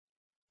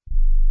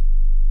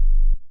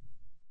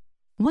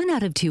1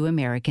 out of 2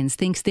 Americans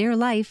thinks their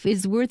life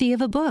is worthy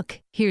of a book.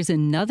 Here's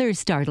another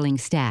startling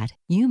stat.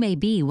 You may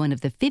be one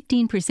of the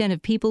 15%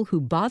 of people who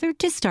bothered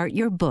to start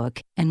your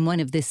book and one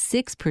of the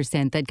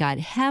 6% that got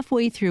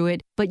halfway through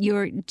it, but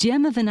your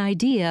gem of an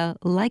idea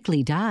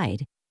likely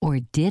died.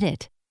 Or did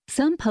it?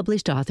 Some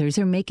published authors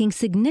are making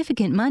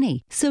significant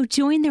money, so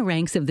join the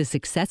ranks of the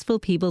successful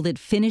people that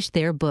finished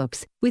their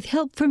books with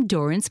help from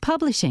Dorrance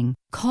Publishing.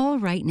 Call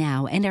right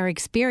now and our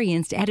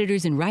experienced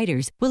editors and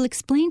writers will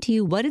explain to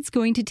you what it's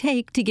going to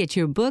take to get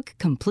your book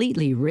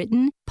completely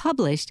written,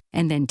 published,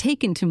 and then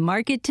taken to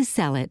market to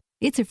sell it.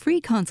 It's a free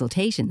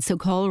consultation, so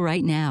call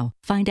right now.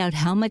 Find out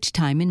how much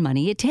time and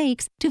money it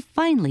takes to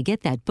finally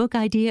get that book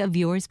idea of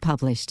yours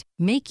published.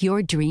 Make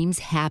your dreams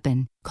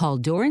happen. Call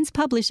Dorrance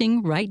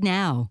Publishing right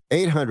now.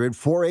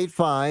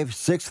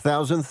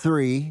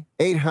 800-485-6003.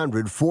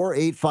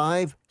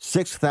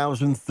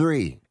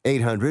 800-485-6003.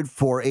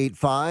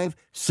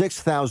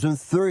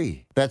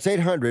 800-485-6003. That's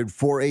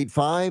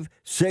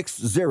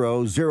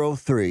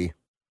 800-485-6003.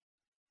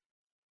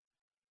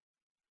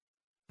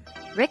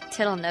 Rick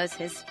Tittle knows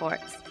his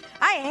sports.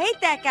 I hate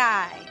that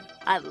guy.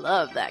 I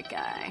love that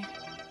guy.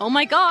 Oh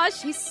my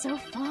gosh, he's so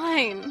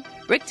fine.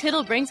 Rick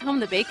Tittle brings home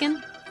the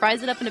bacon,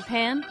 fries it up in a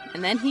pan,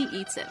 and then he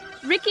eats it.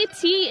 Ricky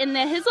T in the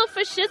hizzle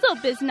for shizzle,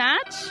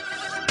 biznatch.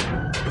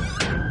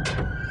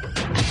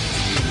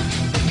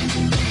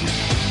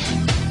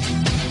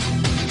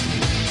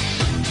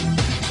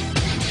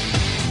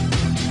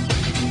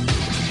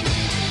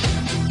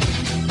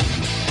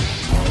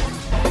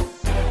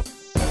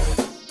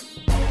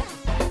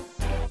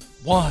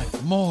 One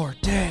more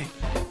day.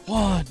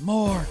 One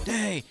more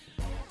day.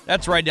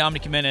 That's right,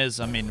 Dominic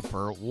Jimenez. I'm in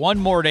for one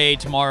more day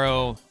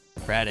tomorrow,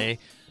 Friday.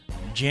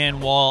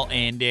 Jan Wall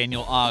and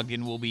Daniel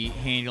Ogden will be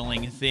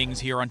handling things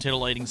here on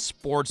Titillating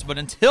Sports. But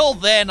until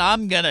then,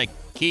 I'm going to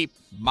keep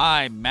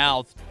my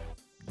mouth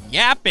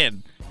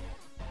yapping.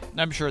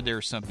 And I'm sure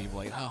there's some people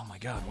like, oh my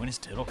God, when is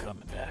Tittle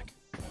coming back?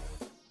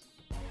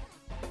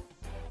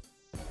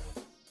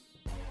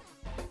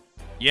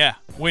 Yeah,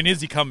 when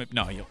is he coming?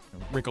 No,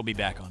 Rick will be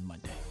back on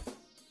Monday.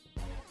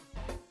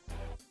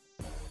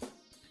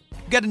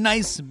 Got a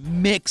nice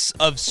mix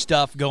of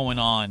stuff going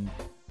on.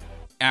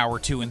 Hour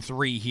 2 and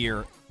 3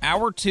 here.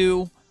 Hour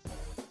 2,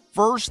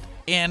 first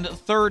and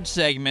third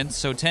segments,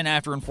 so 10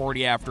 after and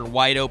 40 after,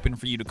 wide open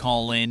for you to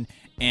call in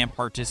and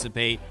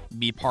participate,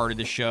 be part of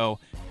the show,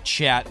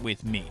 chat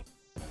with me.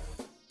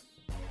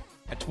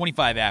 At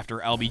 25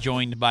 after, I'll be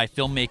joined by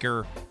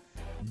filmmaker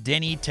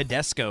Denny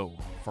Tedesco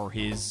for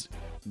his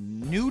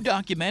new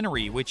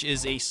documentary, which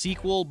is a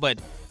sequel,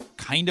 but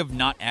kind of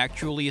not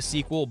actually a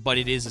sequel, but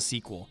it is a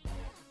sequel.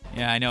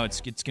 Yeah, I know,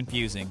 it's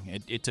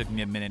confusing. It took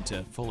me a minute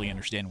to fully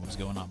understand what was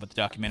going on, but the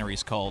documentary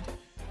is called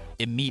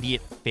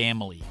Immediate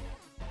Family.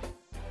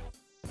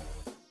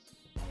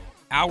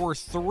 Hour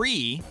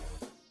 3,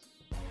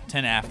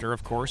 10 after,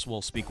 of course,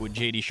 we'll speak with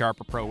JD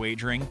Sharper Pro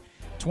Wagering.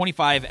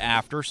 25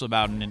 after, so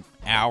about an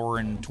hour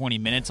and 20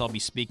 minutes, I'll be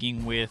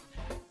speaking with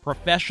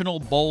professional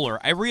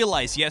bowler. I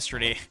realized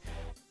yesterday,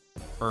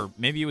 or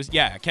maybe it was,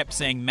 I kept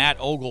saying Matt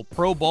Ogle,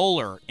 pro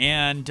bowler.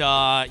 And,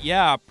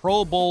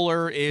 pro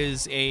bowler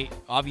is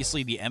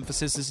obviously the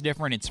emphasis is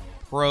different. It's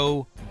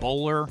pro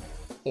bowler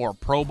or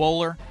pro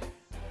bowler.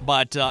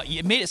 But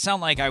it made it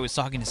sound like I was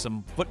talking to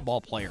some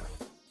football player.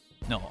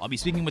 No, I'll be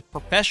speaking with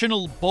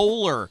professional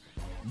bowler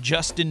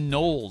Justin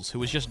Knowles, who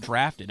was just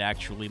drafted,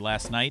 actually,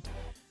 last night.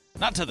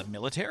 Not to the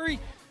military.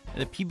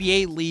 The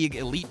PBA League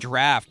Elite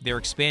Draft. They're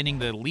expanding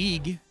the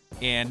league.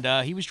 And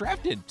he was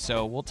drafted,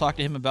 so we'll talk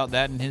to him about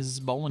that in his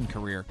bowling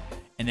career.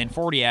 And then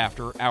 40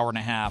 after, hour and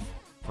a half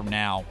from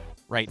now,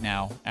 right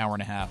now, hour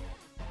and a half.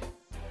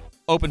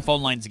 Open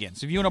phone lines again.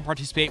 So if you want to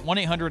participate,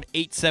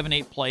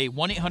 1-800-878-PLAY,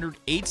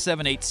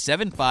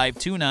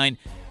 1-800-878-7529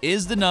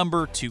 is the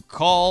number to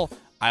call.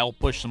 I'll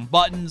push some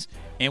buttons,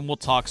 and we'll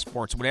talk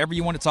sports, whatever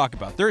you want to talk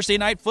about. Thursday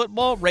night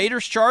football,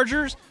 Raiders,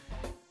 Chargers.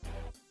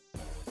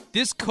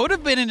 This could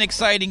have been an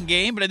exciting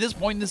game, but at this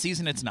point in the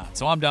season, it's not.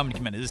 So I'm Dominic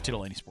Jimenez. This is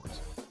Titillating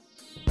Sports.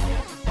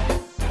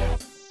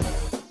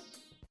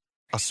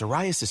 A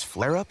psoriasis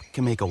flare-up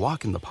can make a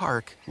walk in the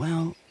park,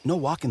 well, no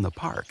walk in the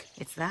park.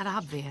 It's that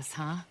obvious,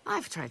 huh?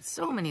 I've tried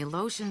so many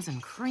lotions and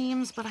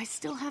creams, but I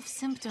still have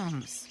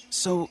symptoms.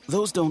 So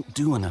those don't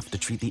do enough to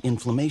treat the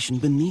inflammation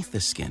beneath the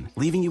skin,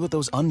 leaving you with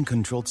those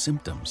uncontrolled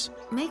symptoms.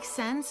 Makes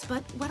sense,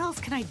 but what else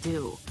can I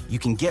do? You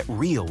can get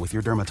real with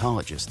your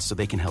dermatologist so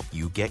they can help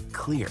you get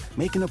clear.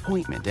 Make an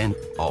appointment and,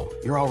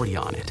 you're already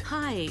on it.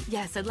 Hi,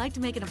 yes, I'd like to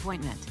make an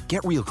appointment.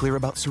 Get real clear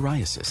about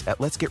psoriasis at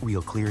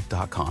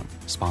letsgetrealclear.com.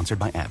 Sponsored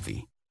by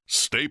AbbVie.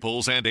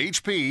 Staples and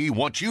HP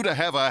want you to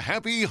have a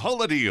happy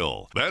Holla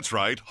Deal. That's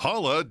right,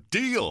 Holla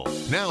Deal.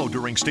 Now,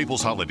 during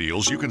Staples Holla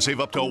Deals, you can save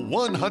up to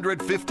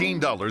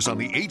 $115 on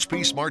the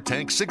HP Smart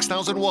Tank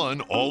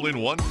 6001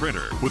 all-in-one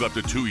printer with up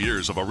to 2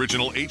 years of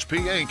original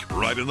HP ink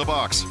right in the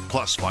box.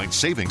 Plus, find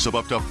savings of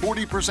up to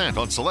 40%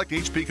 on select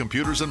HP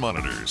computers and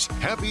monitors.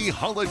 Happy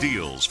Holla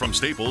Deals from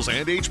Staples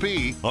and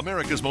HP,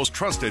 America's most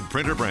trusted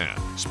printer brand.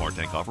 Smart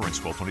Tank offer ends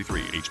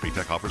 12/23. HP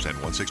Tech offers end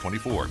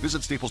 1/6/24.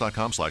 Visit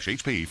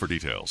staples.com/HP for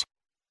details.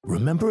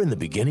 Remember in the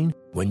beginning,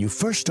 when you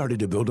first started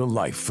to build a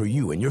life for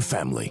you and your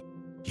family,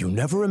 you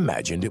never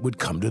imagined it would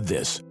come to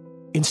this.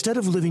 Instead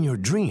of living your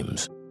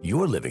dreams,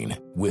 you're living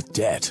with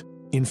debt.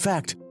 In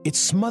fact, it's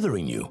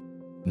smothering you.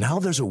 Now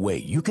there's a way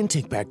you can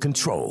take back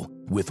control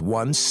with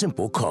one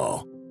simple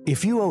call.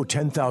 If you owe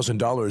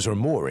 $10,000 or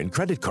more in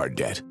credit card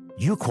debt,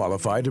 you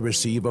qualify to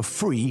receive a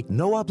free,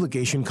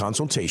 no-obligation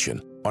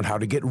consultation on how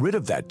to get rid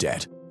of that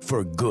debt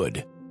for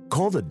good.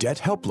 Call the Debt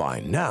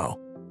Helpline now.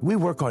 We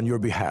work on your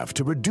behalf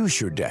to reduce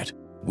your debt.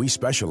 We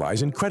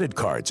specialize in credit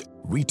cards,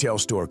 retail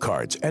store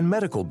cards, and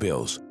medical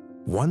bills.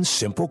 One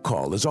simple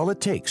call is all it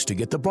takes to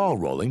get the ball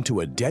rolling to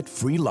a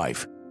debt-free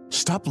life.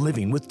 Stop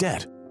living with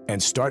debt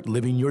and start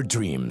living your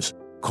dreams.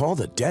 Call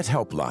the Debt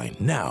Helpline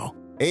now.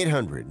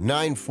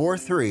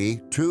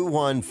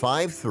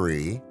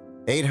 800-943-2153.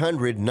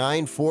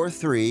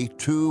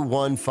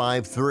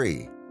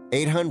 800-943-2153.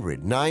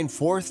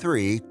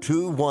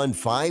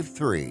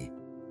 800-943-2153.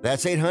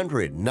 That's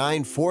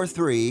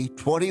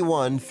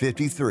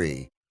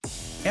 800-943-2153.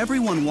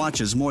 Everyone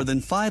watches more than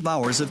 5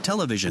 hours of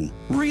television.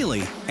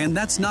 Really? And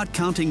that's not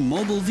counting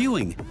mobile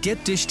viewing.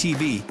 Get Dish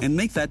TV and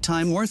make that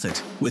time worth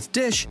it. With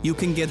Dish, you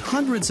can get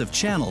hundreds of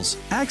channels,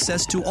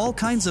 access to all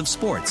kinds of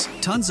sports,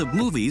 tons of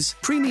movies,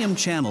 premium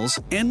channels,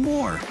 and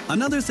more.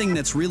 Another thing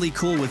that's really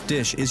cool with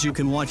Dish is you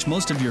can watch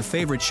most of your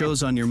favorite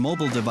shows on your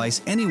mobile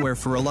device anywhere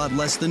for a lot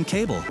less than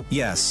cable.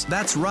 Yes,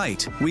 that's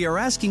right. We are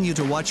asking you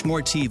to watch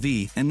more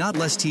TV and not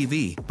less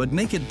TV, but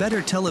make it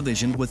better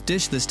television with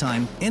Dish this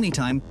time,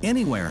 anytime,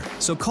 anywhere.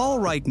 So call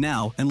right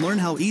now and learn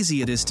how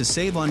easy it is to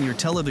save on your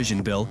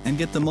television bill and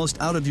get the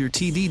most out of your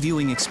TV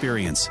viewing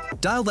experience.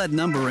 Dial that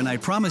number and I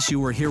promise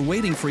you we're here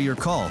waiting for your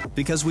call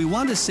because we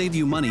want to save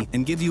you money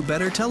and give you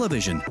better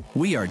television.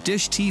 We are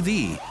Dish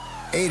TV.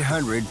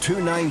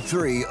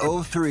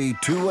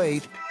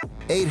 800-293-0328.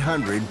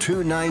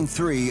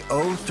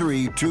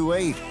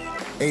 800-293-0328.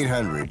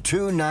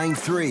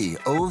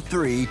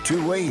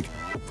 800-293-0328.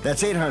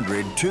 That's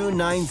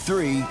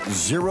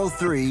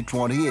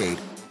 800-293-0328.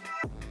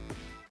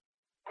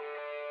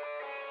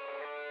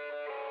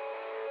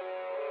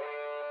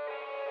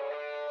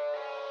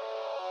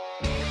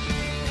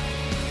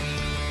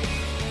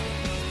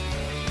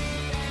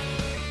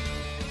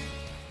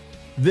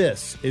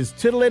 This is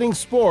Titillating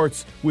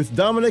Sports with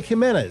Dominic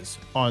Jimenez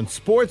on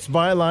Sports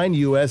Byline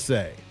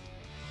USA.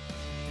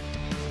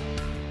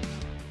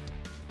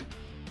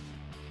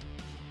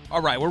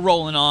 All right, we're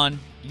rolling on.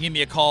 You give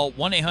me a call,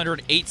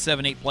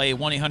 1-800-878-PLAY,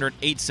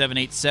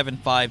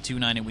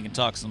 1-800-878-7529, and we can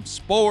talk some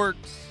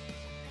sports.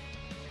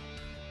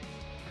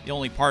 The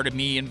only part of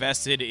me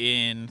invested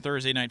in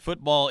Thursday Night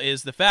Football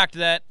is the fact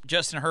that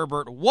Justin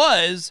Herbert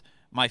was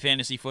my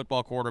fantasy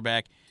football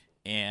quarterback.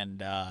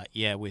 And,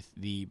 with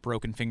the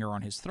broken finger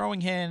on his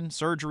throwing hand,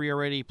 surgery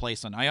already,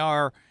 placed on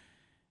IR,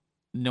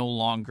 no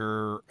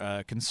longer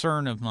a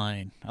concern of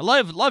mine. I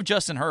love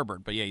Justin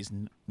Herbert, but, he's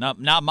not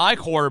my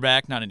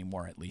quarterback, not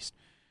anymore at least.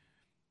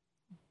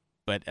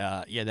 But,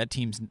 that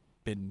team's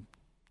been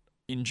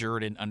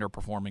injured and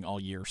underperforming all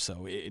year,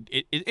 so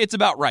it's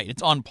about right.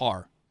 It's on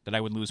par that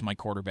I would lose my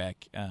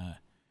quarterback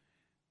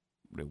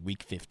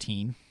week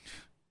 15.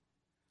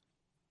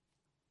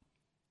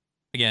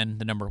 Again,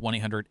 the number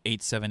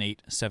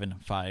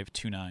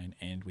 1-800-878-7529,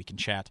 and we can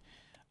chat.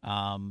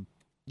 I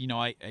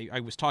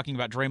was talking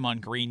about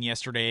Draymond Green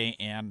yesterday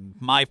and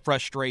my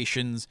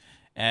frustrations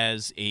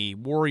as a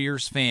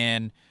Warriors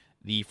fan,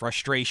 the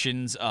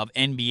frustrations of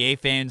NBA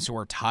fans who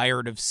are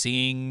tired of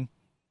seeing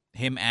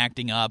him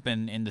acting up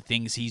and the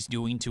things he's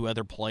doing to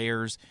other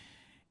players.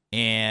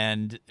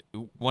 And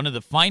one of the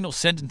final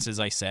sentences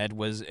I said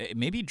was,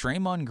 maybe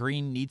Draymond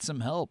Green needs some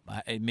help.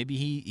 Maybe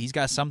he's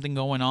got something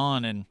going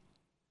on, and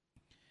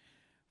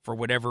for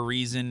whatever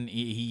reason,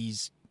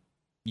 he's,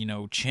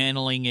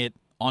 channeling it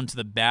onto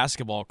the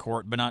basketball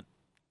court, but not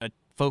a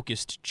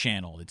focused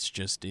channel. It's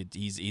just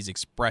he's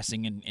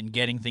expressing and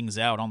getting things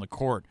out on the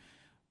court,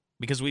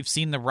 because we've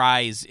seen the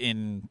rise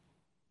in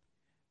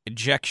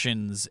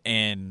ejections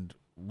and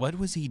what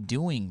was he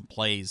doing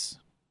plays.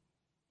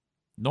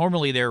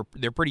 Normally they're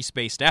pretty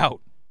spaced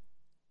out.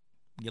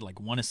 You get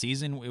like one a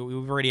season.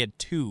 We've already had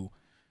two,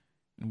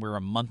 and we're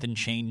a month and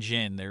change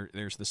in.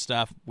 There's the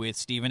stuff with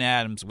Steven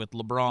Adams, with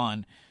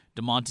LeBron,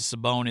 Domantas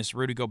Sabonis,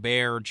 Rudy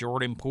Gobert,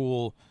 Jordan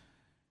Poole,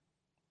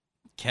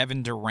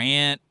 Kevin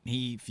Durant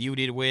he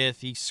feuded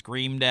with, he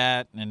screamed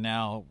at, and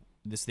now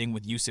this thing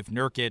with Yusuf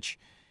Nurkic.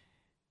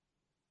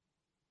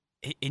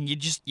 And you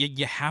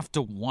have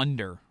to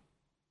wonder,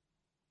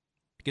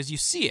 because you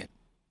see it.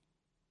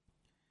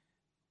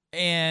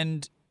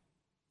 And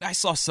I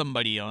saw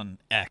somebody on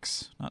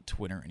X, not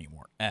Twitter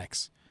anymore,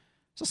 X.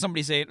 So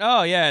somebody say,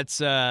 "Oh yeah,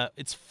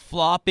 it's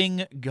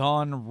flopping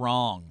gone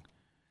wrong."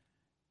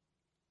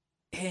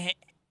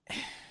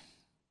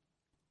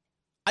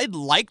 I'd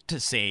like to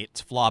say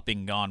it's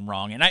flopping gone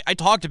wrong, and I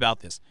talked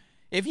about this.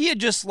 If he had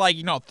just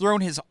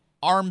thrown his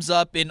arms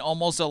up in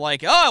almost a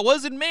it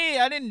wasn't me,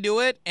 I didn't do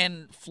it,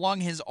 and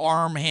flung his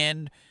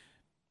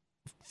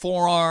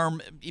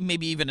forearm,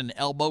 maybe even an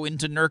elbow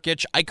into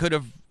Nurkic, I could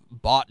have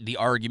bought the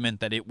argument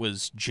that it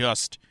was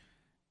just,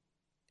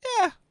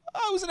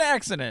 it was an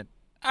accident.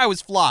 I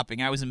was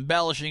flopping. I was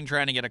embellishing,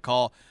 trying to get a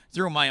call,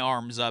 threw my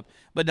arms up.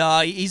 But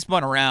he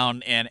spun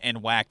around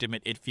and whacked him.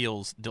 It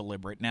feels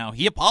deliberate. Now,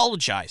 he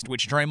apologized,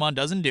 which Draymond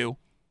doesn't do.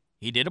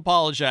 He did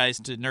apologize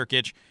to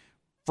Nurkic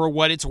for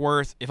what it's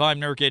worth. If I'm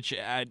Nurkic,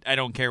 I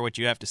don't care what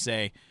you have to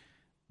say.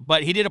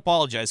 But he did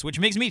apologize, which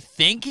makes me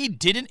think he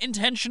didn't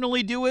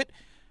intentionally do it.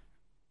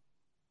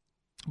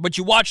 But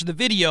you watch the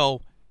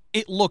video,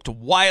 it looked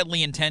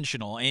wildly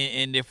intentional.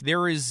 And if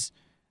there is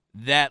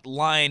that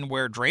line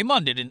where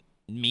Draymond didn't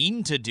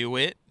mean to do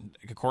it,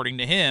 according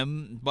to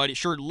him, but it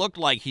sure looked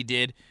like he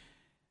did,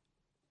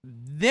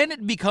 then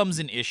it becomes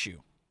an issue.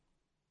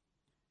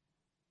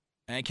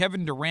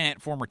 Kevin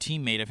Durant, former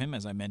teammate of him,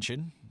 as I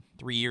mentioned,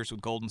 3 years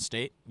with Golden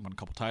State, won a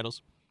couple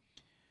titles.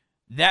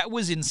 That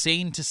was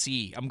insane to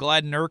see. I'm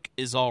glad Nurk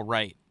is all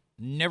right.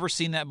 Never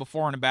seen that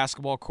before on a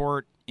basketball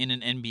court in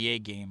an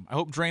NBA game. I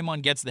hope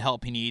Draymond gets the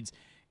help he needs.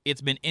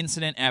 It's been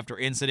incident after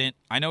incident.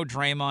 I know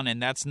Draymond,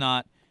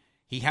 and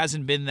he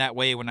hasn't been that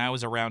way when I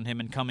was around him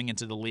and coming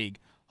into the league.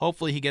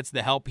 Hopefully he gets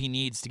the help he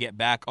needs to get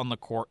back on the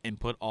court and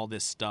put all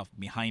this stuff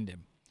behind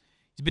him.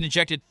 He's been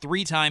ejected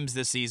 3 times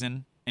this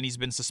season, and he's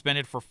been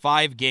suspended for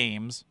 5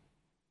 games.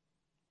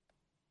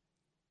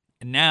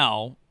 And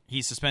now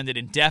he's suspended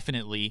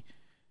indefinitely.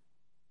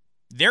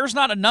 There's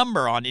not a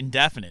number on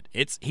indefinite.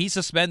 He's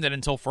suspended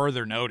until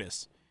further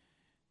notice,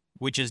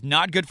 which is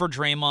not good for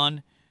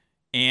Draymond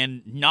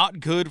and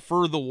not good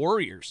for the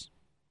Warriors.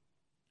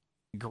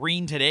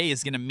 Green today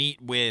is going to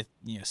meet with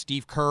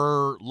Steve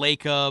Kerr,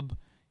 Lacob,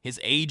 his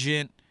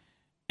agent,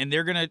 and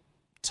they're going to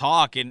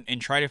talk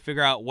and try to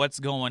figure out what's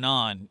going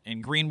on.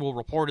 And Green will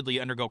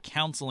reportedly undergo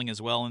counseling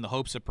as well in the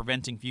hopes of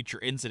preventing future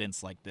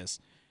incidents like this.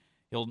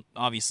 He'll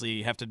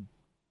obviously have to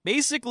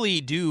basically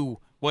do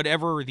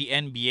whatever the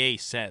NBA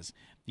says.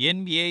 The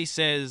NBA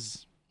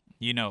says,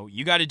 you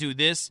got to do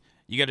this,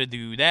 you got to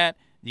do that,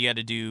 you got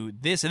to do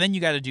this, and then you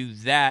got to do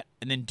that,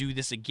 and then do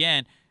this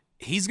again.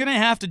 He's going to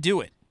have to do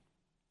it.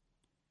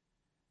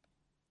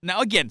 Now,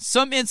 again,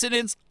 some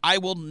incidents I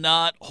will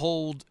not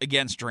hold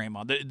against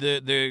Draymond.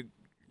 The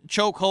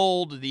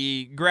chokehold,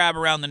 the grab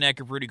around the neck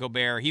of Rudy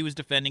Gobert, he was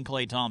defending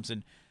Klay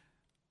Thompson.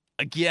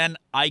 Again,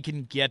 I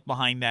can get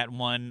behind that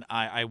one.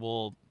 I'm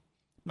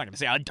not going to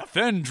say I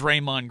defend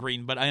Draymond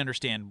Green, but I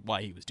understand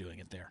why he was doing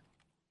it there.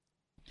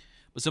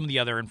 But some of the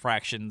other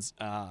infractions,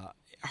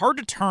 hard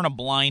to turn a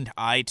blind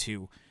eye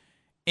to.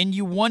 And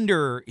you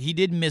wonder, he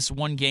did miss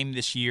 1 game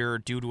this year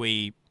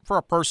for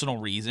a personal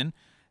reason.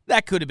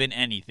 That could have been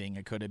anything.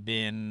 It could have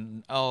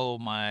been,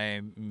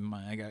 I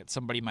got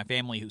somebody in my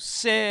family who's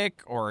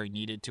sick, or I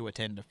needed to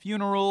attend a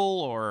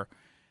funeral, or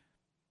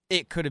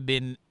it could have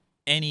been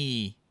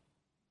any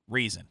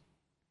reason.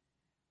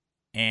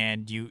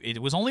 And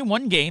it was only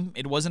 1 game.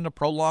 It wasn't a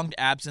prolonged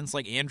absence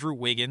like Andrew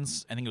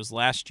Wiggins. I think it was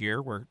last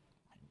year where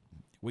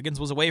Wiggins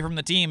was away from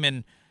the team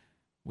and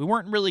we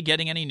weren't really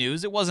getting any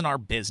news. It wasn't our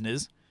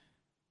business.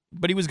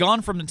 But he was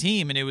gone from the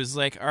team, and it was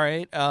like, all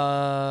right,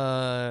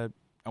 I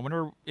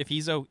wonder if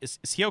is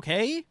he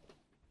okay?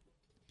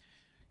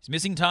 He's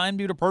missing time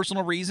due to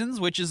personal reasons,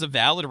 which is a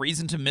valid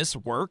reason to miss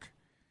work.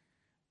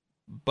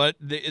 But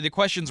the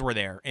questions were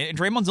there. And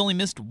Draymond's only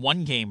missed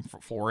 1 game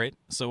for it,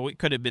 so it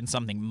could have been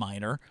something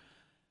minor.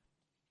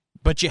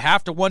 But you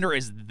have to wonder,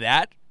 is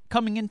that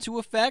coming into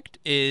effect?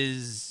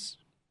 Is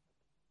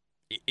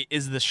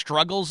the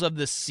struggles of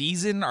the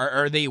season,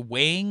 are they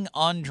weighing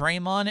on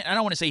Draymond? I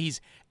don't want to say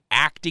he's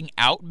acting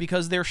out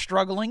because they're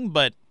struggling,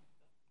 but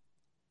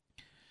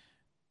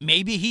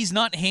maybe he's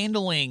not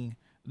handling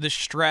the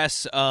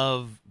stress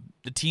of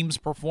the team's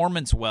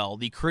performance well,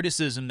 the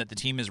criticism that the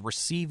team is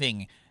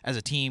receiving as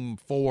a team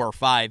 4 or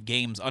 5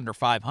 games under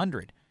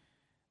 500.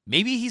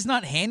 Maybe he's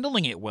not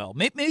handling it well.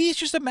 Maybe it's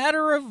just a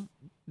matter of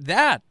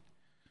that.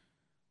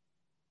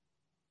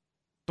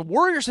 The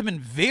Warriors have been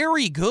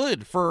very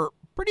good for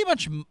pretty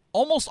much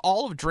almost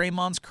all of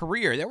Draymond's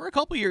career. There were a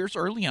couple years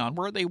early on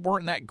where they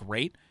weren't that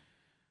great.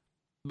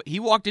 But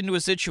he walked into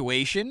a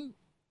situation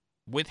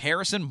with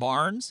Harrison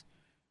Barnes.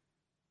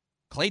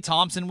 Klay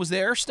Thompson was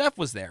there. Steph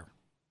was there.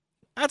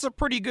 That's a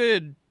pretty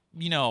good,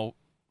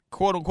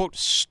 quote-unquote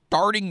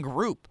starting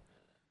group.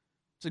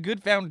 It's a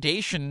good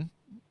foundation,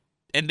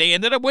 and they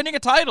ended up winning a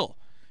title.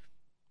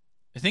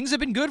 Things have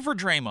been good for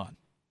Draymond.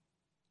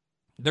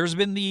 There's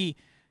been the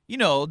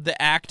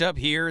act up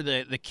here,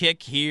 the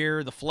kick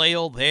here, the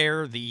flail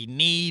there, the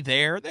knee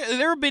there.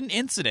 There have been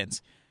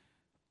incidents.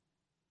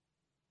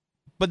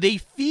 But they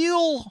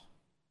feel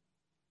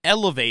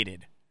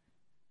elevated.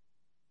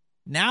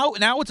 Now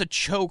it's a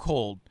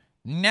chokehold.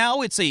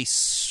 Now it's a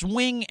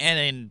swing and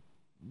a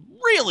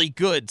really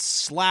good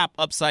slap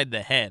upside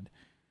the head.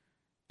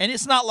 And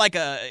it's not like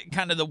a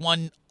kind of the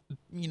one,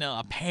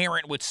 a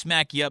parent would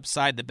smack you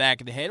upside the back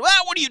of the head.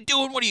 Well, what are you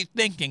doing? What are you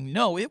thinking?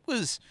 No, it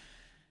was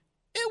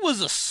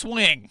a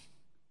swing.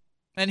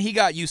 And he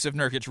got Yusuf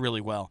Nurkic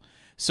really well.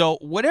 So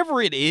whatever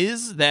it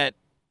is that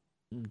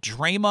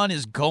Draymond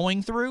is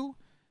going through,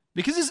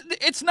 because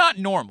it's not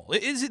normal.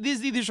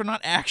 These are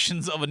not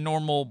actions of a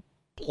normal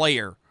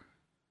player.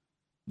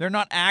 They're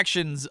not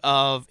actions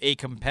of a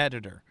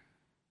competitor.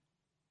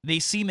 they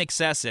seem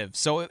excessive.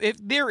 So if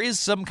there is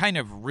some kind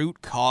of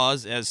root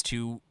cause as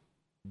to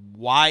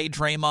why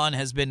Draymond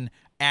has been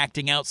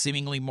acting out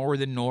seemingly more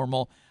than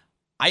normal,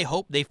 I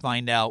hope they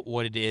find out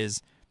what it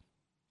is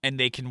and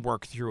they can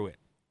work through it.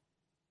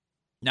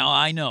 Now,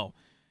 I know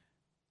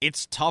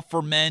it's tough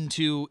for men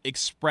to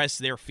express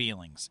their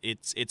feelings.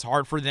 It's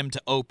hard for them to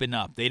open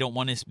up. They don't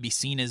want to be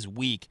seen as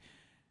weak.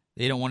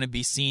 They don't want to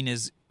be seen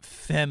as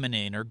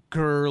feminine or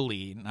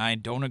girly. And I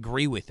don't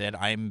agree with it.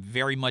 I'm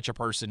very much a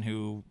person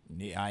who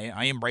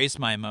I embrace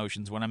my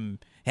emotions. When I'm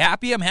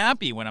happy, I'm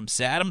happy. When I'm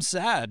sad, I'm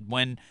sad.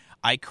 When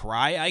I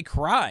cry, I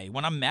cry.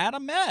 When I'm mad,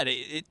 I'm mad.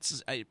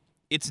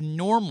 It's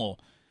normal.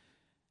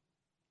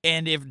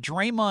 And if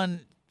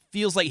Draymond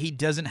feels like he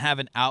doesn't have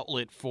an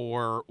outlet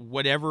for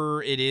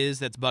whatever it is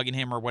that's bugging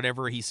him or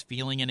whatever he's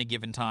feeling in a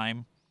given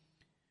time,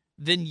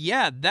 then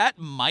yeah, that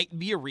might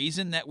be a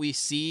reason that we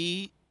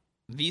see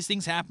these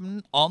things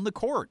happen on the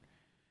court.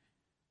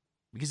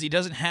 Because he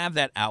doesn't have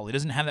that outlet,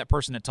 doesn't have that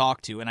person to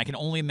talk to, and I can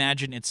only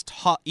imagine it's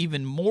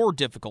even more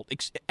difficult,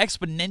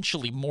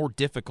 exponentially more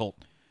difficult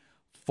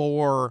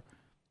for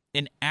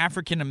an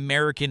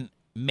African-American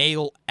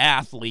male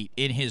athlete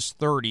in his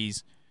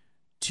 30s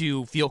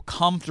to feel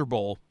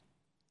comfortable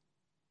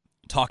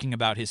talking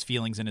about his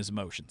feelings and his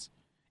emotions.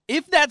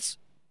 If that's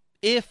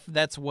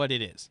what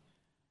it is.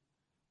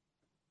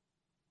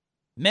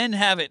 Men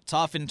have it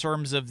tough in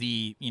terms of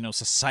the,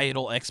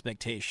 societal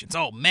expectations.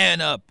 Oh,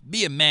 man up,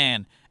 be a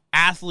man.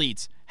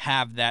 Athletes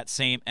have that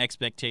same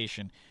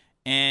expectation.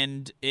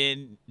 And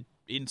in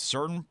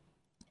certain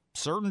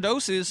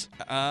doses,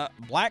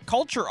 black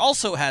culture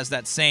also has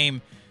that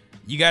same,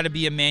 you got to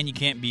be a man, you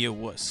can't be a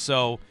wuss.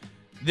 So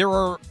there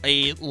are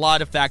a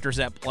lot of factors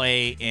at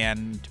play,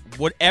 and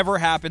whatever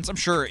happens, I'm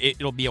sure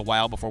it'll be a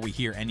while before we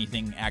hear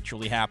anything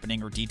actually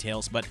happening or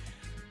details, but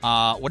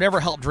whatever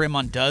help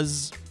Draymond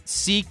does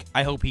seek,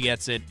 I hope he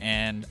gets it,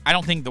 and I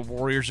don't think the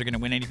Warriors are going to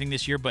win anything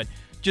this year, but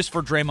just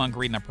for Draymond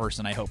Green, the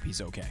person, I hope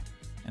he's okay,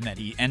 and that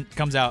he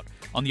comes out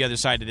on the other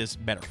side of this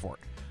better for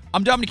it.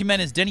 I'm Dominic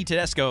Jimenez, Denny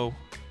Tedesco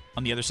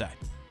on the other side.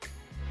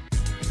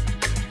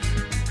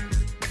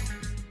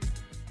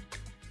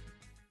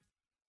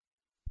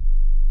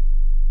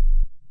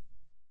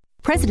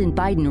 President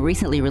Biden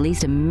recently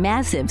released a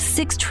massive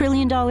 $6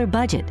 trillion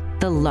budget,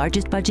 the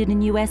largest budget in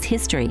U.S.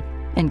 history.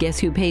 And guess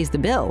who pays the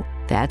bill?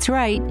 That's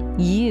right,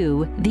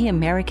 you, the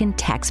American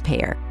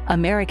taxpayer.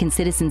 American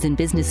citizens and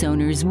business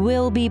owners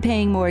will be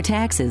paying more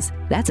taxes.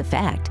 That's a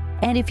fact.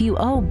 And if you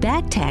owe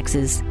back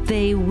taxes,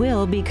 they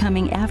will be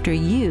coming after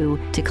you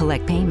to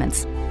collect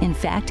payments. In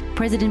fact,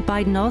 President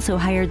Biden also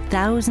hired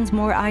thousands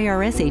more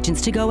IRS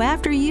agents to go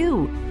after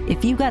you.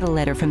 If you got a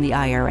letter from the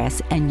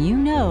IRS and you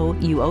know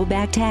you owe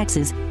back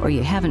taxes or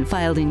you haven't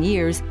filed in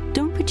years,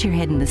 don't put your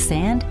head in the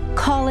sand.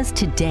 Call us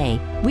today.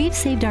 We've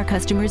saved our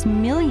customers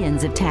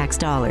millions of tax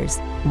dollars.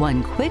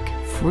 One quick,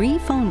 free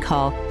phone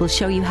call will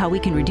show you how we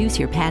can reduce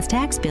your past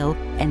tax bill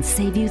and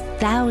save you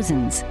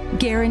thousands.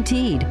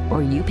 Guaranteed,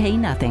 or you pay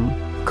nothing.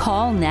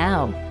 Call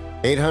now.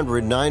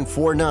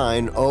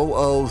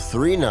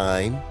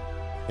 800-949-0039.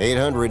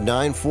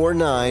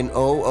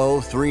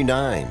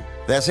 800-949-0039.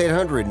 That's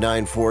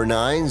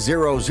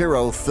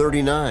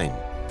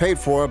 800-949-0039. Paid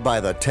for by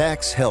the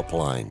Tax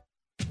Helpline.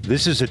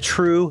 This is a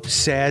true,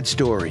 sad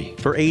story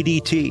for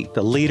ADT,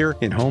 the leader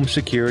in home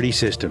security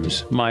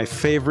systems. My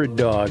favorite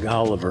dog,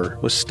 Oliver,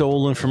 was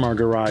stolen from our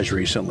garage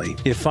recently.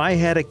 If I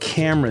had a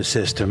camera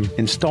system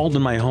installed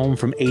in my home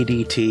from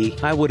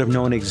ADT, I would have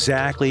known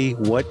exactly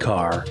what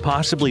car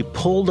possibly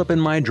pulled up in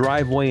my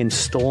driveway and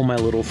stole my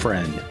little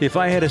friend. If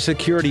I had a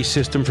security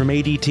system from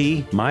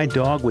ADT, my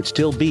dog would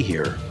still be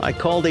here. I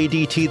called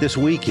ADT this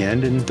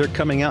weekend, and they're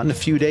coming out in a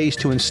few days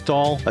to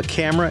install a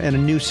camera and a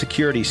new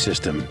security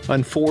system.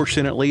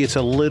 Unfortunately, it's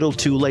a little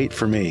too late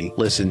for me.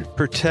 Listen,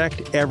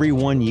 protect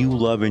everyone you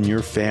love in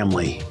your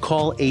family.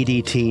 Call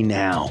ADT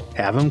now.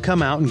 Have them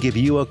come out and give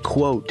you a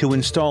quote to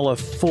install a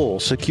full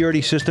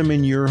security system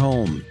in your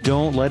home.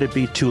 Don't let it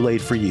be too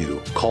late for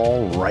you.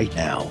 Call right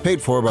now.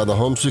 Paid for by the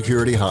Home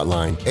Security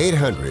Hotline.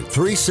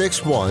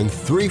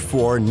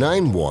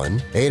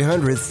 800-361-3491.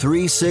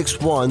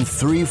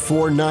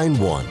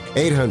 800-361-3491.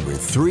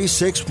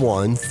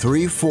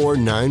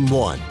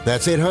 800-361-3491.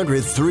 That's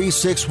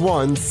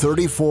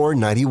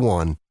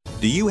 800-361-3491.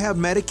 Do you have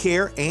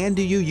Medicare and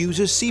do you use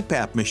a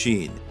CPAP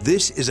machine?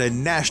 This is a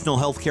national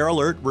healthcare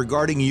alert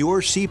regarding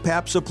your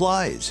CPAP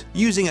supplies.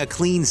 Using a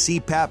clean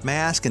CPAP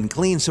mask and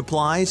clean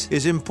supplies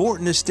is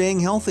important to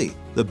staying healthy.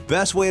 The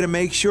best way to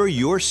make sure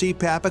your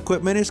CPAP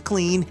equipment is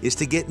clean is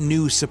to get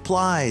new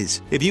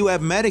supplies. If you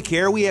have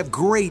Medicare, we have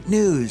great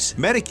news.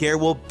 Medicare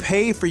will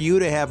pay for you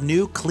to have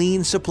new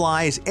clean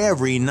supplies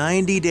every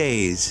 90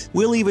 days.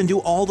 We'll even do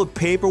all the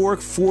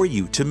paperwork for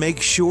you to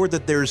make sure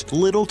that there's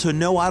little to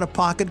no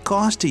out-of-pocket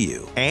cost to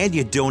you. And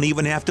you don't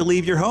even have to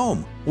leave your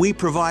home. We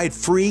provide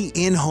free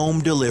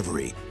in-home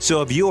delivery.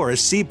 So if you're a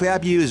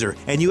CPAP user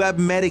and you have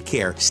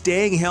Medicare,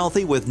 staying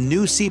healthy with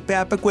new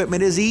CPAP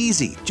equipment is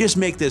easy. Just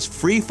make this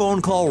free phone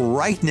call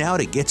right now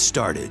to get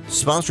started.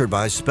 Sponsored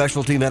by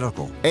Specialty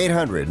Medical.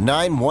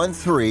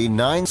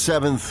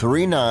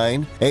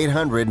 800-913-9739.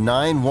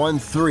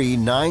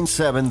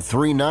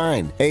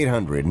 800-913-9739.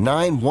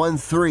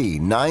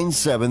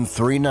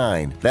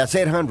 800-913-9739. That's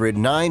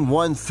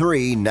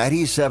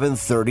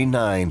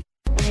 800-913-9739.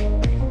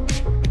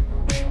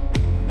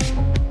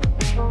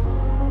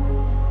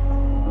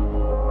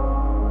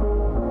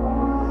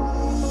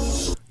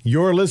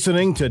 You're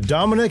listening to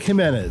Dominic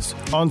Jimenez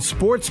on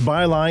Sports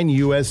Byline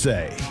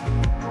USA.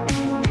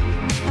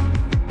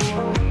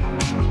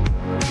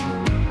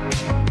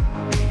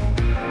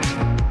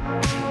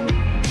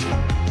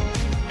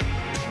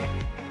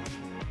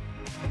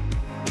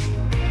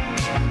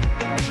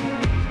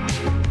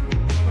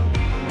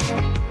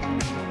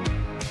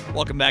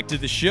 Welcome back to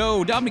the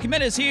show. Dominic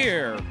Jimenez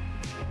here.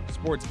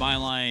 Sports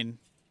Byline,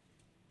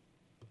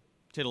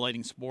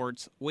 Titillating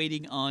Sports,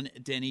 waiting on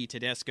Denny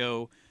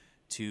Tedesco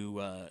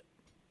to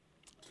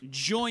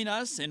join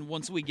us, and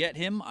once we get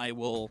him, I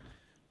will,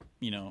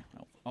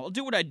 I'll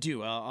do what I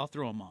do. I'll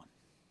throw him on,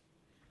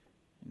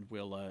 and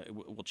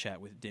we'll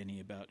chat with Denny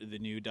about the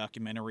new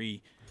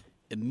documentary,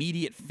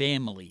 Immediate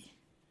Family.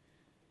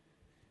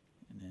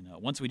 And then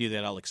once we do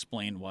that, I'll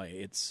explain why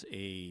it's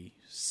a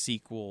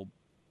sequel,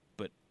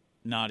 but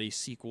not a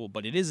sequel,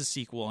 but it is a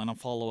sequel and a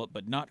follow-up,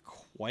 but not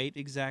quite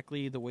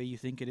exactly the way you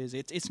think it is.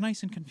 It's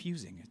nice and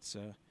confusing.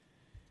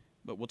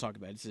 But we'll talk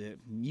about it. It's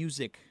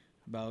music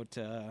about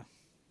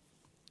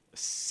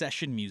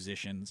session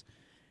musicians,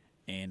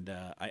 and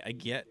I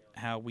get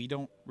how we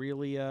don't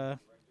really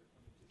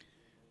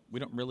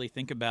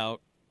think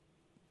about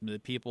the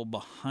people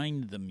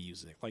behind the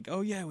music. Like, oh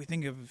yeah, we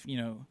think of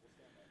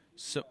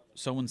so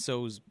and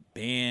so's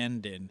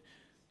band and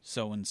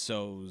so and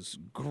so's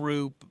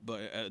group,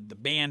 but the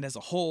band as a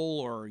whole,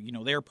 or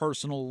their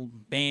personal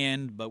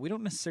band. But we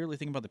don't necessarily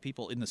think about the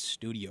people in the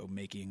studio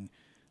making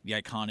the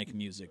iconic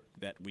music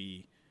that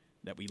we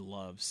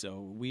love.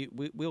 So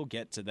we'll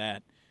get to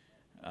that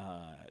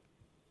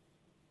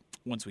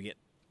once we get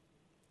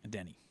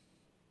Denny.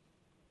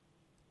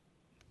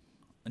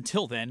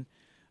 Until then,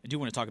 I do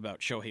want to talk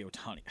about Shohei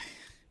Ohtani.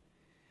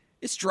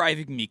 It's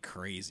driving me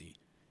crazy.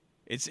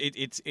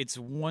 It's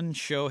one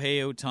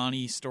Shohei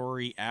Ohtani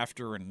story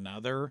after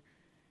another,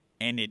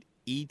 and it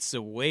eats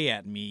away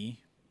at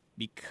me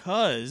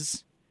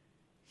because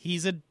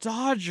he's a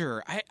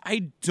Dodger.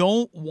 I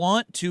don't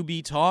want to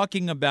be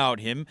talking about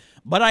him,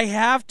 but I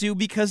have to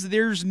because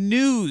there's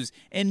news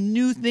and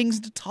new things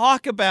to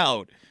talk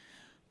about.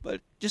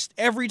 But just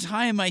every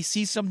time I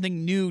see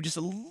something new, just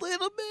a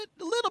little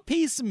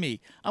piece of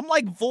me. I'm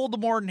like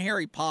Voldemort and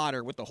Harry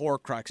Potter with the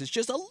Horcrux. It's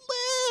just a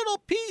little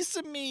piece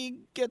of me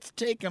gets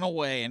taken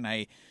away, and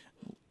I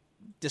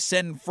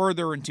descend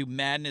further into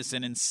madness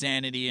and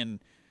insanity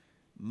and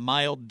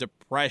mild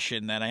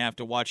depression that I have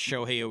to watch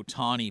Shohei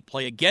Ohtani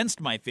play against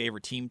my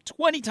favorite team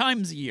 20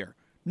 times a year.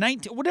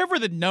 19, whatever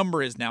the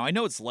number is now. I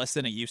know it's less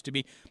than it used to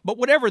be, but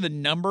whatever the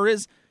number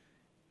is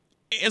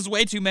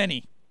way too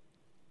many.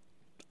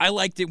 I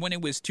liked it when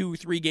it was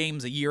 2-3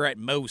 games a year at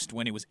most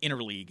when it was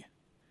interleague.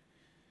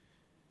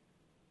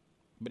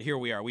 But here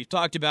we are. We've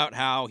talked about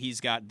how he's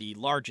got the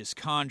largest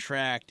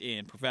contract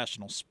in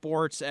professional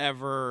sports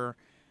ever.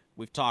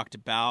 We've talked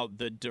about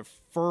the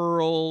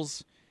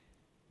deferrals.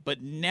 But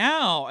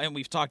now, and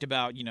we've talked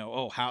about,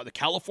 how the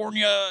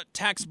California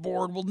tax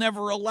board will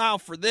never allow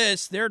for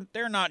this. They're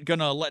not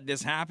going to let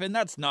this happen.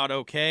 That's not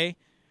okay.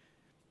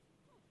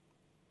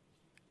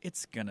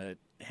 It's going to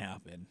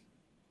happen.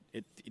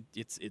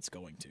 It's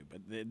going to.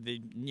 But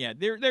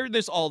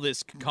there's all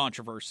this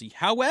controversy.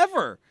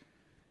 However,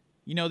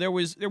 there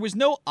was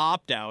no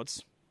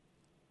opt-outs.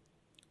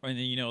 And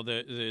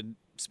the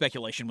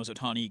speculation was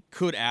Ohtani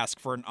could ask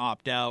for an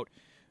opt-out,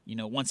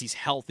 once he's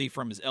healthy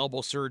from his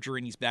elbow surgery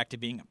and he's back to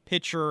being a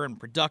pitcher and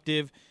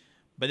productive.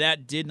 But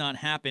that did not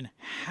happen.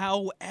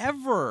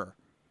 However,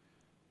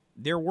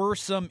 there were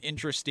some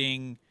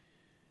interesting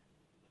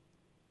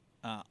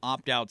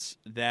opt-outs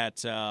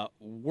that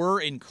were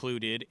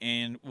included,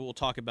 and we'll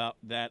talk about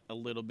that a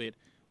little bit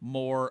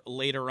more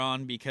later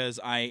on because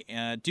I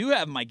do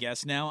have my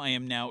guest now. I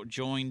am now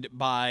joined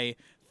by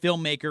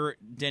filmmaker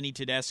Denny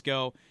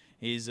Tedesco.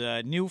 His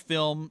new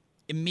film,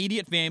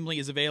 Immediate Family,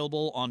 is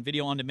available on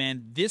video on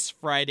demand this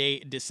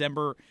Friday,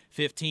 December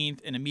 15th.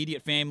 And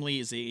Immediate Family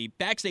is a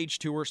backstage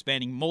tour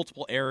spanning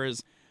multiple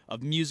eras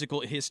of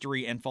musical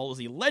history and follows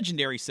the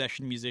legendary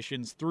session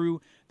musicians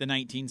through the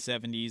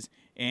 1970s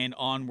and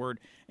onward.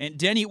 And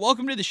Denny,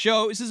 welcome to the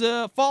show. This is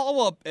a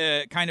follow-up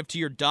kind of to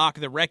your doc,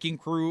 The Wrecking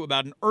Crew,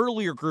 about an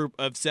earlier group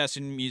of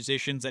session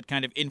musicians that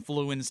kind of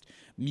influenced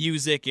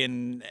music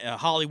and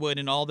Hollywood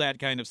and all that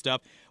kind of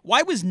stuff.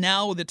 Why was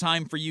now the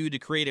time for you to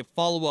create a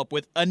follow-up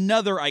with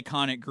another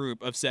iconic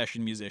group of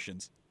session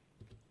musicians?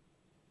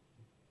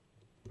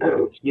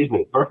 Excuse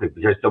me, perfect,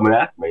 because someone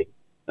asked me.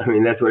 I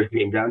mean, that's what it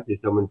came down to.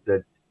 Someone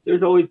said, a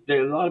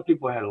lot of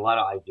people had a lot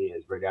of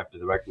ideas right after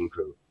The Wrecking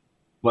Crew.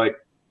 But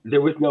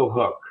there was no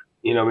hook.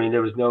 You know, I mean,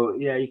 there was no,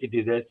 yeah, you could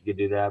do this, you could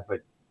do that,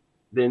 but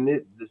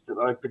then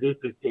our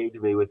producers came to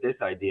me with this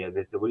idea.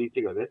 They said, "What do you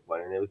think of this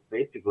one?" And it was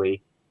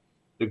basically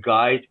the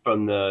guys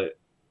from the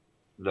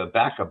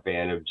backup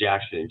band of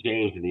Jackson and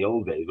James in the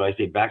old days. When I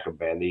say backup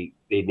band,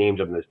 they named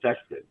them the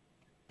Sexton.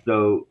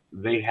 So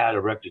they had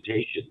a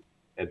reputation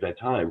at that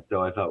time.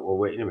 So I thought, well,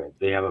 wait a minute.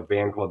 They have a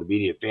band called the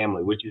Immediate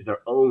Family, which is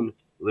their own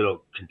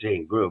little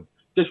contained group,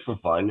 just for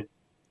fun,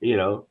 you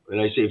know. And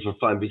I say for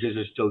fun because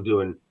they're still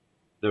doing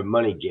their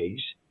money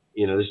gigs.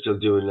 You know, they're still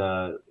doing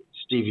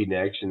Stevie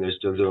Nicks, and they're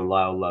still doing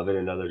Lyle Lovett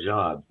and other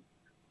jobs.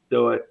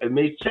 So it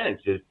made sense.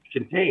 It's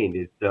contained.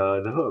 It's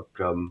the hook.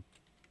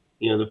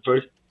 You know, the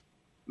first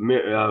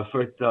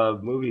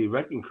movie,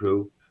 Wrecking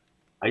Crew,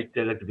 I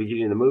said at the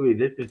beginning of the movie,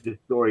 this is the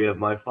story of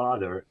my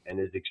father and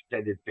his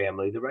extended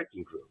family, the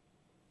Wrecking Crew.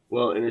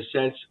 Well, in a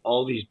sense,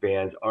 all these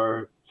bands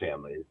are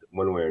families,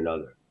 one way or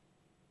another.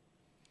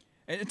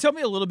 And tell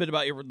me a little bit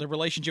about the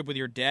relationship with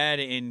your dad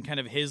and kind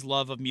of his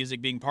love of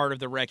music being part of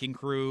the Wrecking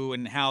Crew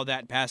and how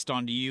that passed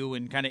on to you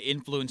and kind of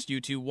influenced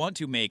you to want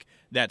to make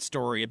that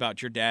story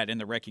about your dad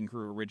and the Wrecking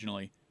Crew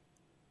originally.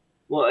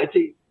 Well, I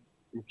think,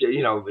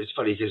 you know, it's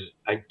funny because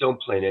I don't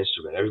play an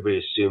instrument. Everybody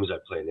assumes I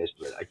play an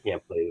instrument. I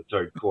can't play the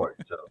third chord,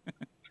 so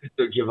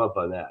don't give up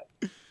on that.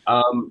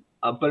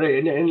 But I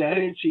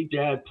didn't see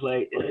Dad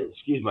play.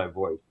 Excuse my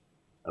voice,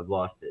 I've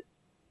lost it.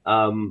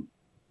 I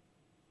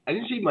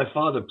didn't see my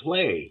father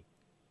play,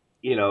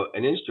 you know,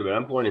 an instrument.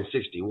 I'm born in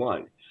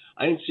 '61.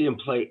 I didn't see him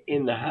play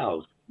in the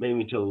house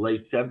maybe until the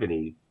late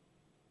 '70s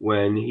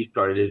when he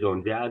started his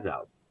own jazz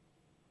album.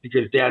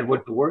 Because Dad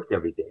went to work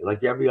every day.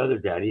 Like every other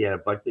dad, he had a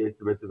bunch of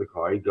instruments in the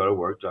car. He'd go to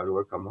work, drive to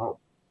work, come home.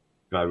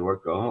 Drive to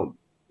work, go home.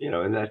 You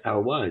know, and that's how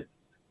it was.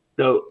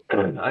 So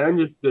I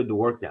understood the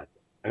work ethic.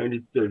 I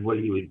understood what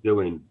he was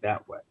doing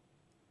that way.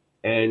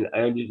 And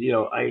I understood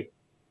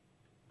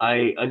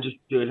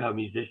how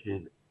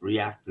musicians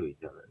react to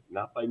each other.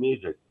 Not by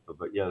music,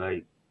 but you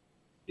know,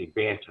 they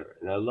banter.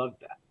 And I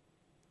loved that.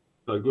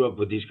 So I grew up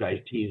with these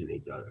guys teasing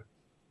each other.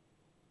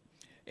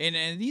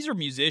 And these are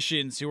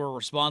musicians who are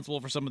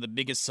responsible for some of the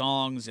biggest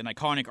songs and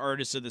iconic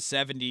artists of the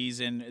 70s,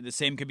 and the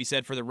same could be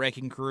said for the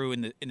Wrecking Crew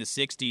in the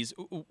 60s.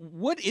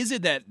 What is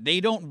it that they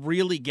don't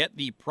really get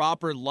the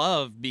proper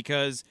love?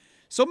 Because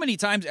so many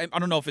times, I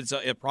don't know if it's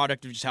a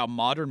product of just how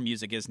modern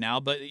music is now,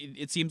 but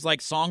it seems like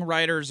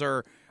songwriters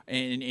are,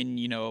 and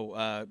you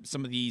know,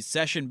 some of these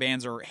session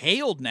bands are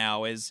hailed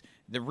now as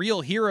the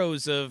real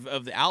heroes of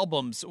the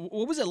albums.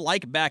 What was it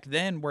like back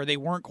then where they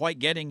weren't quite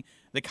getting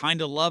the kind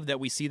of love that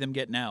we see them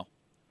get now?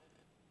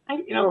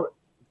 You know,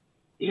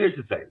 here's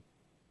the thing.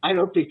 I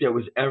don't think there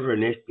was ever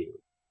an issue,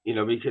 you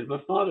know, because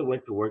my father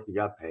went to work and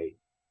got paid.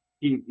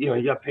 He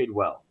got paid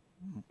well.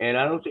 And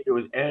I don't think there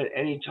was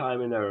any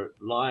time in their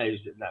lives,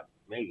 not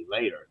maybe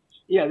later.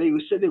 Yeah, they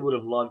said they would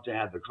have loved to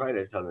have the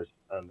credits on the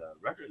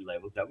record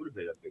labels. That would have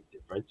been a big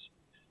difference.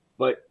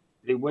 But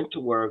they went to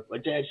work. My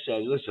dad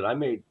said, listen, I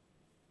made,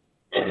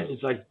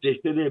 it's like they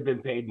should have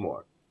been paid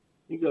more.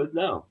 He goes,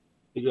 no.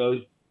 He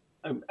goes,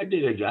 I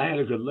had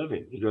a good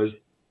living. He goes,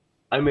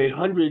 I made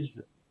hundreds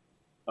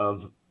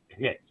of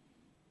hits,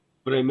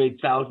 but I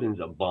made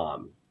thousands of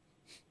bombs.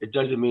 It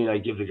doesn't mean I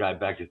give the guy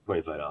back his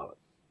 $25.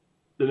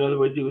 So in other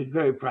words, he was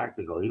very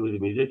practical. He was a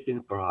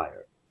musician for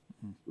hire.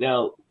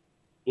 Now,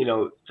 you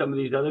know, some of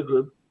these other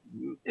groups,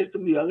 and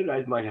some of the other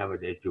guys might have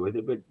an issue with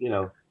it, but, you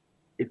know,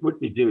 it's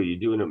what you do.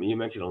 You're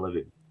making a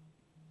living.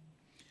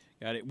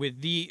 Got it.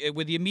 With the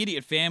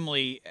Immediate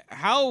Family,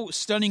 how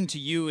stunning to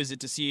you is it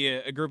to see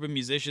a group of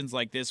musicians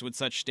like this with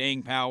such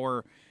staying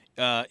power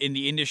in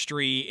the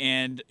industry,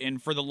 and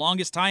for the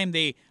longest time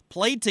they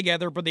played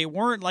together, but they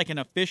weren't like an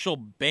official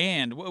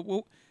band.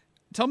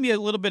 Tell me a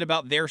little bit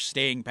about their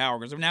staying power,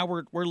 because now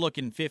we're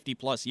looking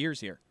 50+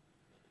 years here.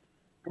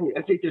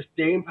 I think their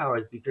staying power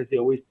is because they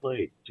always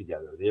played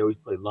together. They always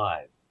played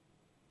live.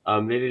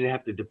 They didn't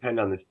have to depend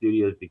on the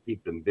studios to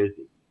keep them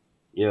busy.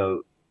 You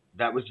know,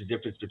 that was the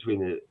difference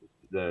between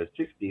the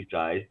 60s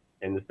guys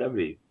and the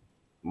 70s.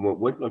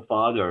 Once my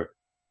father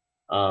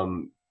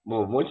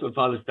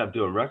stopped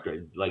doing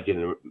records, like in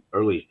the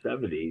early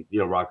 70s, you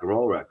know, rock and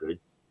roll records,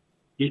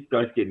 he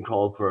starts getting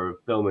called for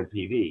film and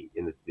TV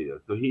in the studio.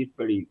 So he's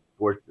pretty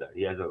fortunate.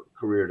 He has a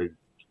career to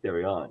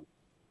carry on.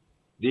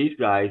 These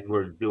guys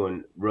were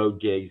doing road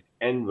gigs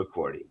and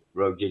recording.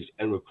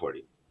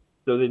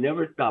 So they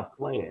never stopped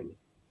playing.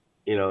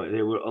 You know,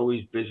 they were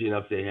always busy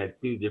enough. They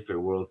had two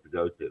different worlds to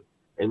go to.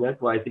 And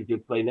that's why I think they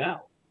play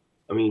now.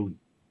 I mean,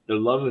 the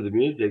love of the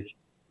music,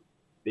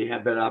 they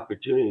have that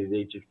opportunity.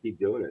 They just keep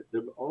doing it.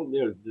 They're all,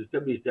 you know, they're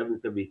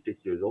 77, 76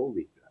 years old,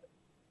 these guys.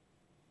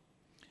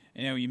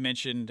 You know, you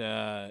mentioned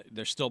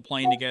they're still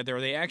playing together.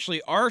 They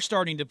actually are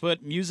starting to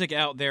put music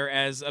out there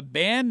as a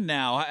band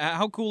now.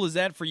 How cool is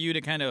that for you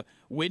to kind of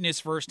witness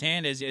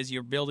firsthand as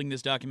you're building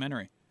this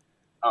documentary?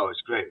 Oh,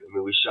 it's great. I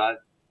mean, we shot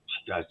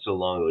so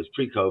long ago. It was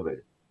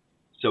pre-COVID.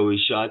 So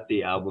we shot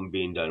the album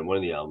being done, one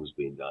of the albums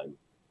being done.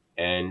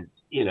 And,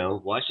 you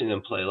know, watching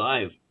them play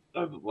live,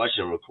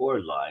 watching them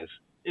record live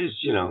is,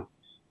 you know,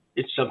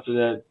 it's something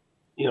that,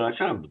 you know, I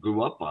kind of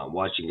grew up on,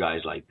 watching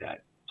guys like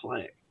that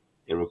play it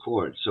and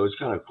record. So it's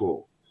kind of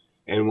cool.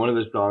 And one of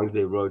the songs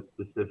they wrote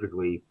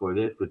specifically for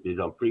this, which is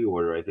on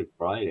pre-order, I think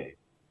Friday,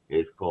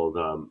 is called,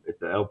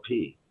 it's an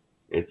LP.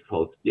 It's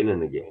called Skin in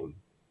the Game,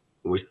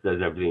 which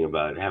says everything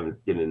about having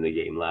skin in the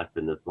game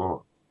lasting this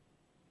long.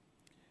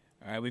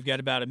 All right, we've got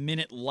about a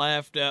minute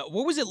left.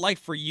 What was it like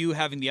for you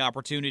having the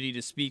opportunity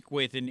to speak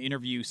with and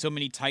interview so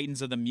many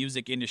titans of the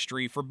music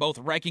industry for both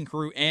Wrecking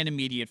Crew and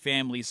Immediate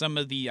Family, some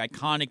of the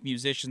iconic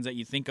musicians that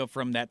you think of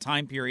from that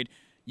time period?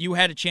 You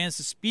had a chance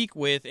to speak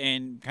with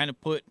and kind of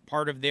put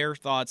part of their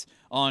thoughts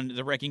on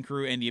the Wrecking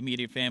Crew and the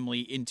Immediate Family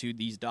into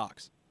these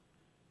docs.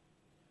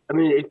 I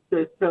mean, it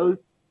just shows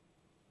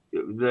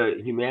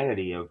the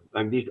humanity of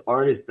these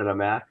artists that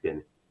I'm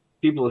asking.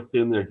 People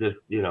assume they're just,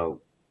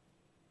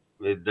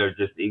 they're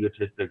just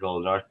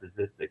egotistical,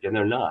 narcissistic, and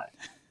they're not.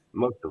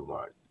 Most of them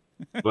aren't.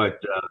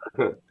 But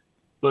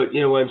what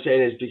I'm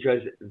saying is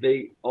because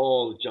they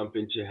all jump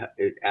into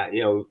it.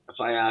 If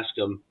I ask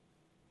them,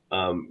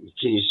 can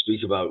you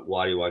speak about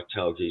Waddy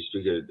Wachtel? Can you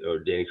speak or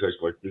Danny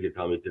Kirshmore, speak of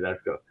Tommy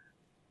Tedesco?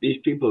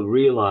 These people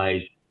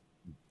realize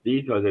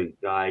these are the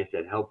guys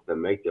that help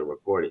them make their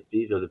recordings.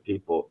 These are the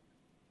people,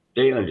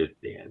 they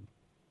understand.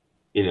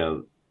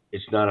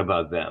 It's not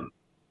about them.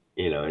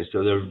 And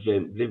so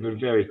they've been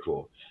very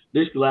cool.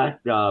 This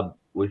last job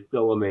was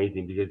so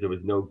amazing because there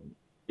was no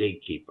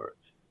gatekeeper.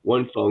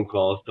 One phone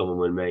call someone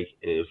would make,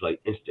 and it was like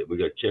instant. We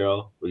got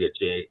Carol, we got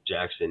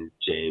Jackson,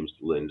 James,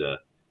 Linda.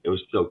 It was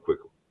so quick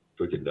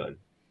and done.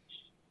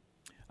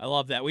 I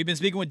love that. We've been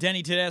speaking with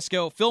Denny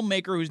Tedesco,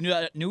 filmmaker whose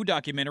new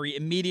documentary,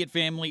 Immediate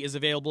Family, is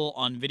available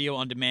on video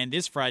on demand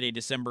this Friday,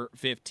 December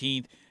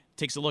 15th.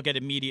 Takes a look at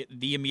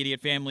the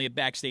Immediate Family, a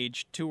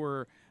backstage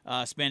tour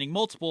spanning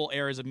multiple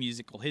eras of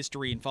musical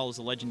history, and follows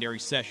the legendary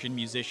session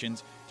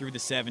musicians through the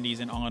 70s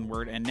and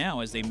onward, and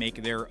now as they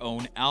make their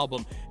own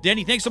album.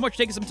 Denny, thanks so much for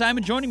taking some time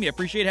and joining me. I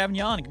appreciate having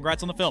you on, and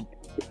congrats on the film.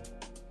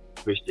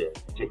 Appreciate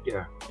it. Take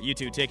care. You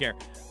too. Take care.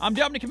 I'm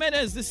Dominic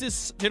Jimenez. This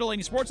is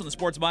Titillating Sports on the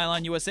Sports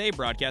Byline USA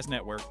Broadcast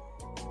Network.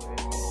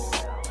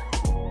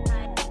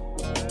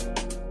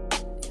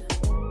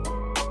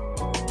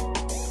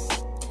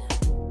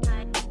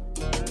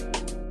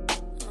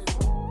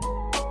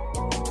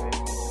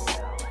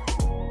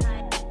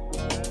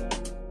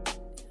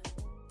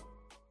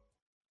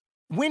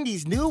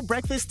 Wendy's new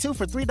breakfast 2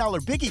 for $3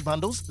 Biggie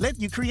Bundles let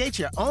you create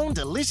your own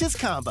delicious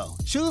combo.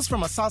 Choose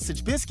from a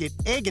sausage biscuit,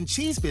 egg and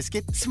cheese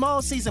biscuit,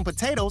 small seasoned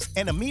potatoes,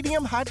 and a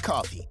medium hot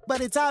coffee.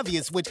 But it's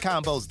obvious which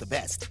combo's the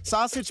best.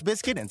 Sausage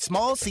biscuit and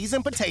small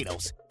seasoned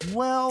potatoes.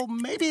 Well,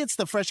 maybe it's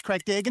the fresh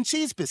cracked egg and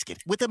cheese biscuit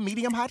with a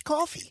medium hot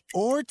coffee.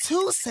 Or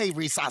 2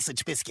 savory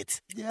sausage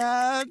biscuits.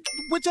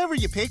 Whichever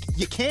you pick,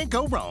 you can't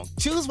go wrong.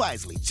 Choose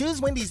wisely.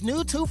 Choose Wendy's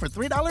new 2 for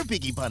 $3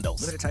 Biggie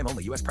Bundles. Limited time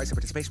only. U.S. price and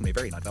participation may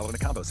vary. Not valid in a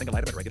combo. Single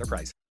item at regular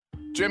price.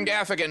 Jim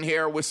Gaffigan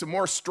here with some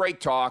more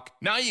Straight Talk.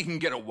 Now you can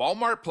get a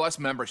Walmart Plus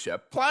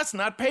membership, plus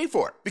not pay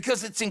for it,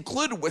 because it's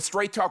included with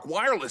Straight Talk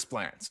wireless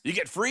plans. You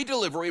get free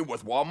delivery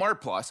with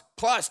Walmart Plus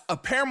a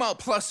Paramount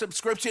Plus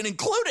subscription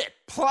included.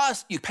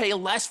 Plus, you pay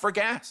less for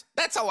gas.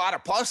 That's a lot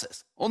of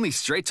pluses. Only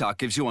Straight Talk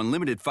gives you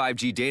unlimited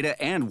 5G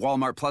data and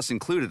Walmart Plus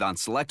included on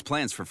select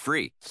plans for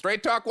free.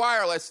 Straight Talk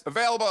wireless,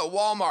 available at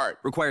Walmart.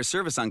 Requires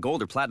service on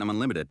Gold or Platinum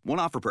Unlimited. One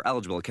offer per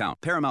eligible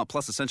account. Paramount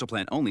Plus Essential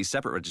Plan only.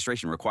 Separate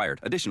registration required.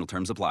 Additional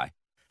terms apply.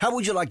 How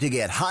would you like to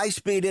get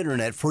high-speed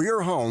internet for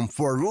your home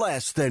for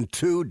less than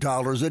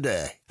 $2 a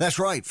day? That's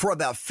right. For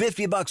about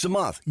 $50 a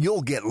month,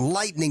 you'll get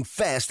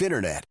lightning-fast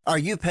internet. Are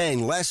you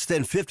paying less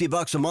than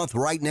 $50 a month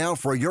right now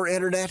for your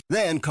internet?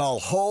 Then call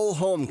Whole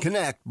Home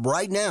Connect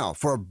right now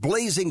for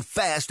blazing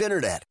fast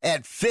internet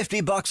at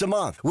 $50 a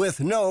month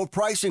with no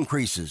price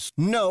increases,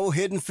 no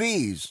hidden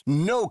fees,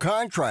 no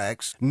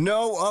contracts,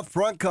 no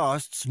upfront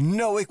costs,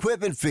 no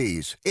equipment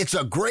fees. It's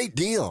a great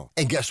deal.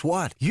 And guess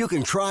what? You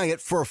can try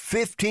it for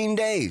 15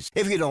 days.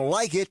 If you don't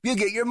like it, you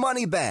get your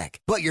money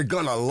back. But you're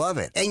going to love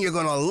it, and you're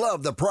going to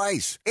love the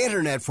price.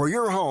 Internet for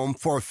your home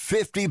for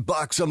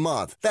 $50 a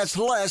month. That's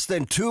less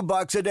than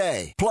 $2 a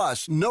day.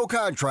 Plus, no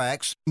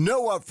contracts,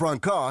 no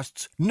upfront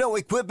costs, no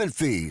equipment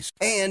fees,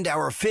 and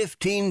our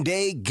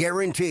 15-day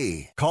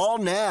guarantee. Call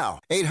now.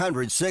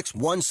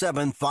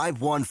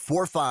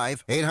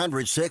 800-617-5145.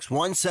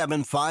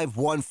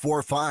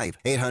 800-617-5145.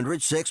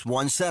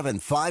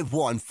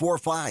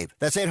 800-617-5145.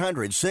 That's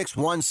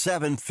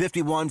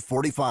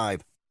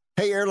 800-617-5145.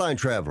 Hey, airline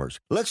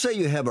travelers, let's say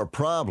you have a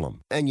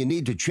problem and you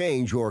need to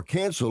change or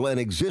cancel an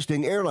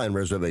existing airline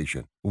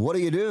reservation. What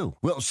do?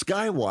 Well,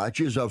 Skywatch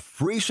is a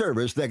free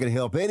service that can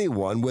help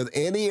anyone with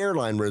any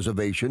airline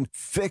reservation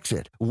fix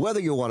it. Whether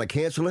you want to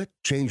cancel it,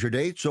 change your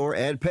dates, or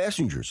add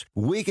passengers,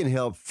 we can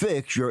help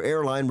fix your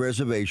airline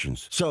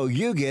reservations so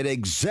you get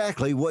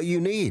exactly what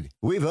you need.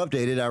 We've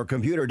updated our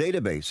computer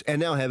database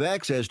and now have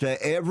access to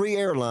every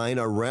airline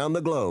around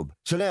the globe.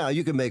 So now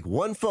you can make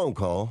one phone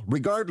call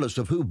regardless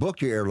of who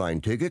booked your airline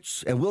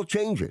tickets, and we'll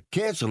change it,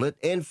 cancel it,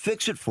 and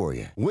fix it for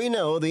you. We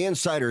know the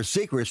insider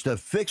secrets to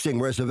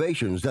fixing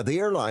reservations that the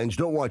airlines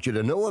don't want you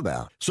to know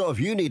about. So if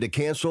you need to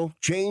cancel,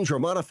 change, or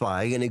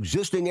modify an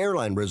existing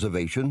airline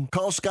reservation,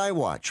 call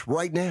Skywatch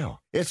right now.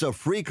 It's a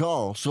free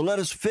call, so let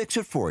us fix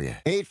it for you.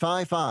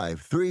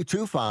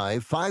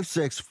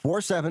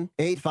 855-325-5647.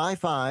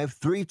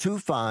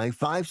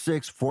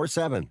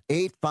 855-325-5647.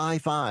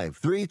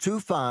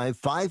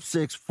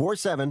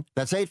 855-325-5647.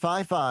 That's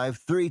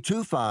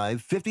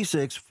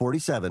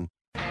 855-325-5647.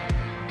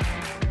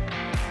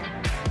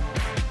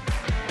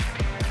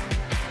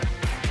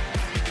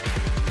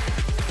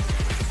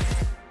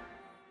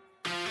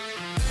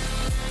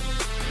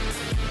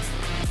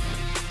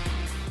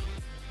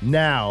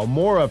 Now,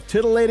 more of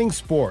Titillating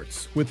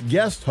Sports with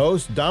guest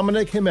host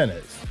Dominic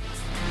Jimenez.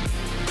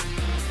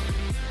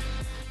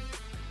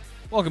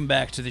 Welcome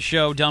back to the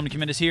show. Dominic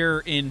Jimenez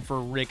here, in for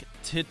Rick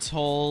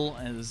Tittle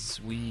as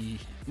we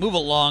move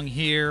along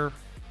here.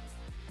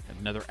 Have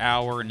another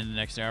hour, and in the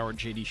next hour,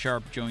 J.D.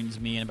 Sharp joins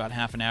me in about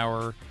half an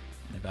hour,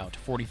 in about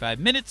 45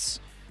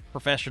 minutes.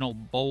 Professional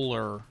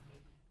bowler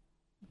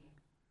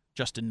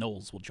Justin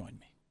Knowles will join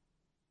me.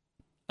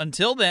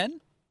 Until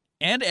then,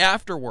 and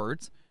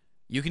afterwards,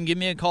 you can give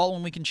me a call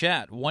and we can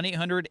chat.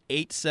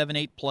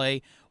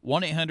 1-800-878-PLAY,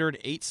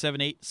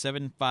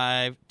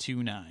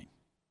 1-800-878-7529.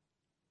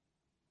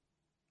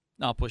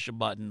 I'll push a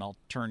button. I'll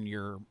turn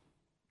your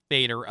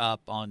fader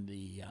up on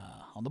the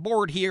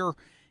board here,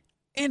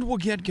 and we'll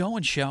get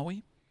going, shall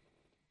we?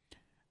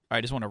 I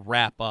just want to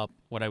wrap up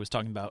what I was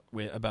talking about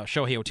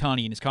Shohei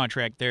Ohtani and his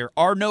contract. There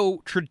are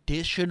no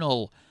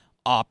traditional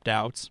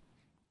opt-outs.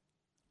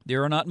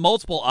 There are not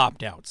multiple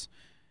opt-outs.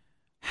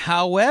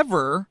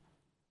 However,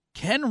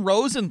 Ken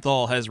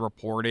Rosenthal has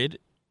reported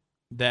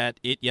that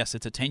it's a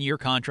 10-year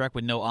contract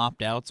with no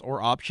opt-outs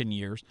or option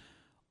years,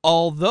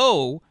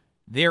 although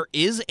there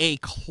is a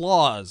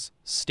clause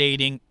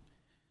stating,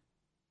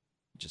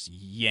 just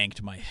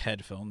yanked my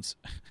headphones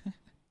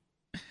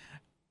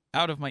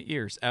out of my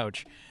ears,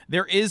 ouch.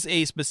 There is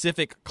a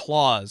specific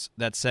clause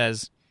that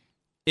says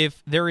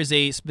if there is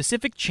a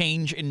specific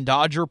change in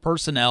Dodger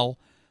personnel,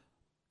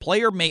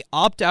 player may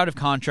opt out of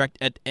contract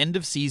at end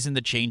of season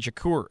the change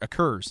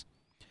occurs.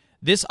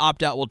 This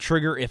opt-out will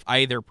trigger if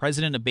either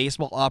President of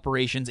Baseball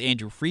Operations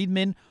Andrew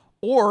Friedman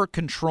or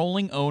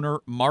controlling owner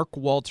Mark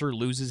Walter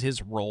loses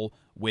his role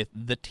with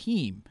the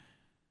team.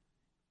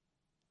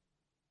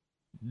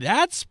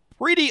 That's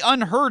pretty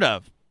unheard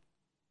of.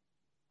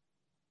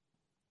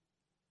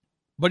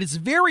 But it's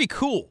very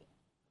cool.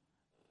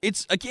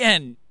 It's,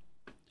 again,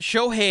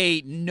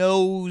 Shohei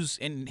knows,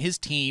 and his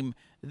team,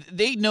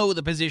 they know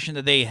the position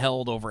that they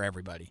held over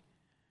everybody.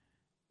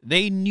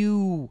 They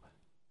knew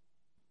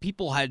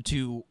people had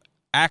to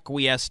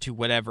acquiesce to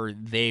whatever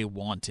they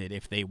wanted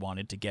if they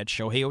wanted to get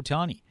Shohei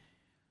Ohtani.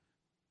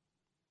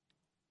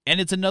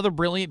 And it's another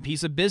brilliant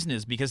piece of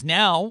business because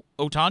now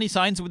Ohtani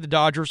signs with the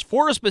Dodgers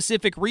for a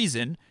specific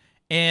reason,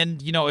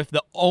 and if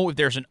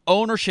there's an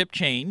ownership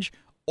change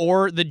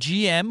or the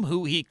GM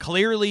who he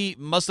clearly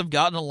must have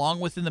gotten along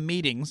with in the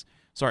meetings,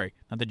 sorry,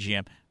 not the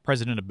GM,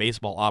 President of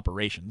Baseball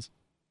Operations.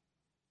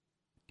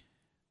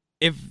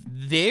 If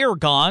they're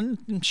gone,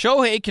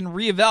 Shohei can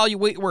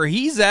reevaluate where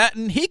he's at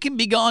and he can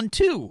be gone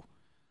too.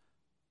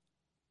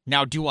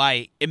 Now, do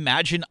I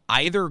imagine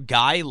either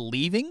guy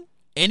leaving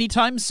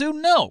anytime soon?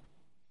 No.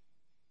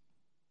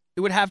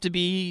 It would have to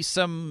be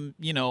some,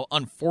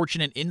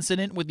 unfortunate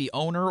incident with the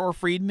owner or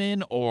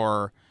Friedman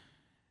or,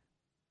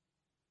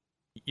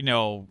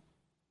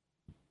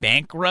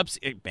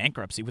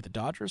 bankruptcy with the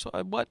Dodgers.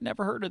 What?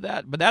 Never heard of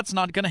that. But that's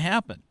not going to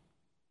happen.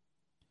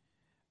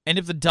 And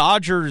if the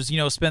Dodgers,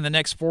 spend the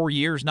next 4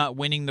 years not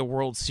winning the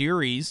World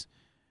Series,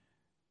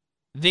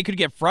 they could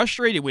get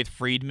frustrated with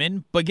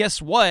Friedman. But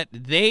guess what?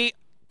 They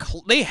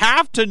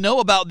have to know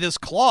about this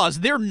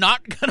clause. They're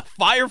not going to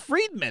fire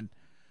Friedman.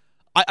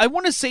 I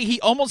want to say he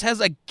almost has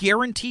a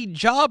guaranteed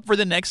job for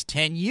the next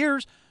 10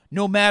 years,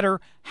 no matter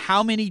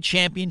how many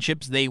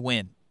championships they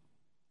win.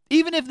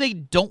 Even if they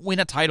don't win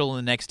a title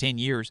in the next 10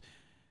 years,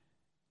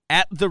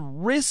 at the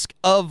risk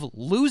of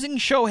losing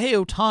Shohei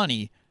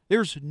Ohtani,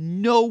 there's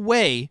no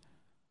way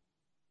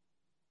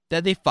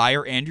that they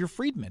fire Andrew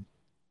Friedman.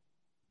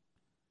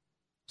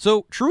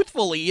 So,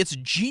 truthfully, it's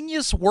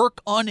genius work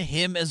on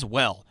him as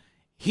well.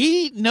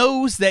 He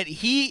knows that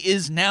he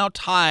is now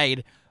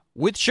tied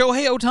with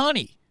Shohei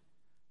Ohtani.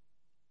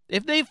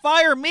 If they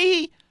fire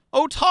me,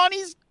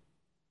 Ohtani's...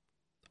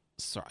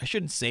 Sorry, I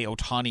shouldn't say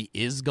Ohtani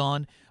is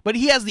gone, but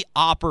he has the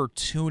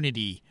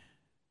opportunity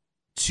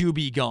to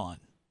be gone.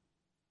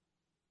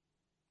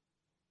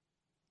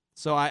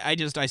 So I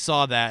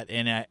saw that,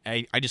 and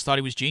I just thought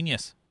he was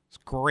genius. It's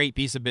a great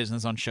piece of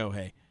business on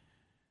Shohei.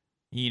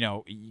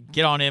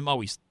 Get on him. Oh,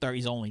 he's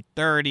only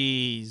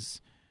 30.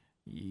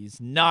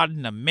 He's not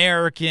an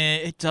American.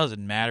 It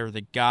doesn't matter.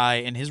 The guy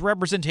and his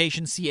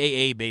representation,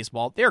 CAA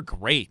baseball, they're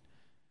great.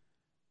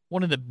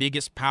 One of the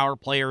biggest power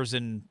players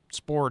in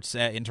sports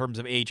in terms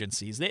of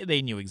agencies.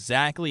 They knew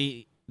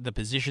exactly the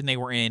position they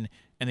were in,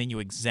 and they knew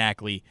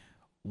exactly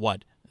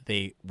what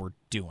they were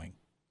doing.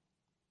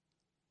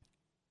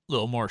 A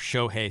little more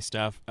Shohei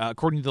stuff.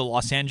 According to the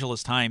Los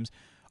Angeles Times,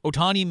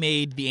 Ohtani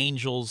made the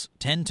Angels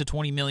 $10 to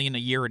 $20 million a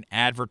year in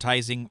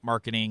advertising,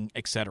 marketing,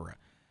 etc.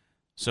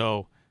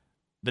 So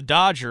the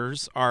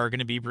Dodgers are going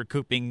to be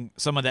recouping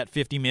some of that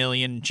 $50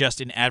 million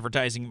just in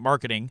advertising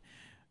marketing,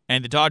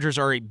 and the Dodgers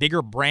are a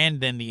bigger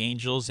brand than the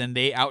Angels, and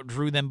they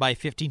outdrew them by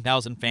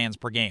 15,000 fans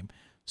per game.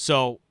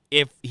 So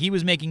if he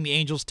was making the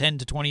Angels $10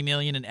 to $20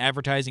 million in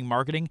advertising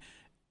marketing,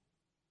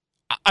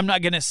 I'm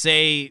not going to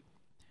say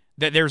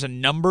that there's a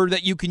number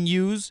that you can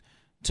use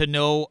to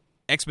know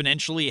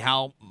exponentially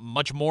how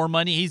much more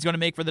money he's going to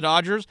make for the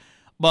Dodgers,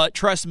 but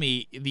trust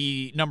me,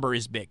 the number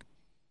is big.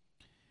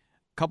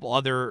 A couple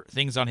other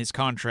things on his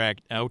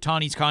contract.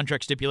 Ohtani's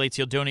contract stipulates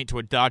he'll donate to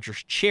a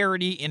Dodgers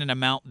charity in an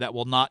amount that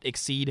will not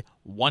exceed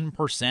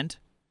 1%.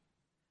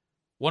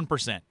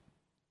 1%.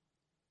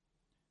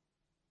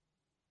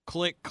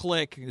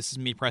 Click. This is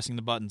me pressing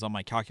the buttons on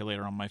my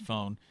calculator on my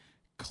phone.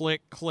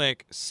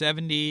 Click.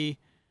 70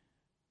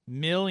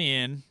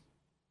 million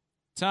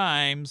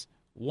times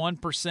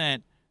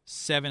 1%,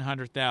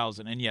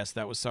 700,000. And yes,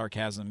 that was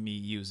sarcasm, me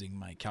using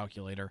my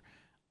calculator.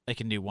 I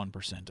can do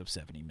 1% of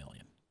 70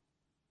 million.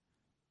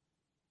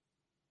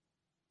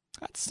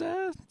 That's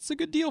it's a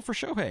good deal for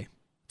Shohei.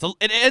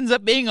 It ends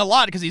up being a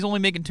lot because he's only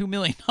making $2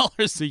 million a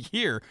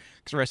year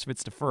because the rest of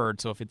it's deferred.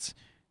 So if it's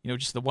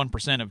just the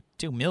 1% of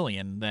 $2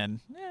 million,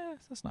 then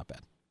that's not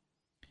bad.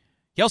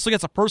 He also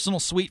gets a personal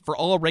suite for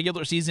all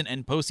regular season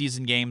and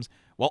postseason games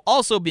while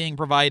also being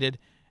provided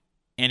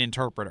an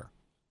interpreter.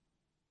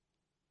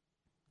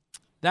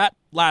 That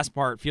last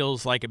part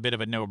feels like a bit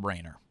of a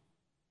no-brainer.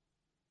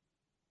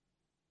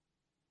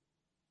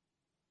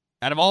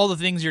 Out of all the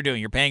things you're doing,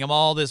 you're paying him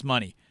all this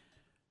money.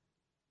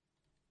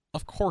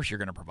 Of course you're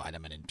going to provide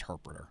him an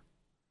interpreter.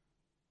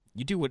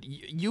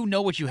 You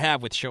know what you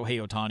have with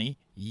Shohei Ohtani.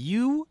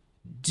 You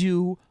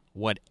do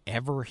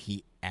whatever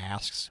he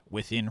asks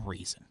within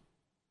reason.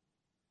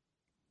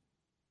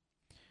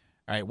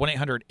 All right,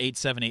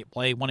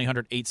 1-800-878-PLAY,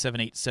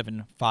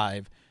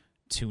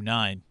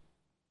 1-800-878-7529.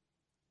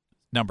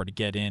 Number to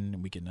get in,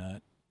 and we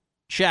can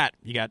chat.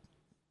 You got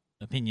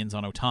opinions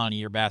on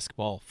Ohtani or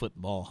basketball,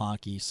 football,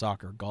 hockey,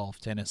 soccer, golf,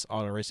 tennis,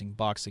 auto racing,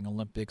 boxing,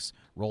 Olympics,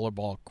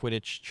 rollerball,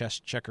 Quidditch, chess,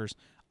 checkers.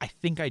 I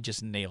think I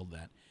just nailed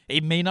that.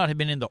 It may not have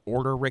been in the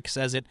order Rick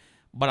says it,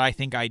 but I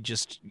think I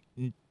just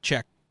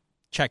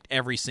checked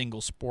every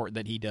single sport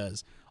that he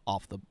does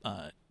off the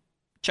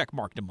check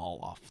marked them all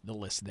off the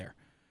list there.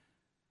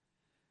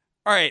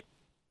 All right,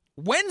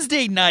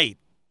 Wednesday night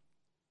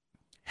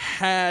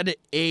had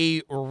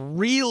a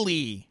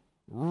really,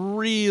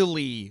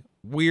 really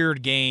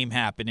weird game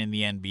happen in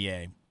the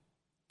NBA.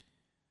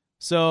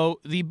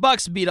 So the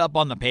Bucks beat up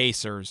on the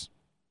Pacers,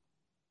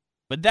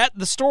 but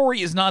the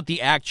story is not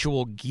the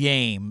actual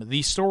game.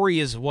 The story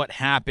is what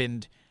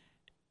happened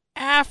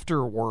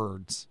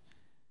afterwards.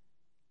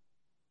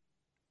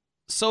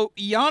 So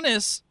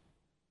Giannis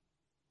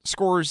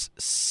scores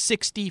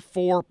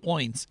 64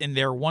 points in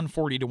their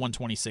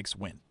 140-126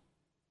 win.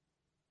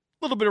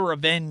 A little bit of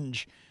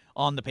revenge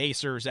on the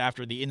Pacers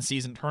after the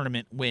in-season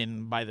tournament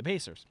win by the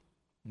Pacers,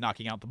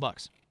 knocking out the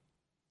Bucks.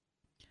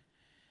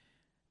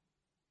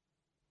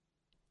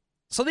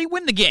 So they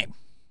win the game.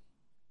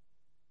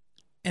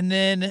 And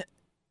then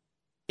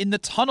in the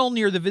tunnel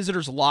near the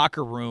visitors'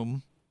 locker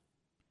room,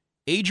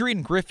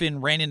 Adrian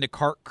Griffin ran into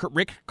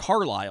Rick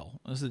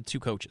Carlisle. Those are the two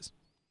coaches.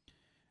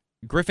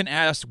 Griffin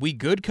asked, "We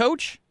good,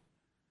 coach?"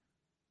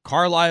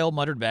 Carlisle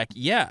muttered back,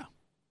 "Yeah."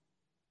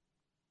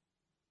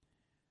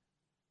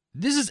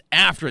 This is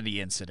after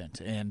the incident,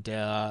 and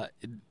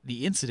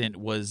the incident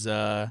was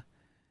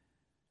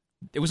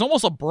it was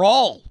almost a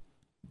brawl.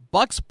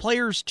 Bucks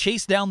players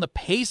chased down the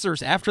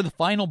Pacers after the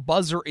final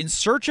buzzer in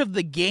search of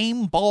the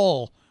game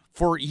ball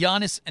for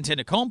Giannis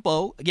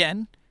Antetokounmpo.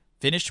 Again,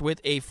 finished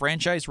with a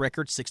franchise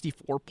record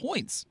 64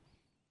 points.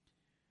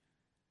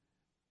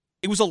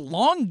 It was a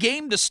long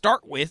game to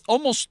start with,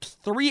 almost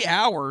 3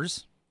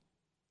 hours.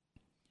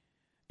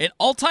 An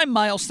all-time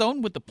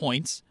milestone with the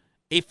points,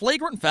 a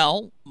flagrant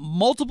foul,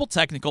 multiple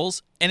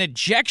technicals, an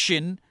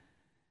ejection,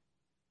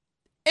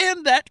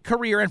 and that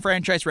career and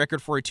franchise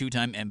record for a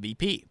two-time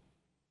MVP.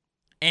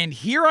 And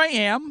here I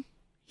am.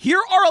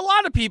 Here are a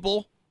lot of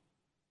people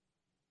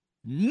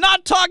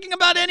not talking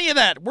about any of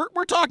that.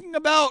 We're talking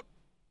about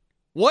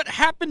what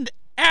happened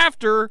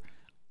after,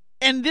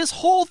 and this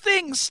whole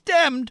thing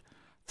stemmed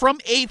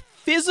from a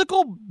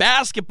physical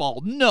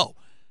basketball. No.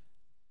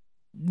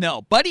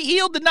 Buddy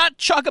Hield did not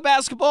chuck a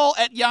basketball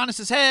at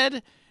Giannis's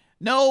head.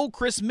 No,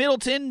 Chris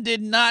Middleton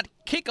did not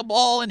kick a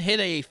ball and hit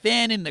a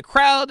fan in the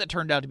crowd that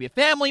turned out to be a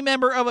family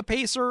member of a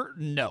Pacer.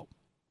 No.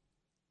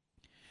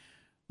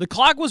 The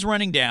clock was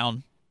running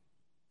down.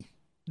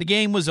 The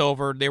game was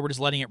over. They were just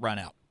letting it run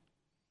out.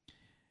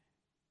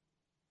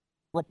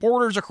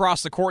 Reporters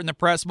across the court in the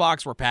press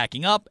box were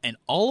packing up, and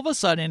all of a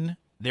sudden,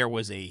 there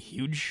was a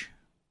huge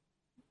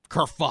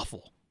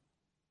kerfuffle.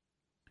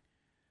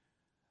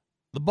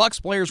 The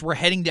Bucks players were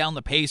heading down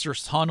the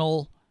Pacers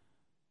tunnel,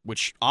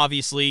 which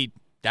obviously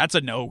that's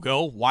a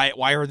no-go. Why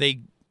are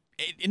they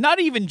not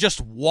even just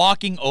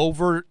walking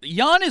over?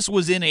 Giannis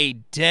was in a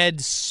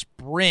dead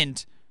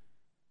sprint.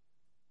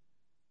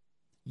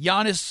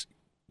 Giannis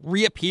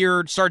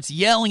reappeared, starts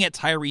yelling at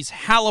Tyrese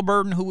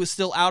Halliburton, who was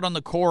still out on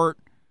the court.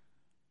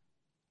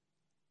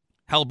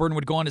 Halliburton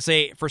would go on to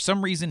say, for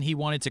some reason he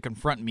wanted to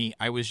confront me.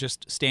 I was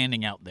just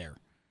standing out there.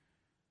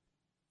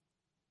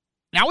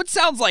 Now, it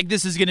sounds like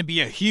this is going to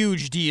be a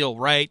huge deal,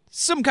 right?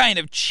 Some kind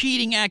of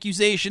cheating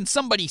accusation.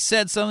 Somebody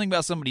said something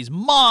about somebody's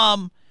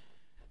mom.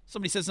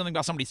 Somebody said something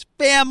about somebody's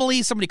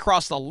family. Somebody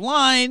crossed the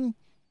line.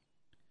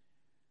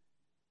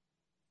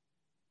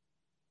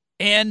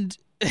 And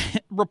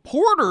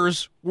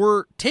reporters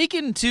were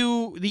taken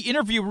to the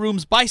interview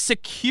rooms by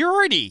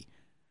security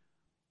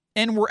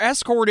and were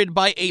escorted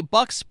by a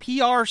Bucks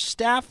PR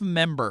staff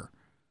member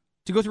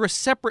to go through a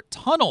separate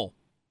tunnel.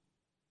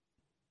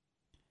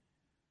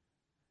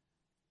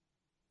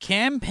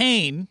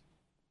 Campaign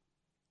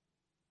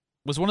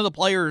was one of the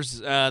players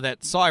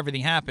that saw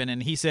everything happen,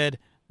 and he said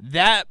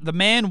that the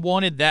man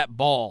wanted that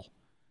ball.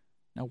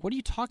 Now, what are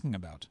you talking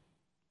about?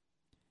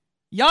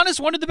 Giannis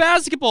wanted the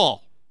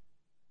basketball.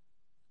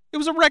 It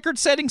was a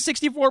record-setting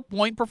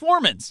 64-point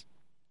performance.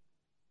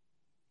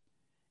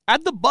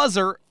 At the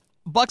buzzer,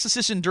 Bucks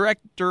assistant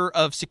director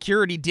of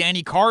security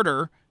Danny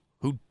Carter,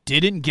 who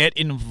didn't get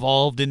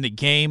involved in the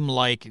game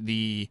like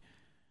the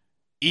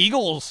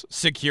Eagles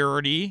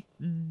security,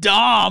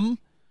 Dom,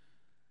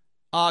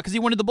 because he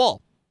wanted the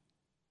ball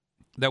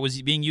that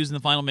was being used in the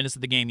final minutes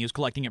of the game. He was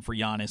collecting it for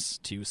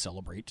Giannis to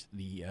celebrate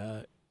the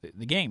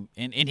game,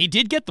 and he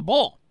did get the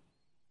ball.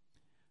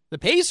 The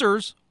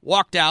Pacers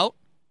walked out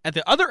at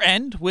the other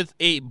end with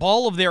a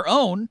ball of their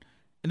own,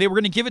 and they were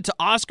going to give it to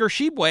Oscar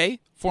Tshiebwe,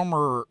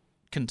 former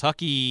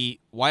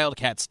Kentucky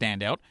Wildcat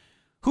standout,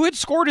 who had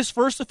scored his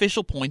first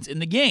official points in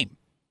the game.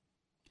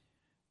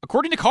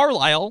 According to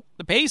Carlisle,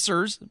 the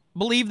Pacers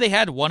believed they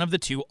had one of the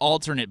two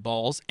alternate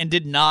balls and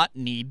did not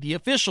need the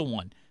official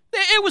one.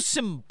 It was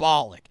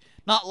symbolic,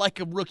 not like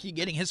a rookie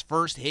getting his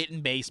first hit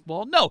in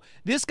baseball. No,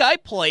 this guy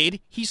played.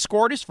 He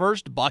scored his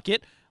first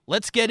bucket.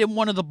 Let's get him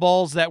one of the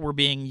balls that were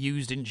being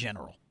used in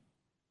general.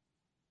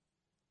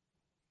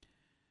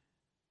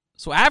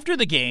 So after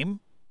the game,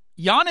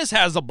 Giannis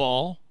has a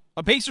ball.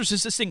 A Pacers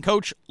assistant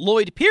coach,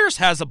 Lloyd Pierce,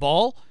 has a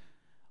ball.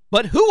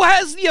 But who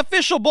has the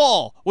official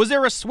ball? Was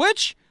there a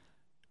switch?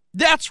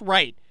 That's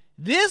right.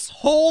 This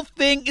whole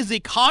thing is a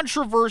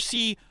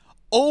controversy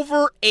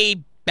over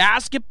a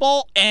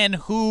basketball and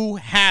who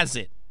has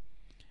it.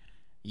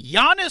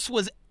 Giannis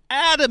was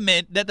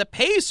adamant that the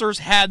Pacers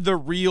had the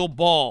real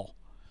ball.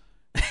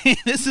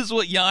 This is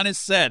what Giannis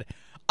said.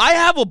 I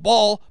have a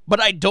ball,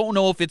 but I don't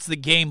know if it's the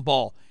game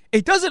ball.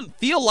 It doesn't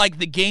feel like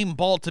the game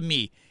ball to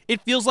me.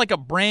 It feels like a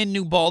brand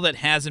new ball that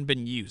hasn't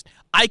been used.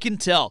 I can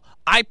tell.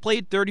 I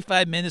played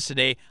 35 minutes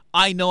today.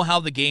 I know how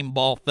the game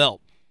ball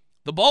felt.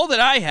 The ball that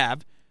I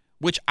have,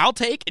 which I'll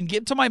take and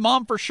give to my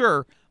mom for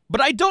sure,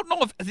 but I don't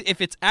know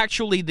if it's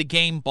actually the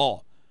game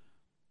ball.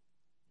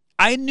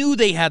 I knew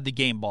they had the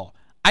game ball.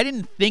 I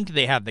didn't think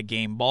they had the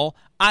game ball.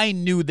 I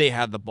knew they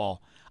had the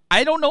ball.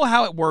 I don't know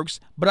how it works,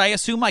 but I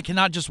assume I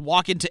cannot just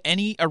walk into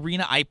any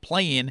arena I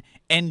play in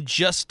and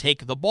just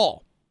take the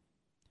ball.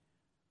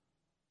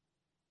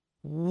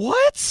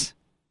 What?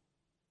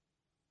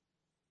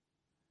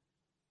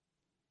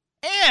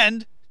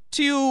 And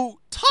to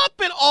top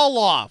it all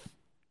off,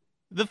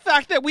 the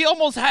fact that we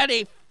almost had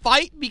a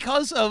fight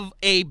because of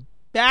a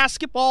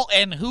basketball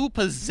and who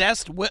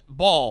possessed what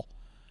ball.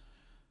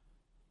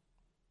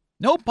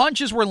 No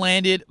punches were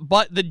landed,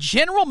 but the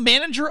general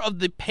manager of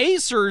the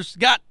Pacers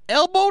got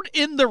elbowed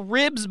in the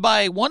ribs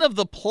by one of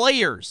the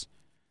players.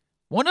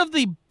 One of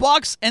the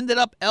Bucks ended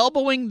up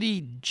elbowing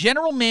the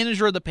general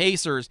manager of the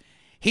Pacers.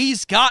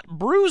 He's got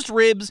bruised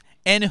ribs,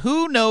 and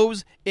who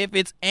knows if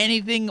it's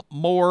anything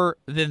more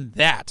than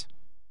that.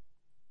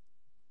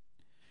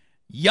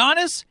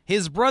 Giannis,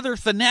 his brother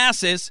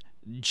Thanasis,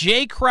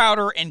 Jay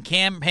Crowder, and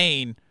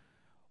Campaign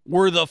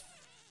were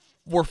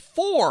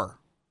four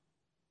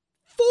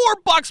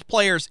Bucks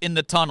players in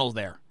the tunnel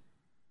there.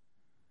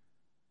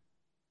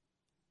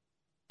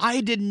 I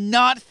did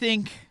not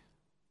think...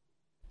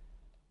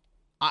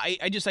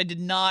 I did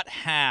not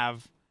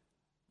have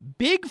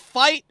big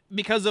fight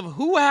because of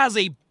who has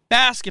a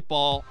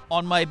basketball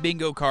on my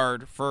bingo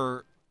card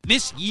for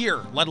this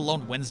year, let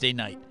alone Wednesday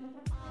night.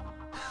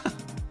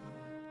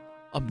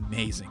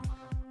 Amazing.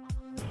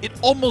 It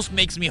almost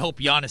makes me hope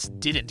Giannis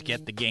didn't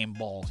get the game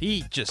ball.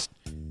 He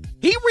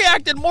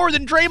reacted more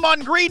than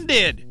Draymond Green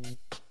did.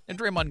 And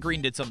Draymond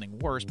Green did something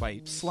worse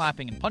by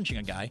slapping and punching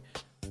a guy.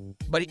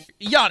 But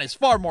Giannis,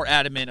 far more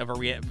adamant of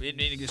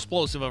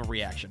explosive of a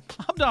reaction.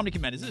 I'm Dominic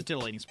Jimenez. This is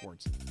Titillating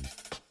Sports.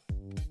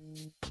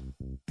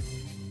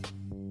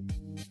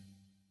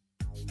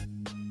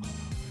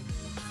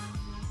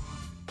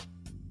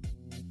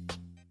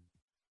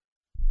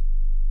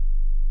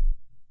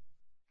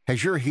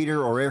 Has your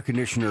heater or air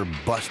conditioner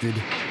busted?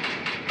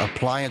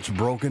 Appliance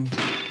broken?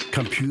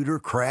 Computer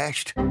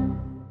crashed?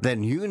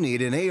 Then you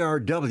need an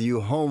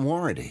ARW home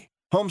warranty.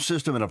 Home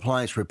system and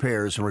appliance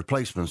repairs and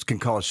replacements can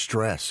cause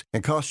stress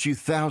and cost you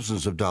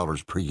thousands of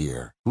dollars per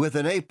year. With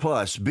an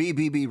A-plus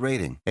BBB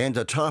rating and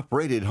a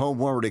top-rated home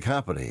warranty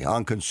company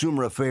on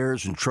Consumer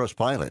Affairs and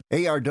Trustpilot,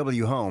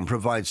 ARW Home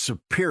provides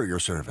superior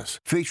service,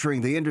 featuring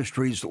the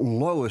industry's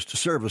lowest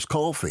service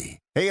call fee.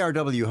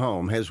 ARW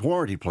Home has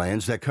warranty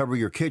plans that cover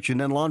your kitchen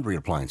and laundry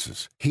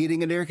appliances,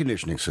 heating and air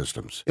conditioning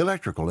systems,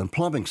 electrical and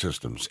plumbing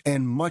systems,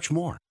 and much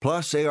more.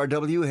 Plus,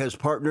 ARW has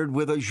partnered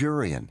with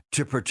Azurian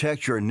to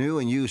protect your new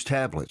and used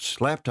tablets,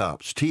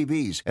 laptops,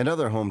 TVs, and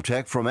other home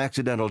tech from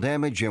accidental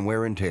damage and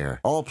wear and tear.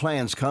 All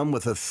plans come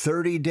with a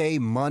 30-day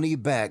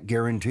money-back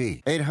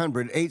guarantee.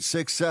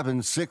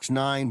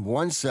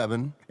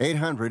 800-867-6917.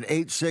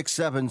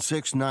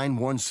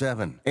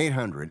 800-867-6917.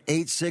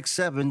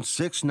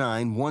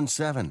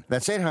 800-867-6917.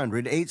 That's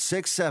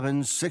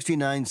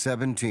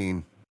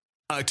 800-867-6917.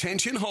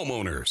 Attention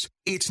homeowners.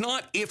 It's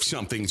not if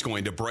something's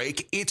going to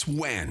break, it's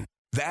when.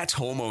 That's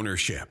home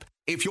ownership.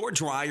 If your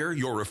dryer,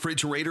 your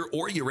refrigerator,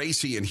 or your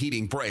AC and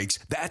heating breaks,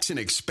 that's an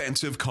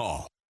expensive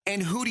call.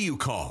 And who do you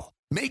call?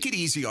 Make it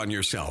easy on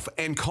yourself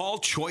and call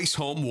Choice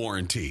Home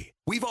Warranty.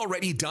 We've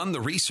already done the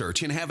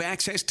research and have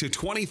access to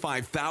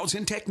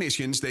 25,000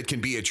 technicians that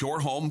can be at your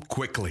home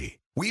quickly.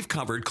 We've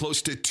covered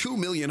close to 2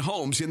 million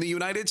homes in the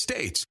United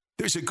States.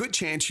 There's a good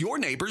chance your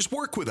neighbors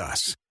work with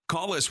us.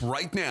 Call us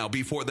right now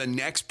before the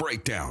next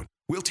breakdown.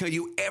 We'll tell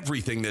you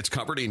everything that's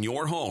covered in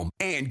your home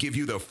and give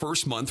you the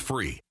first month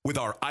free with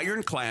our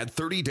ironclad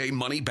 30-day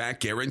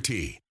money-back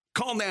guarantee.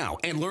 Call now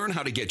and learn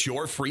how to get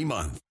your free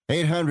month.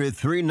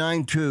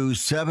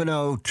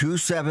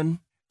 800-392-7027.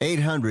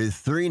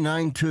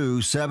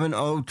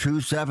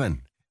 800-392-7027.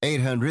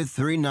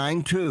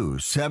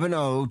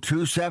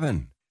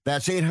 800-392-7027.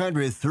 That's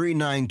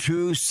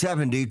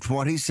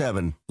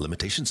 800-392-7027.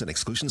 Limitations and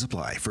exclusions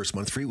apply. First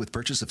month free with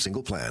purchase of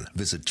single plan.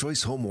 Visit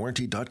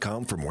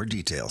choicehomewarranty.com for more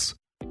details.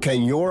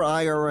 Can your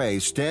IRA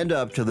stand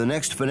up to the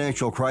next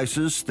financial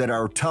crisis that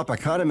our top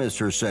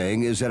economists are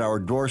saying is at our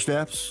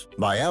doorsteps?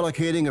 By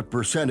allocating a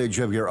percentage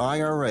of your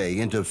IRA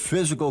into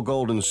physical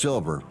gold and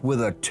silver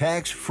with a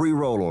tax-free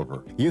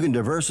rollover, you can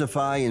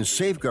diversify and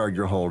safeguard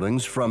your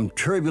holdings from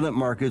turbulent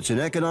markets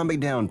and economic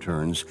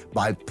downturns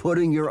by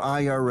putting your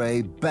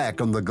IRA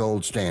back on the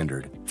gold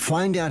standard.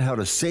 Find out how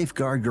to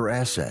safeguard your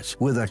assets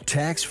with a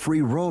tax-free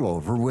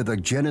rollover with a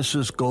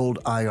Genesis Gold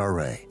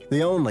IRA,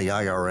 the only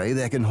IRA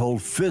that can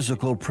hold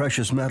physical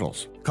precious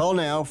metals. Call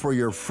now for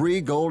your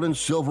free gold and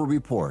silver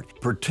report.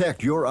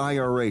 Protect your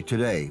IRA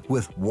today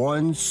with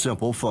one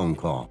simple phone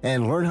call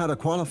and learn how to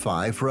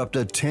qualify for up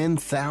to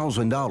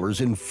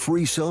 $10,000 in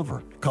free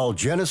silver. Call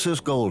Genesis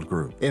Gold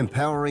Group,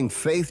 empowering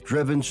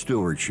faith-driven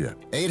stewardship.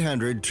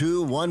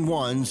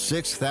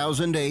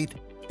 800-211-6008.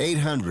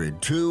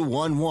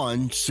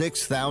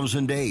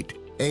 800-211-6008.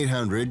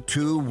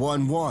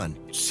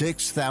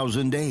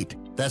 800-211-6008.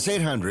 That's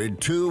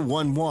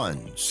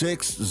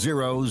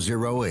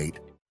 800-211-6008.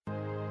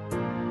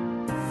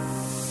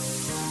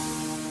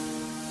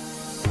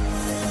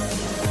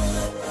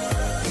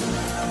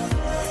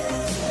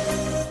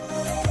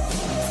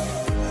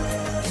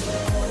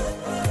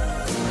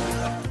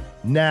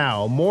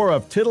 Now, more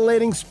of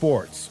Titillating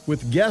Sports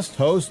with guest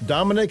host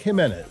Dominic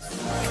Jimenez.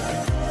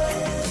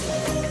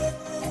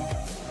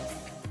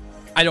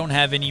 I don't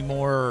have any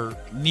more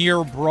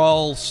near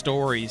brawl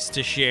stories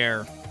to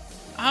share.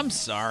 I'm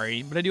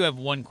sorry, but I do have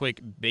one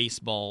quick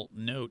baseball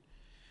note.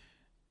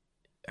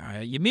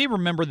 You may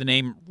remember the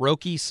name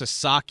Roki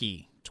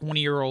Sasaki,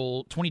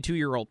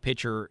 22-year-old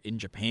pitcher in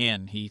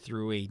Japan. He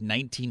threw a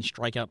 19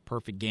 strikeout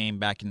perfect game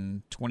back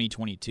in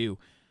 2022.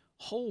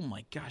 Oh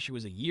my gosh, it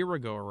was a year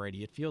ago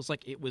already. It feels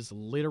like it was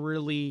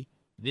literally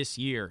this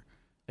year.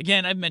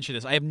 Again, I've mentioned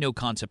this. I have no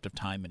concept of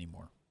time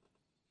anymore.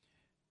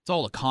 It's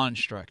all a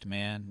construct,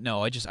 man.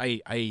 No, I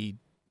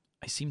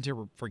seem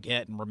to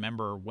forget and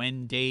remember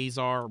when days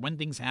are, when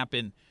things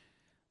happen.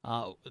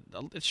 I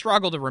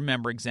struggle to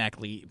remember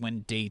exactly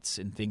when dates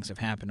and things have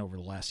happened over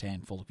the last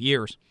handful of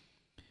years.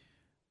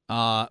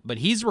 But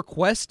he's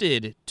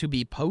requested to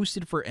be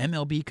posted for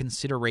MLB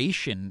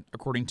consideration,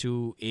 according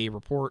to a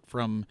report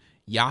from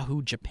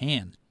Yahoo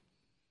Japan.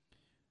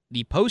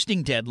 The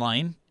posting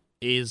deadline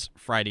is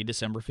Friday,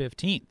 December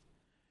 15th.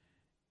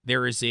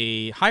 There is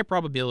a high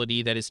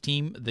probability that his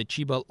team, the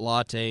Chiba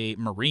Lotte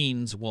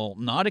Marines, will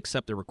not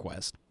accept the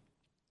request.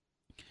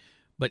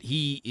 But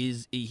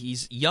he's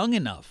young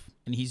enough,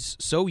 and he's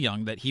so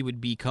young that he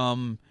would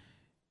become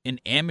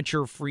an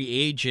amateur free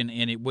agent,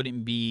 and it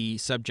wouldn't be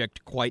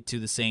subject quite to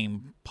the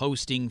same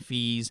posting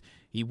fees.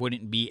 He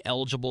wouldn't be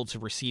eligible to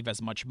receive as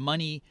much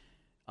money.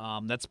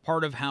 That's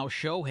part of how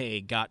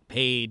Shohei got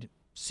paid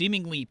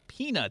seemingly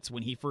peanuts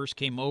when he first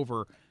came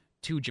over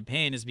to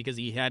Japan, is because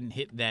he hadn't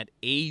hit that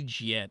age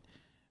yet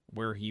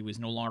where he was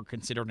no longer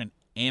considered an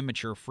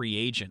amateur free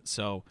agent.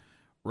 So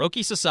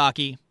Roki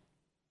Sasaki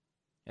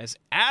has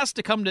asked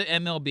to come to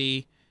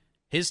MLB.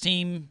 His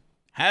team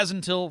has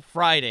until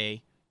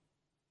Friday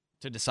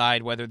to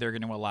decide whether they're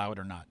going to allow it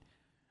or not.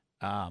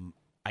 I'm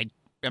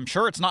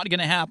sure it's not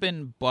going to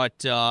happen,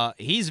 but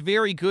he's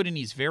very good and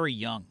he's very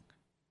young.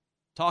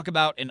 Talk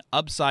about an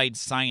upside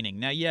signing.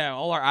 Now, yeah,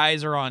 all our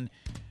eyes are on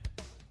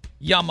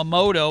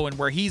Yamamoto and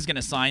where he's going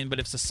to sign, but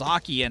if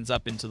Sasaki ends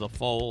up into the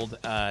fold,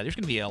 there's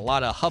going to be a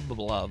lot of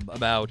hubbub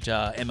about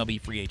MLB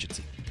free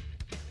agency.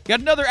 Got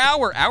another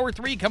hour, hour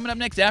 3 coming up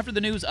next after the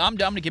news. I'm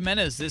Dominic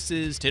Jimenez. This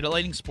is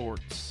Titillating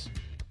Sports.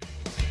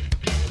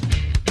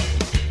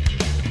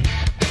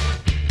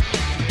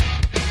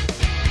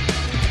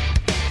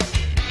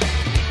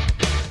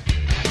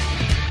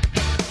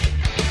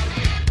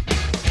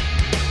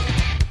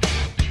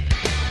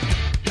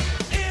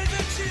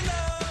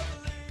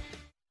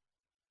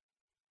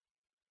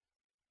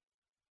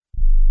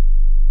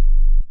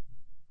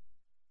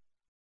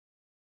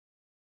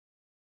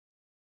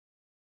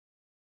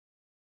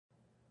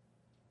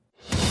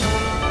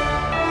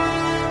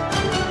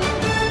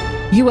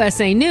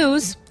 USA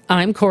News,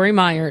 I'm Corey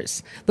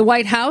Myers. The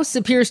White House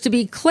appears to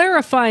be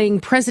clarifying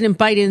President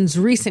Biden's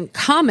recent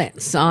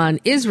comments on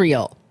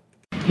Israel.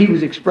 He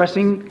was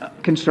expressing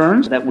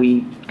concerns that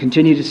we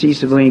continue to see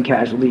civilian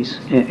casualties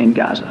in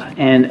Gaza.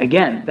 And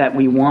again, that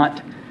we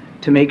want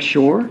to make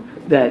sure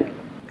that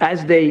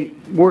as they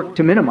work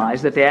to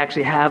minimize, that they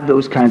actually have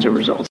those kinds of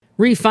results.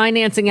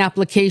 Refinancing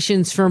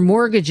applications for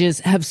mortgages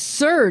have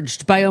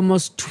surged by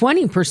almost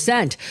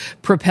 20%,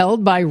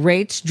 propelled by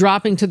rates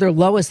dropping to their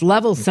lowest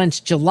level since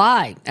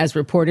July, as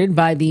reported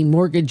by the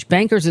Mortgage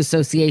Bankers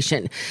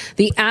Association.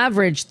 The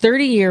average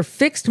 30-year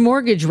fixed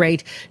mortgage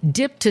rate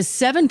dipped to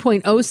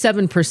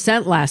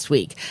 7.07% last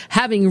week,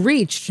 having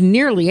reached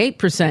nearly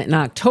 8% in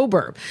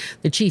October.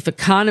 The chief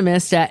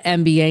economist at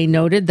MBA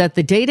noted that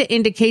the data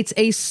indicates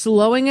a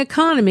slowing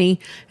economy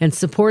and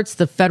supports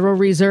the Federal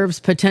Reserve's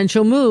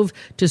potential move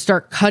to start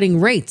cutting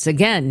rates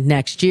again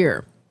next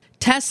year.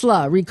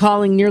 Tesla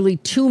recalling nearly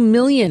 2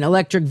 million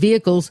electric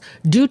vehicles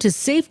due to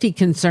safety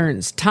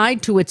concerns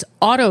tied to its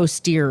auto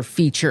steer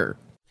feature.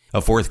 A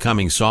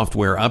forthcoming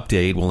software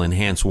update will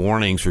enhance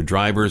warnings for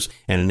drivers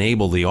and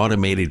enable the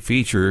automated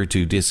feature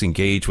to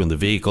disengage when the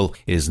vehicle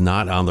is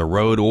not on the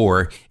road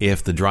or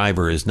if the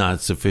driver is not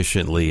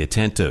sufficiently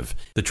attentive.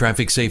 The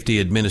Traffic Safety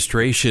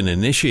Administration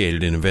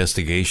initiated an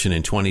investigation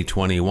in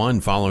 2021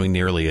 following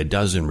nearly a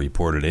dozen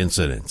reported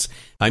incidents.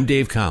 I'm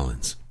Dave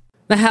Collins.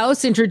 The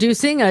House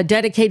introducing a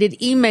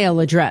dedicated email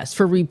address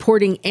for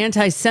reporting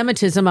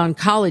anti-Semitism on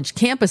college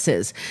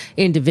campuses.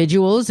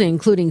 Individuals,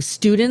 including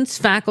students,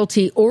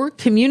 faculty, or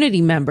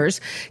community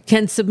members,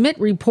 can submit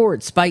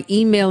reports by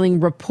emailing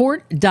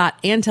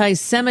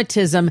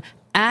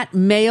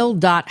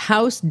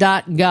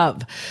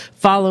report.antisemitism@mail.house.gov.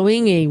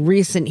 Following a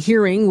recent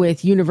hearing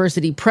with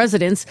university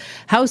presidents,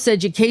 House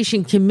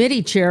Education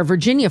Committee Chair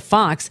Virginia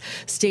Fox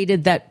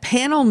stated that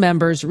panel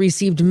members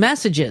received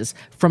messages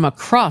from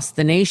across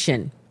the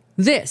nation.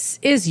 This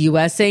is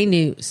USA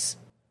News.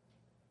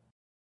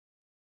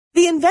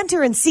 The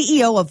inventor and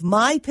CEO of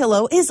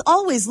MyPillow is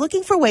always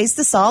looking for ways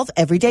to solve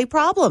everyday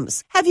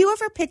problems. Have you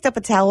ever picked up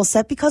a towel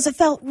set because it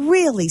felt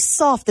really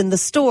soft in the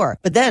store,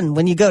 but then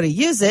when you go to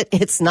use it,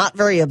 it's not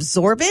very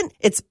absorbent?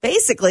 It's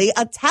basically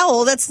a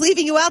towel that's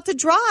leaving you out to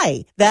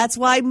dry. That's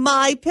why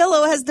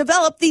MyPillow has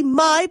developed the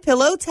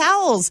MyPillow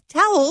towels.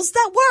 Towels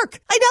that work.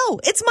 I know,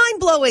 it's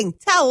mind-blowing.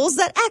 Towels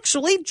that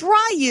actually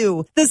dry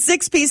you. The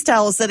 6-piece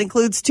towel set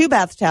includes 2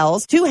 bath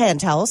towels, 2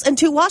 hand towels, and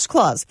 2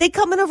 washcloths. They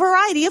come in a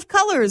variety of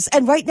colors,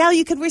 and right now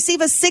you can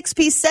receive a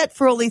 6-piece set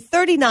for only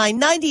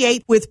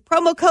 $39.98 with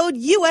promo code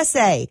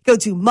USA. Go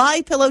to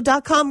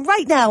MyPillow.com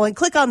right now and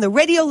click on the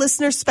radio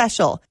listener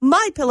special.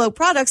 MyPillow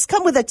products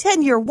come with a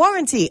 10-year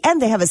warranty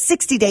and they have a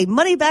 60-day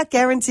money-back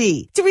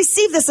guarantee. To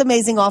receive this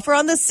amazing offer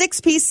on the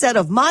 6-piece set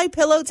of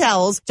MyPillow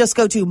towels, just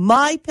go to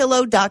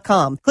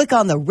MyPillow.com, click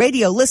on the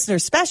radio listener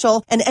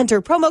special and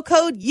enter promo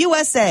code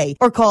USA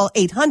or call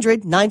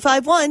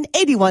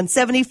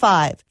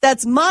 800-951-8175.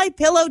 That's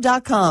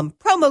MyPillow.com,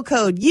 promo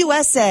code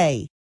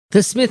USA.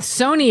 The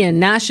Smithsonian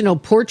National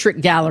Portrait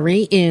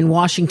Gallery in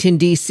Washington,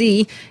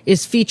 D.C.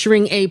 is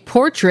featuring a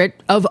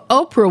portrait of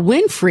Oprah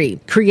Winfrey,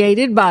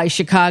 created by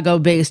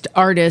Chicago-based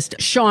artist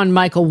Sean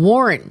Michael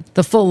Warren.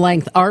 The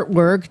full-length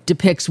artwork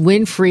depicts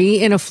Winfrey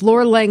in a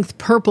floor-length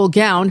purple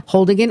gown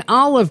holding an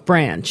olive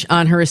branch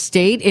on her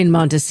estate in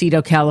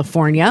Montecito,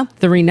 California.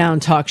 The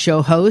renowned talk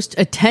show host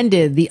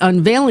attended the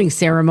unveiling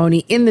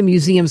ceremony in the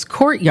museum's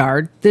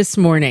courtyard this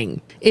morning.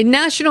 In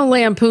National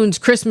Lampoon's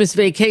Christmas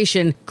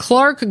Vacation,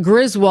 Clark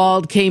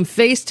Griswold came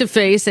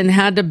face-to-face and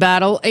had to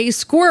battle a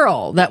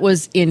squirrel that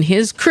was in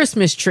his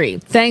Christmas tree.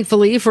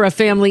 Thankfully for a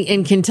family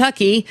in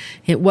Kentucky,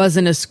 it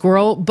wasn't a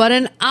squirrel, but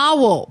an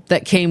owl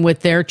that came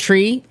with their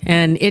tree,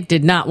 and it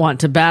did not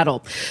want to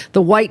battle.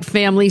 The White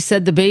family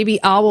said the baby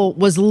owl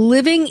was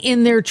living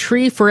in their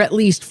tree for at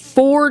least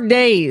 4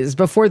 days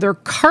before their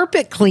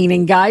carpet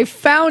cleaning guy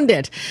found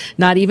it.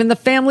 Not even the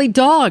family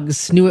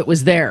dogs knew it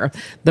was there.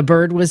 The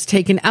bird was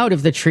taken out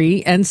of the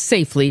tree and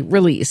safely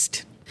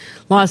released.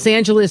 Los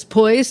Angeles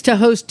poised to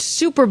host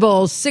Super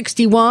Bowl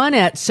 61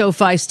 at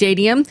SoFi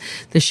Stadium,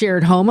 the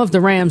shared home of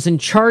the Rams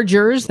and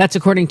Chargers. That's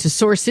according to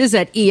sources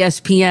at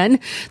ESPN.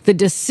 The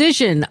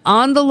decision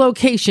on the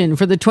location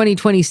for the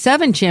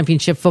 2027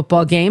 championship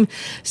football game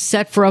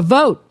set for a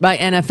vote by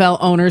NFL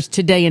owners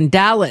today in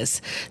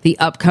Dallas. The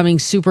upcoming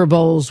Super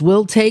Bowls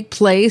will take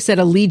place at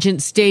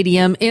Allegiant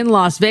Stadium in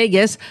Las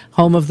Vegas,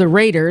 home of the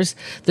Raiders,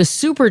 the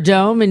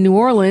Superdome in New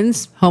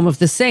Orleans, home of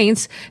the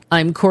Saints.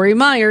 I'm Corey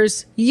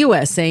Myers,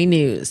 USA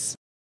News.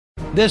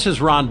 This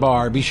is Ron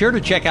Barr. Be sure to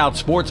check out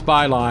Sports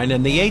Byline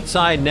and the 8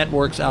 Side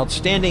Network's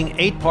outstanding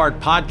 8-part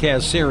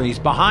podcast series,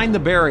 Behind the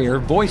Barrier,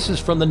 Voices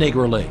from the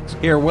Negro Leagues.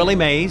 Hear Willie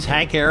Mays,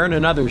 Hank Aaron,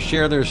 and others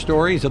share their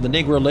stories of the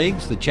Negro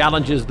Leagues, the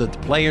challenges that the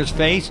players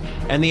face,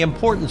 and the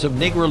importance of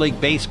Negro League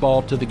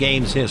baseball to the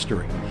game's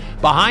history.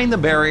 Behind the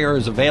Barrier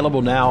is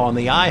available now on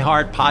the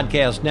iHeart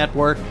Podcast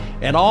Network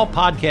and all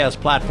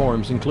podcast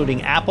platforms,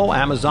 including Apple,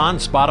 Amazon,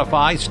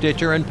 Spotify,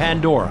 Stitcher, and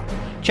Pandora.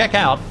 Check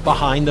out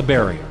Behind the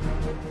Barrier.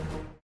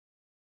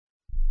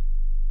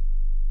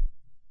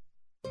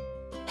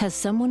 Has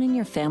someone in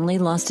your family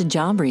lost a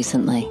job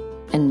recently,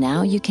 and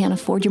now you can't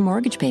afford your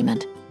mortgage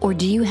payment? Or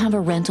do you have a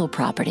rental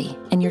property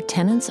and your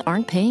tenants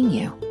aren't paying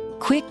you?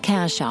 Quick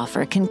Cash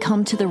Offer can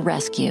come to the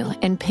rescue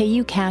and pay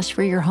you cash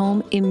for your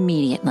home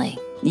immediately.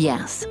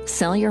 Yes,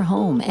 sell your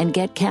home and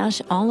get cash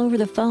all over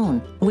the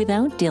phone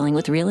without dealing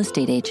with real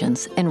estate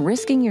agents and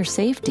risking your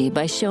safety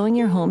by showing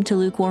your home to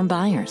lukewarm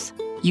buyers.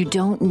 You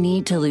don't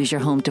need to lose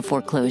your home to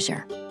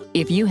foreclosure.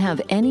 If you have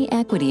any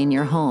equity in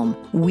your home,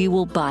 we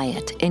will buy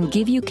it and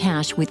give you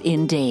cash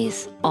within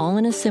days, all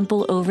in a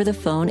simple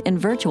over-the-phone and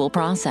virtual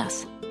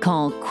process.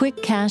 Call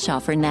Quick Cash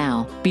Offer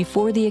now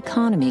before the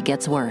economy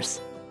gets worse.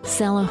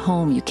 Sell a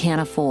home you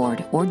can't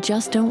afford or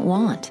just don't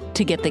want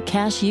to get the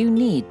cash you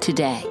need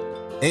today.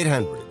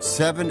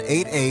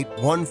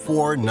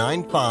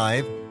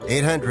 800-788-1495.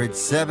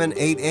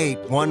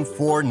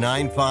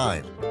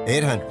 800-788-1495.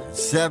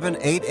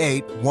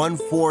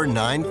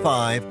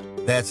 800-788-1495.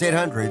 That's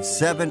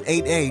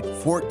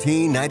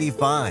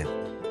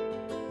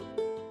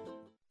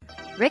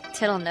 800-788-1495. Rick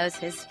Tittle knows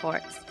his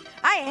sports.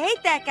 I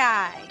hate that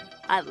guy.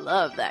 I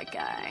love that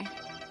guy.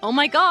 Oh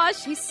my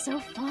gosh, he's so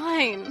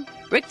fine.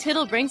 Rick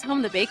Tittle brings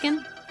home the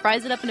bacon,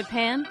 fries it up in a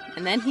pan,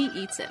 and then he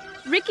eats it.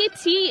 Ricky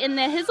T in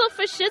the hizzle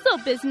for shizzle,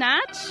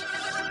 biznatch.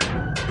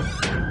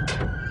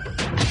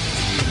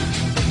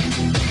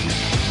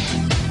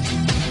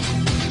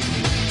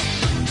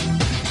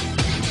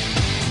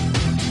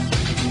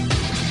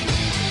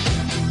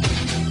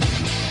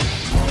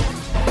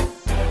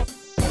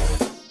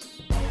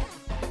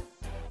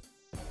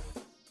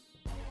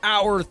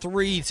 Hour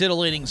 3,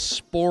 Titillating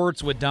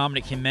Sports with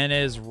Dominic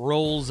Jimenez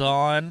rolls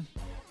on.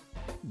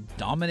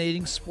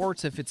 Dominating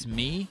sports, if it's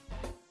me?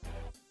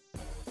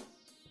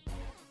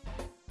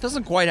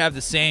 Doesn't quite have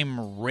the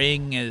same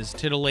ring as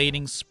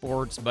Titillating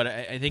Sports, but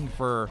I think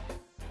for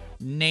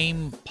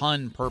name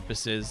pun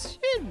purposes,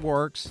 it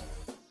works.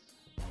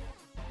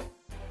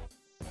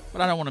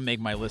 But I don't want to make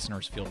my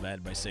listeners feel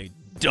bad by saying,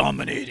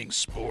 Dominating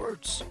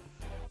Sports.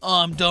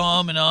 I'm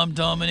Dom, and I'm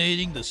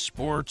dominating the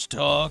sports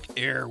talk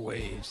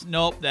airwaves.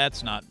 Nope,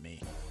 that's not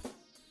me.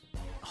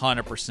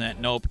 100%.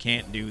 Nope,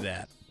 can't do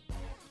that.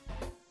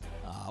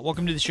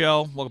 Welcome to the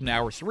show. Welcome to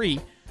Hour 3.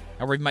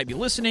 However you might be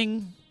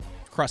listening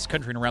across the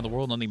country and around the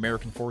world on the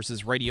American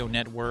Forces Radio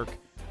Network.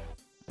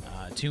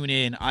 Tune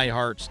in,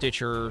 iHeart,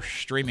 Stitcher,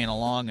 streaming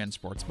along on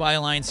Sports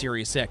Byline,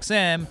 Sirius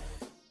XM,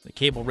 the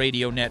cable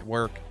radio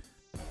network.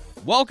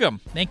 Welcome.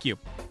 Thank you.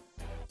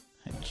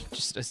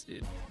 Just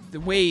the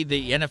way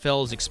the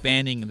NFL is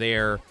expanding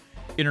their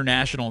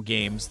international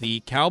games,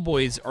 the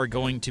Cowboys are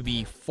going to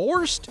be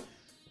forced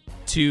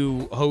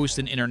to host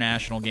an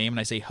international game,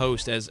 and I say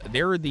host as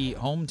they're the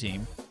home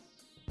team.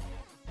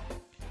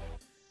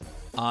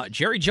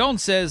 Jerry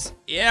Jones says,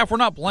 yeah, if we're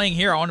not playing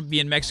here, I want to be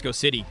in Mexico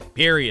City,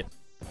 period.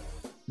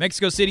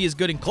 Mexico City is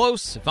good and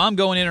close. If I'm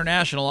going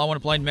international, I want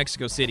to play in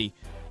Mexico City,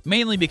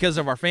 mainly because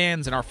of our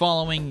fans and our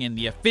following and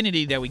the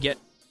affinity that we get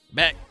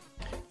back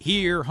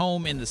here,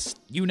 home in the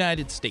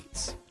United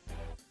States.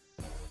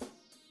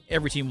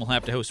 Every team will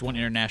have to host one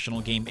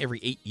international game every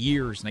 8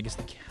 years, and I guess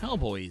the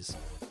Cowboys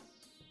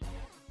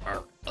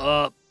are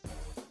up.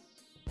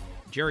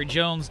 Jerry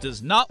Jones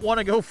does not want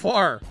to go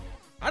far.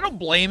 I don't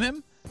blame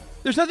him.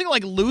 There's nothing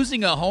like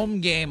losing a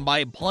home game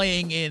by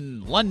playing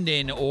in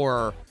London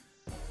or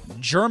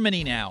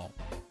Germany now.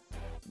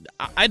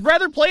 I'd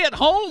rather play at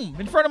home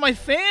in front of my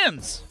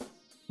fans,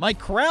 my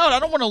crowd. I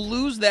don't want to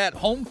lose that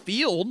home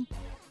field.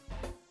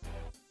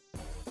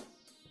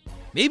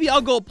 Maybe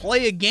I'll go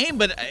play a game,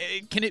 but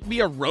can it be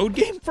a road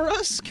game for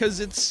us?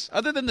 Because it's,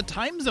 other than the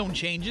time zone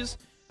changes,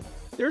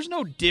 there's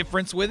no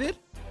difference with it.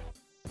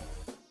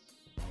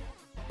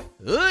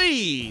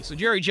 Hey! So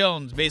Jerry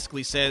Jones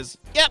basically says,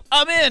 yep,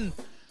 I'm in.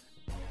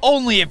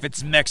 Only if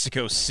it's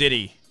Mexico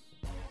City.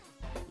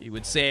 He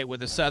would say it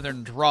with a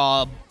southern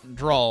drawl,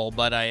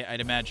 but I'd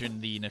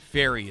imagine the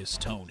nefarious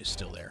tone is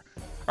still there.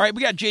 All right,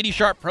 we got JD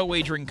Sharp Pro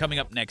Wagering coming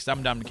up next.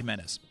 I'm Dominic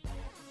Jimenez.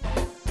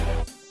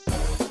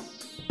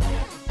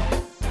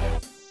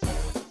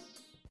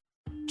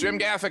 Jim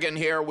Gaffigan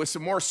here with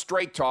some more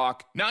straight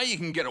talk. Now you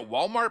can get a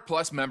Walmart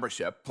Plus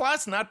membership,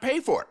 plus not pay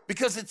for it,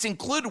 because it's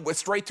included with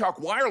Straight Talk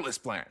wireless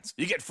plans.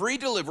 You get free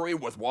delivery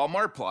with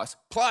Walmart Plus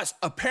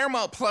a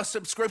Paramount Plus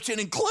subscription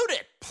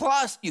included.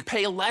 Plus, you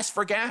pay less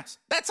for gas.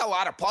 That's a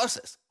lot of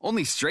pluses.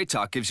 Only Straight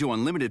Talk gives you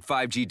unlimited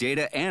 5G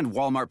data and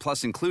Walmart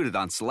Plus included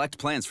on select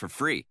plans for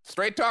free.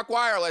 Straight Talk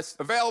wireless,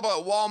 available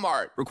at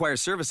Walmart. Requires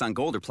service on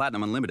Gold or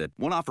Platinum Unlimited.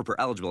 One offer per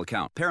eligible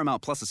account.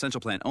 Paramount Plus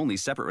Essential Plan only.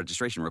 Separate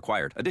registration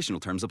required. Additional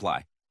terms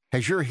apply.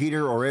 Has your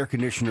heater or air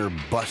conditioner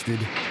busted?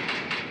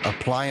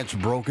 Appliance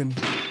broken?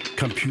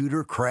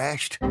 Computer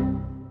crashed?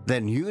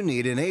 Then you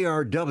need an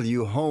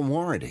ARW home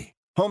warranty.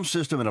 Home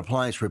system and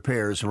appliance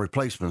repairs and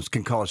replacements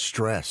can cause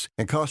stress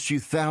and cost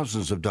you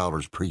thousands of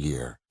dollars per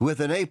year.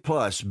 With an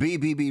A-plus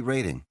BBB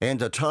rating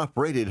and a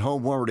top-rated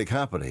home warranty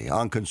company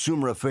on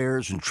Consumer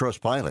Affairs and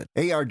Trustpilot,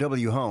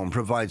 ARW Home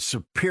provides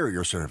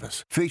superior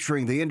service,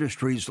 featuring the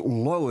industry's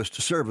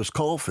lowest service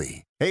call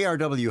fee.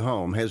 ARW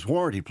Home has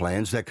warranty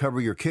plans that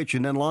cover your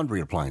kitchen and laundry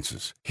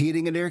appliances,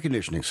 heating and air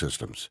conditioning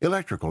systems,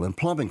 electrical and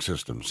plumbing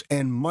systems,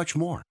 and much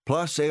more.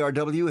 Plus,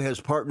 ARW has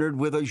partnered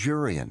with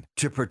Azurian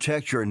to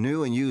protect your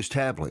new and used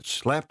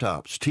tablets,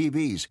 laptops,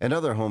 TVs, and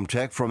other home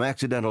tech from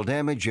accidental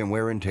damage and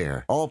wear and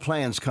tear. All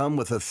plans come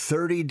with a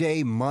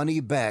 30-day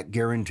money-back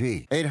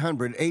guarantee.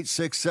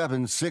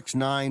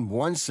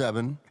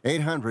 800-867-6917.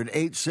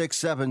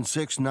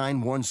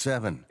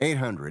 800-867-6917.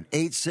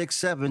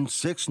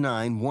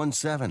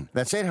 800-867-6917.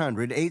 That's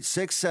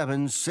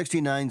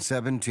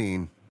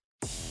 800-867-6917.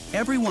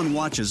 Everyone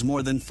watches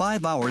more than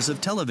 5 hours of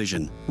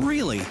television.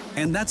 Really?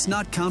 And that's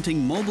not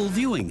counting mobile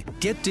viewing.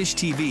 Get Dish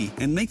TV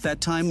and make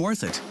that time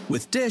worth it.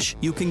 With Dish,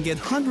 you can get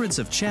hundreds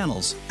of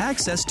channels,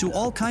 access to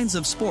all kinds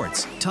of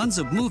sports, tons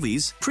of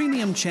movies,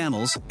 premium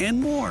channels, and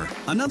more.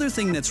 Another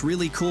thing that's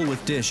really cool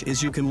with Dish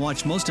is you can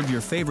watch most of your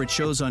favorite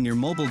shows on your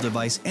mobile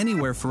device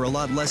anywhere for a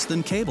lot less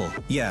than cable.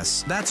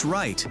 Yes, that's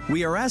right.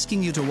 We are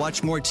asking you to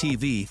watch more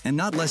TV and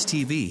not less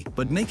TV,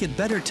 but make it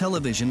better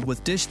television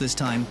with Dish this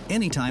time,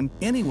 anytime,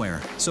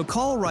 anywhere. So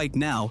call right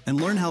now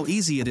and learn how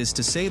easy it is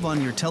to save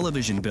on your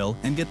television bill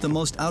and get the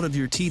most out of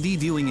your TV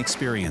viewing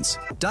experience.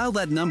 Dial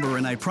that number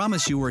and I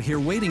promise you we're here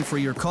waiting for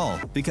your call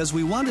because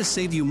we want to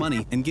save you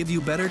money and give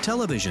you better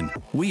television.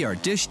 We are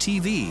Dish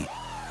TV.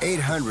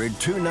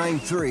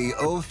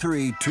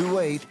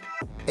 800-293-0328.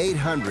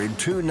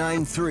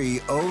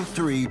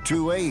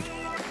 800-293-0328.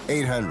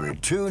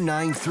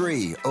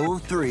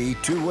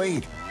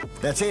 800-293-0328.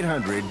 That's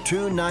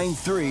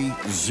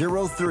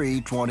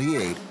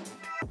 800-293-0328.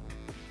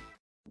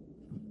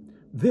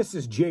 This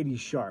is JD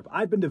Sharp.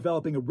 I've been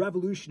developing a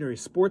revolutionary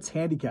sports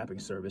handicapping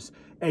service,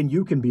 and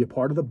you can be a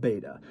part of the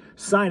beta.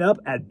 Sign up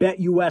at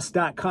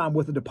betus.com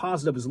with a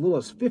deposit of as little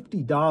as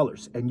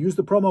 $50 and use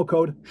the promo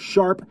code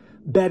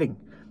SHARPBetting.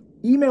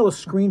 Email a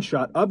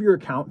screenshot of your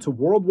account to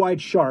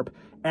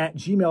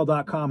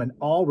worldwidesharp@gmail.com, and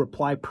I'll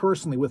reply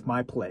personally with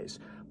my plays.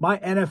 My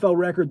NFL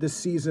record this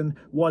season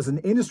was an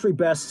industry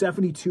best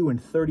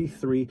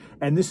 72-33,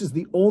 and this is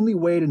the only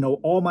way to know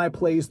all my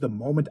plays the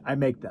moment I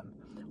make them.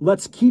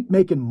 Let's keep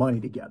making money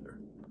together.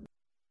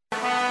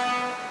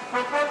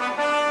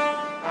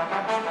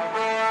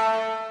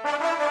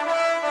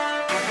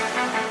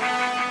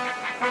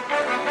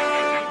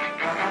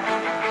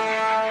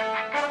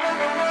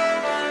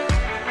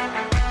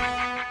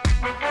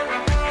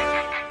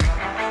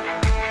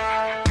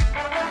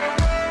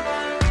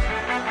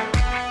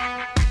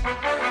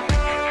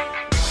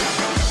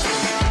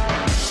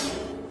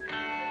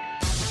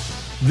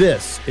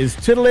 This is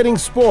Titillating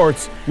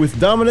Sports with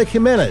Dominic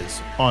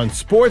Jimenez on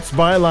Sports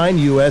Byline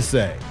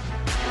USA.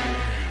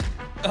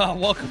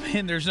 Welcome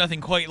in. There's nothing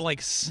quite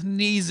like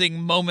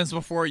sneezing moments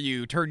before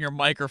you turn your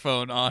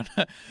microphone on.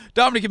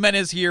 Dominic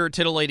Jimenez here,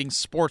 Titillating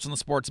Sports on the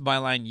Sports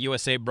Byline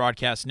USA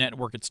Broadcast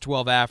Network. It's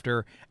 12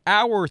 after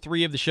hour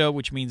 3 of the show,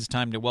 which means it's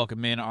time to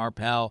welcome in our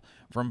pal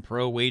from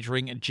Pro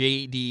Wagering,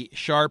 JD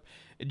Sharp.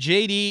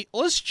 JD,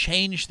 let's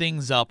change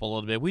things up a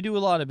little bit. We do a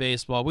lot of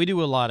baseball. We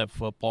do a lot of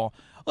football.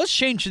 Let's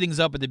change things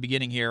up at the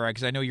beginning here,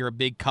 because I know you're a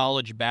big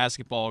college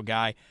basketball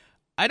guy.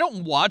 I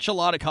don't watch a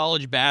lot of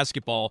college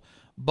basketball,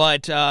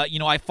 but,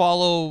 I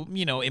follow,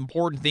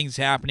 important things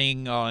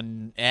happening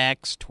on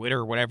X,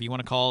 Twitter, whatever you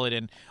want to call it,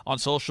 and on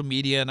social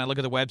media, and I look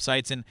at the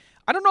websites, and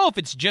I don't know if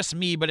it's just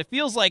me, but it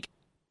feels like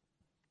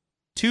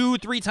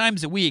 2-3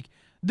 times a week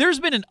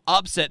there's been an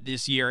upset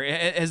this year.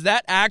 Has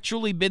that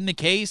actually been the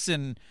case,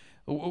 and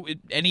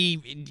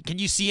can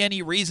you see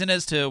any reason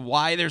as to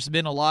why there's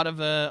been a lot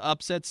of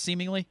upsets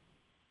seemingly?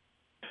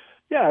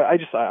 Yeah, I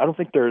don't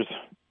think there's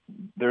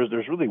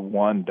really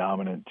one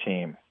dominant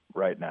team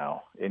right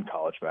now in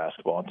college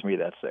basketball, and to me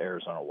that's the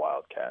Arizona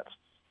Wildcats.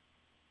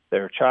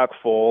 They're chock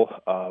full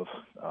of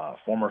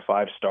former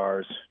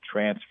 5-stars,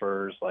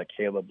 transfers like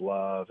Caleb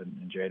Love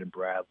and Jaden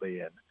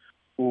Bradley and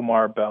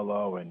Umar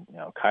Bello and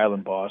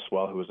Kylan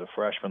Boswell, who was a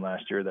freshman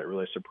last year that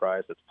really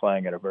surprised, that's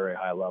playing at a very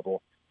high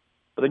level.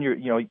 But then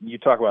you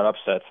talk about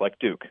upsets like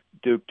Duke.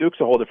 Duke's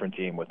a whole different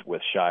team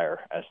with Shire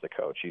as the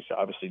coach. He's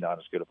obviously not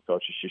as good of a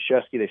coach as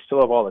Krzyzewski. They still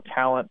have all the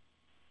talent,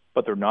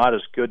 but they're not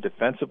as good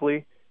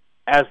defensively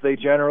as they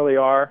generally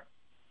are.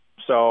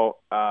 So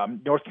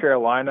North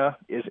Carolina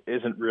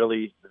isn't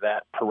really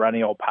that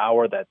perennial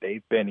power that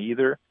they've been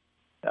either.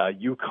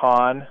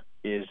 UConn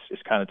is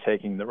kind of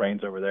taking the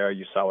reins over there.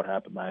 You saw what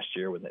happened last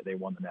year when they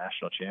won the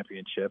national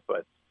championship,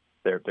 but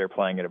they're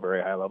playing at a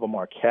very high level.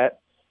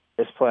 Marquette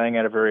is playing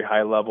at a very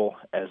high level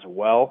as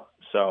well.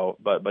 So,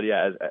 but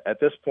yeah, at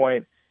this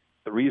point,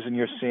 the reason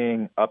you're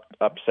seeing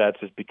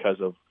upsets is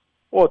because of,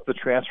 it's the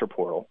transfer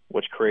portal,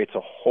 which creates a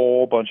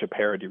whole bunch of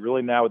parity.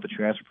 Really now with the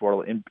transfer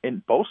portal in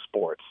both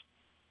sports,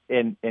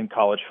 in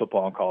college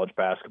football and college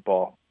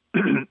basketball,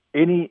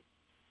 any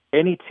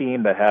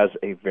team that has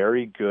a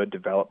very good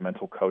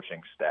developmental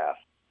coaching staff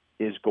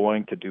is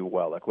going to do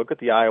well. Like, look at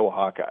the Iowa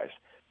Hawkeyes.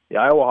 The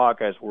Iowa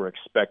Hawkeyes were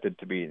expected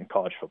to be in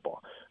college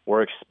football.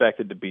 Were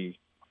expected to be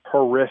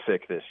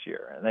horrific this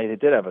year, and they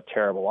did have a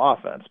terrible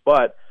offense,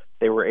 but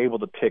they were able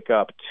to pick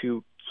up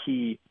 2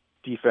 key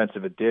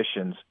defensive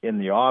additions in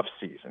the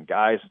offseason,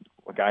 guys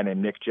a guy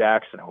named Nick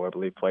Jackson, who I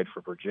believe played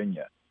for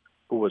Virginia,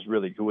 who was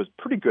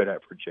pretty good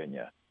at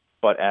Virginia.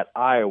 But at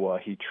Iowa,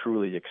 he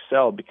truly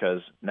excelled because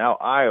now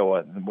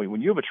Iowa,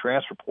 when you have a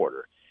transfer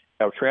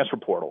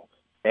portal,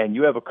 and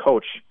you have a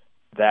coach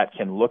that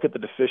can look at the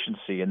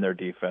deficiency in their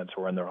defense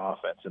or in their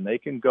offense, and they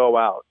can go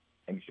out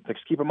and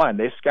keep in mind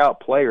they scout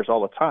players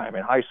all the time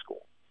in high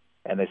school,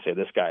 and they say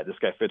this guy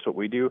fits what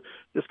we do,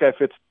 this guy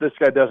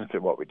doesn't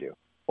fit what we do.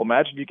 Well,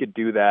 imagine you could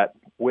do that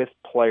with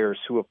players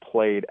who have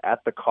played at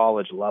the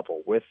college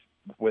level, with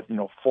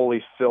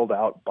fully filled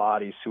out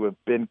bodies who have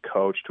been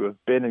coached, who have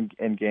been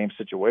in game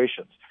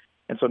situations.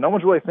 And so no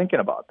one's really thinking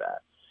about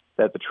that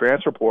the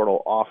transfer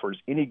portal offers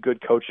any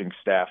good coaching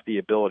staff the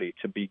ability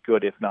to be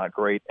good, if not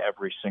great,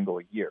 every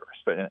single year.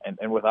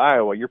 And with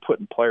Iowa, you're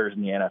putting players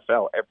in the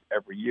NFL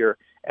every year,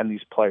 and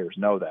these players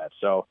know that.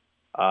 So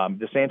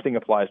the same thing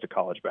applies to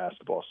college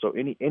basketball. So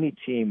any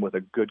team with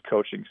a good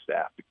coaching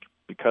staff,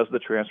 because of the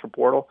transfer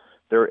portal,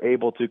 they're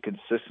able to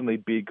consistently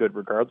be good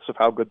regardless of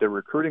how good their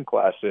recruiting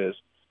class is,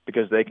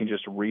 because they can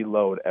just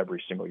reload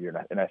every single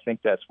year. And I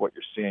think that's what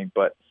you're seeing.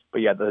 But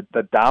yeah,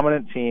 the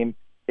dominant team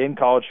in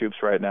college hoops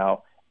right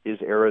now is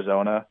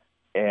Arizona.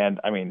 And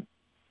I mean,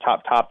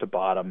 top to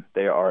bottom,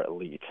 they are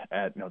elite.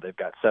 And they've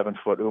got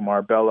 7-foot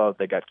Umar Bello,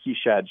 they got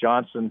Keishad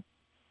Johnson,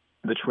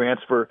 the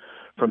transfer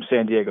from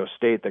San Diego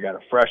State. They got a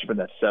freshman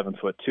that's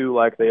 7'2",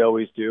 like they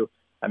always do.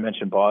 I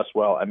mentioned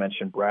Boswell. I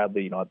mentioned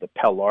Bradley. The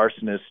Pell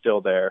Larson is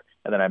still there,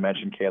 and then I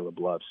mentioned Caleb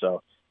Love.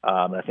 So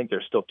I think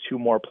there's still 2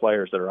 more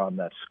players that are on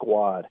that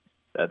squad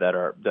that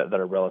are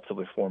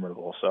relatively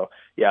formidable. So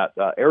yeah,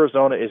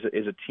 Arizona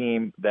is a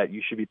team that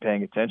you should be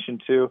paying attention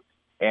to,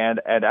 and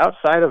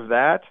outside of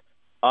that,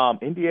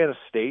 Indiana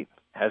State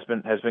has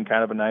been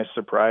kind of a nice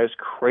surprise.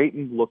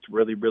 Creighton looked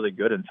really, really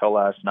good until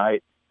last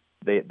night.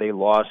 They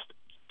lost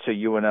to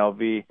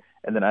UNLV.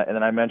 And then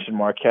I mentioned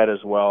Marquette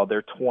as well.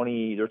 They're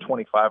 25.5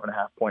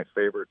 point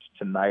favorites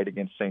tonight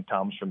against St.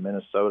 Thomas from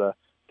Minnesota.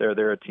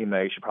 They're a team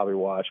that you should probably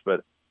watch,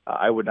 but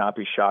I would not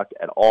be shocked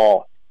at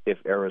all if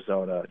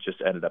Arizona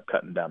just ended up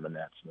cutting down the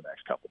nets in the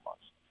next couple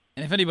months.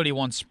 And if anybody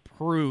wants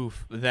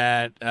proof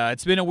that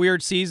it's been a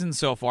weird season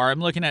so far, I'm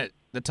looking at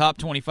the top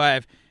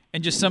 25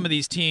 and just some of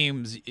these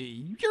teams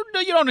you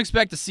don't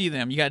expect to see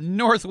them. You got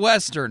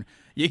Northwestern,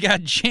 you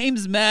got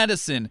James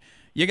Madison.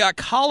 You got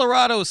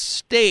Colorado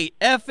State,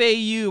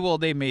 FAU. Well,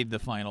 they made the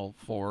Final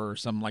Four or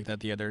something like that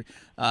the other.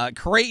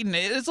 Creighton.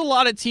 It's a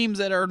lot of teams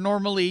that are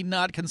normally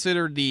not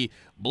considered the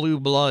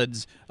blue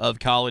bloods of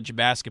college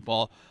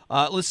basketball.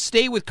 Let's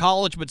stay with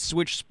college but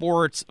switch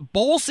sports.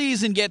 Bowl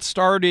season gets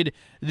started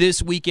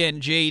this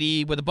weekend,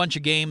 JD, with a bunch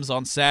of games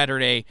on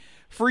Saturday.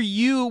 For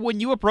you, when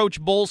you approach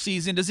bowl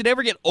season, does it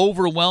ever get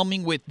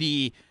overwhelming with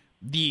the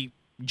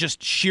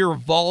just sheer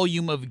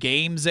volume of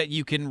games that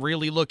you can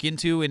really look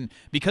into? And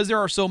because there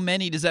are so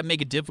many, does that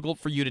make it difficult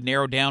for you to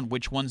narrow down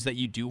which ones that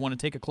you do want to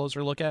take a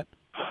closer look at?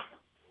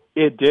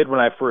 It did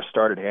when I first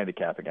started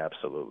handicapping,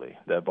 absolutely.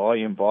 The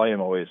volume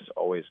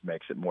always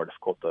makes it more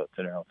difficult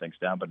to narrow things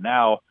down. But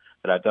now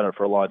that I've done it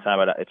for a long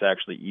time, it's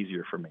actually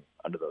easier for me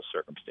under those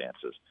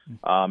circumstances.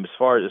 As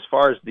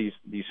far as these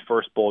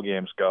first bowl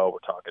games go,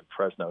 we're talking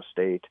Fresno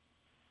State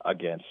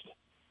against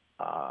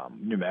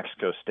New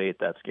Mexico State.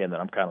 That's a game that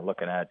I'm kind of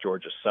looking at.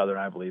 Georgia Southern,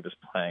 I believe, is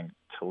playing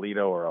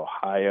Toledo or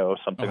Ohio,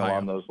 something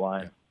along those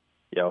lines.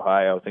 Yeah,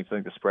 Ohio. I think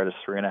the spread is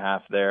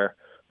 3.5 there.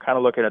 Kind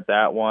of looking at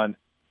that one.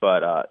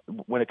 But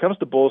when it comes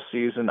to bowl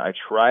season, I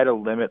try to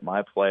limit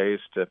my plays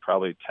to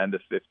probably 10 to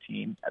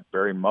 15 at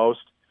very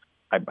most.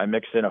 I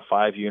mix in a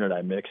 5-unit.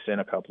 I mix in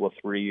a couple of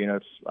 3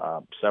 units,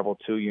 several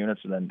 2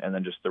 units, and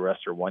then just the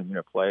rest are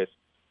 1-unit plays.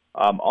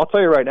 I'll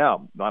tell you right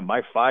now,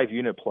 my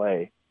 5-unit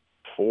play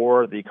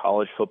for the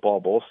college football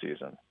bowl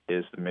season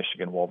is the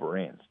Michigan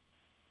Wolverines.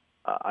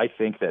 I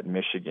think that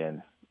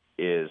Michigan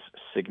is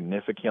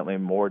significantly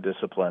more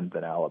disciplined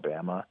than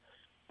Alabama.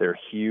 They're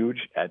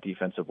huge at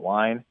defensive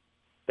line.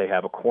 They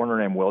have a corner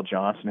named Will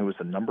Johnson, who is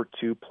the number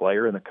 2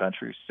 player in the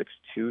country,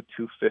 6'2",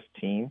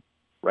 215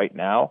 right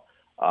now.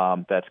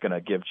 That's going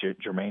to give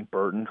Jermaine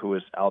Burton, who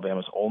is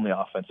Alabama's only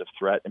offensive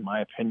threat, in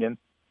my opinion,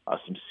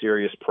 some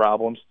serious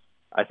problems.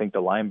 I think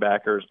the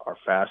linebackers are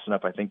fast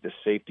enough. I think the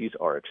safeties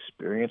are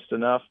experienced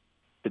enough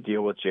to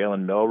deal with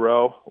Jalen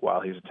Milroe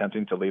while he's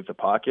attempting to leave the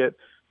pocket.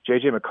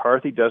 J.J.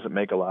 McCarthy doesn't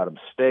make a lot of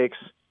mistakes.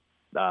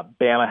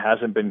 Bama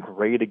hasn't been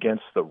great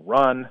against the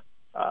run.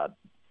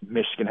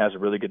 Michigan has a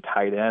really good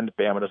tight end.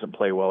 Bama doesn't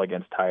play well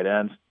against tight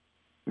ends.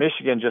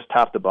 Michigan, just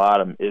top to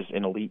bottom, is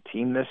an elite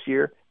team this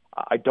year.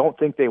 I don't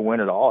think they win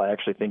at all. I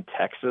actually think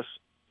Texas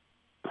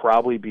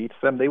probably beats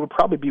them. They would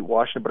probably beat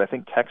Washington, but I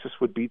think Texas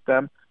would beat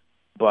them.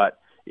 But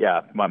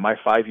yeah, my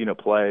 5-unit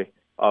play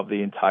of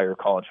the entire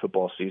college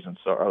football season,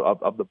 so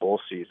of the bowl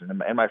season,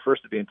 and my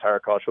first of the entire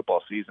college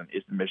football season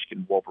is the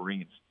Michigan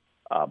Wolverines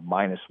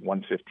minus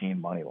 115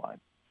 money line.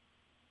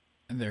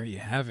 And there you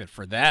have it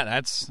for that.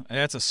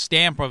 That's a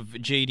stamp of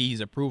JD's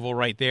approval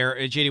right there.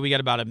 JD, we got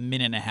about a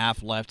minute and a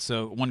half left,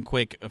 so one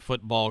quick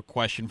football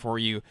question for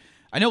you.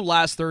 I know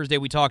last Thursday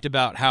we talked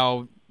about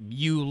how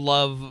you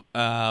love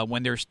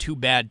when there's two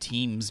bad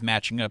teams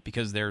matching up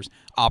because there's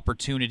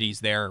opportunities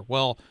there.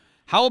 Well,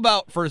 how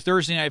about for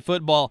Thursday Night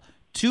Football,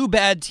 two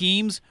bad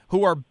teams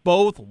who are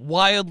both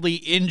wildly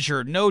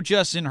injured? No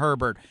Justin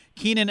Herbert.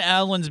 Keenan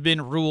Allen's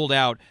been ruled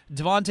out.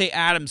 Devontae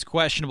Adams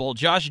questionable.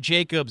 Josh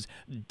Jacobs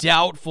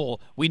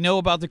doubtful. We know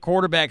about the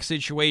quarterback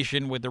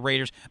situation with the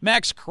Raiders.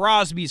 Max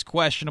Crosby's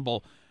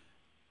questionable.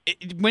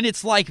 When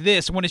it's like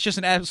this, when it's just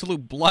an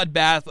absolute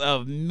bloodbath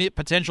of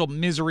potential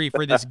misery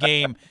for this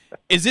game,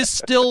 is this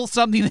still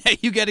something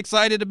that you get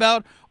excited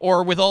about?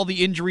 Or with all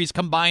the injuries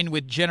combined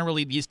with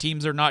generally these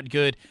teams are not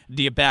good,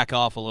 do you back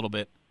off a little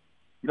bit?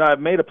 I've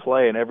made a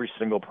play in every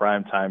single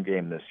primetime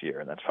game this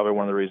year, and that's probably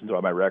one of the reasons why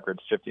my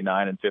record's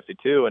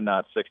 59-52 and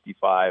not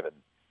 65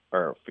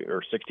 or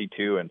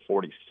 62 and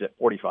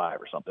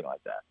 45 or something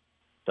like that.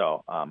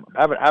 So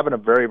having a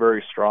very,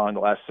 very strong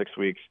last 6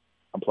 weeks.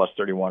 I'm plus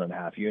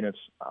 31.5 units.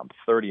 I'm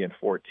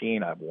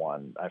 30-14.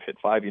 I've hit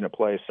 5-unit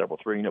plays, several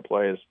 3-unit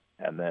plays,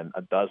 and then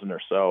a dozen or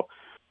so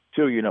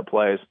 2-unit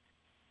plays.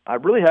 I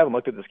really haven't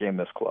looked at this game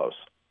this close.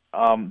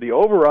 The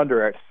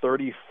over-under at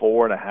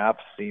 34.5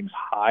 seems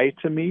high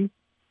to me,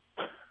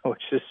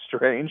 which is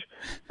strange.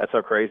 That's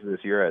how crazy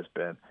this year has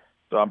been.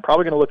 So I'm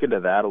probably going to look into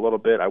that a little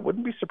bit. I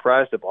wouldn't be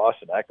surprised if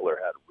Austin Eckler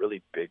had a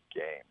really big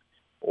game,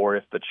 or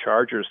if the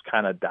Chargers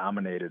kind of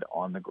dominated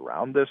on the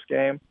ground this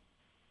game.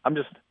 I'm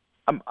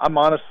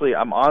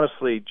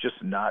honestly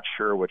just not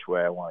sure which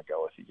way I want to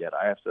go with it yet.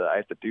 I have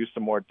to do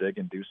some more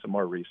digging, do some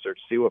more research,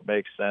 see what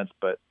makes sense.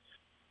 But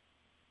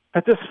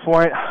at this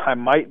point, I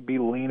might be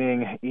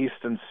leaning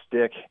Easton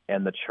Stick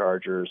and the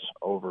Chargers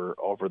over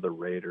the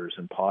Raiders,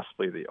 and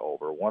possibly the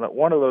over. One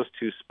of those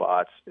two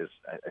spots is,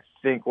 I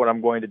think, what I'm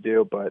going to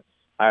do. But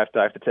I have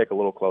to take a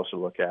little closer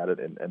look at it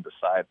and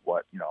decide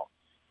what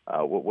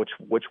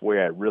which way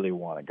I really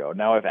want to go.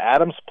 Now, if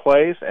Adams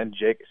plays and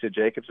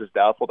Jacobs is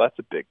doubtful, that's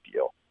a big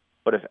deal.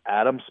 But if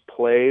Adams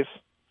plays,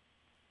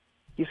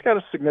 he's got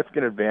a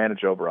significant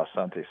advantage over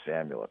Asante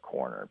Samuel at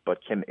corner.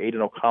 But can Aiden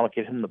O'Connell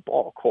get him the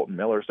ball? Colton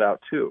Miller's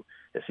out too.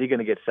 Is he going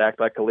to get sacked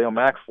by Khalil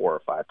Mack 4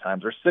 or 5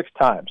 times or 6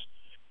 times,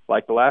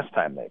 like the last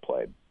time they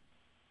played?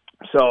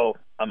 So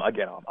I'm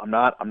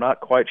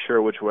not quite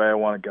sure which way I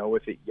want to go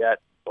with it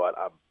yet. But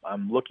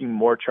I'm looking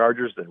more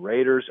Chargers than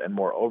Raiders and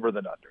more over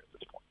than under at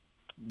this point.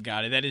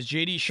 Got it. That is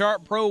JD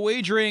Sharp, Pro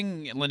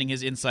Wagering, lending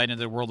his insight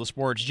into the world of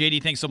sports.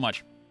 JD, thanks so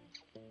much.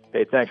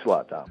 Hey, thanks a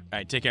lot, Tom. All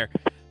right, take care.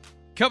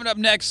 Coming up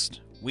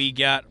next, we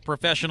got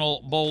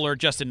professional bowler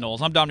Justin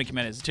Knowles. I'm Dominic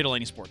Jimenez,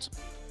 Titillating Sports.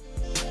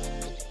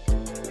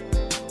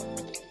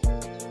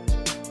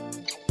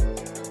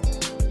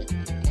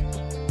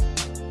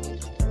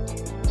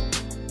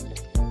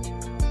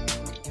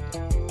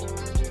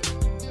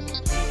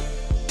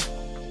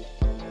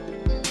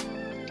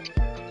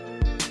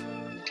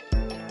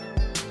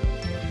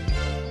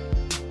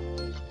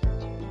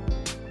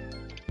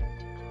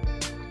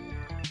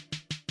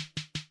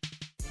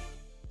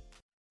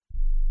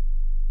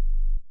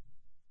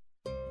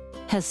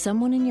 Has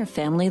someone in your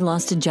family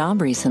lost a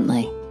job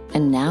recently,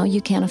 and now you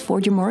can't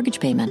afford your mortgage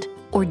payment?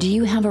 Or do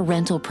you have a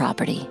rental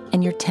property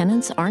and your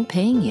tenants aren't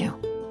paying you?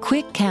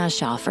 Quick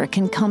Cash Offer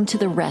can come to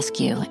the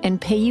rescue and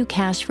pay you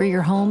cash for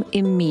your home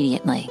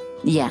immediately.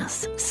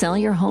 Yes, sell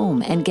your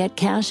home and get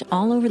cash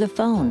all over the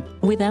phone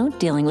without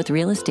dealing with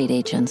real estate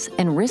agents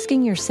and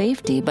risking your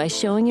safety by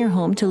showing your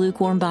home to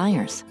lukewarm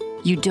buyers.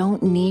 You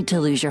don't need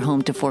to lose your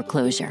home to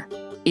foreclosure.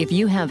 If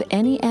you have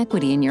any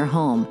equity in your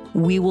home,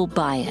 we will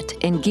buy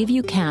it and give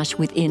you cash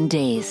within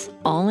days,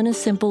 all in a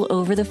simple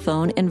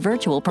over-the-phone and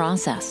virtual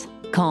process.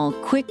 Call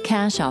Quick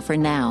Cash Offer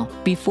now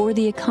before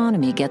the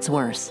economy gets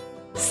worse.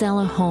 Sell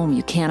a home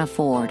you can't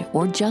afford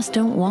or just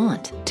don't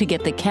want to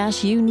get the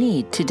cash you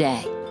need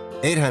today.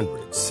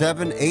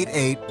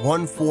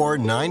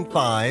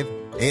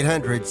 800-788-1495.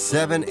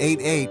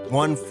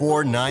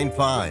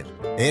 800-788-1495.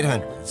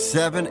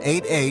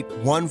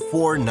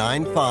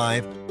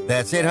 800-788-1495.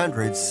 That's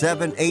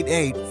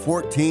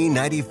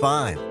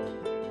 800-788-1495.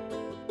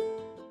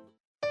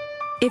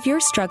 If you're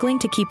struggling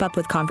to keep up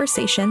with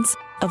conversations,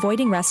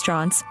 avoiding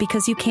restaurants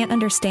because you can't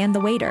understand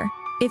the waiter,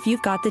 if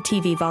you've got the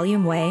TV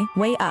volume way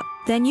up,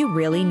 then you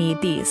really need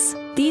these.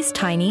 These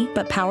tiny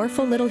but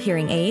powerful little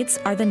hearing aids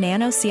are the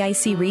Nano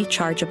CIC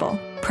Rechargeable,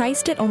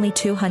 priced at only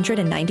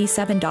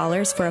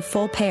 $297 for a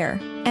full pair.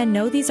 And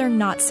no, these are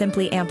not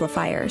simply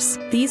amplifiers.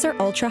 These are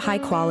ultra high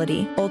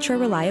quality, ultra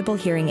reliable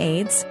hearing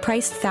aids,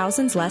 priced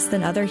thousands less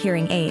than other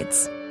hearing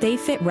aids. They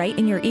fit right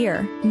in your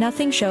ear,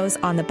 nothing shows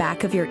on the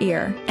back of your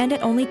ear, and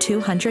at only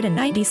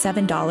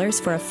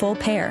 $297 for a full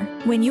pair.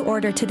 When you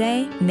order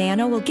today,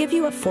 Nano will give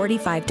you a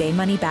 45-day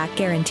money-back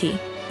guarantee.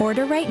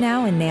 Order right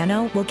now and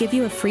Nano will give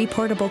you a free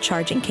portable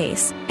charging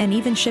case and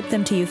even ship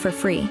them to you for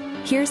free.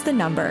 Here's the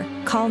number.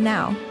 Call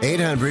now.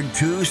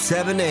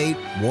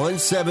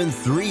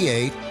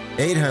 800-278-1738.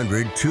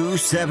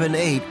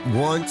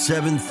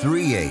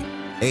 800-278-1738.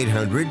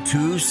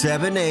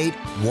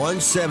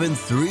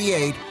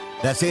 800-278-1738.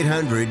 That's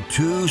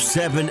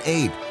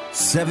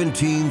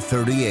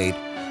 800-278-1738.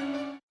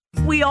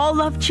 We all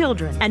love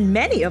children, and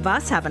many of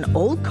us have an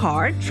old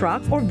car,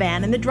 truck, or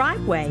van in the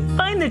driveway.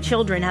 Find the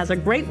Children has a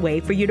great way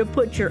for you to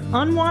put your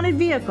unwanted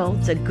vehicle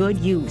to good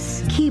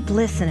use. Keep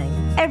listening.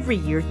 Every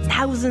year,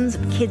 thousands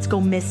of kids go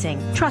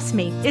missing. Trust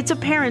me, it's a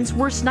parent's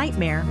worst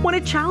nightmare. When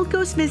a child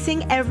goes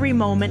missing, every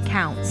moment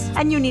counts,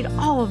 and you need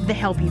all of the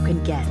help you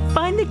can get.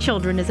 Find the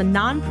Children is a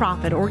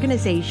nonprofit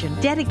organization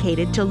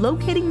dedicated to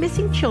locating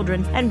missing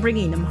children and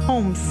bringing them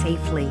home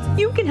safely.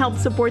 You can help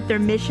support their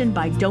mission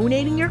by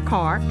donating your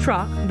car,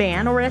 truck,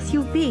 van, or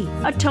SUV.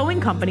 A towing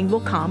company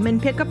will come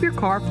and pick up your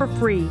car for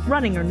free,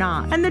 running or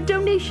not, and the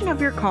donation of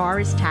your car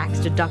is tax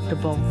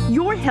deductible.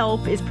 Your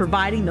help is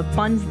providing the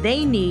funds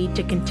they need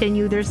to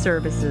continue their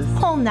services.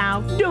 Call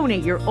now,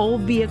 donate your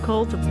old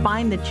vehicle to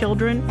Find the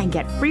Children, and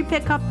get free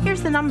pickup.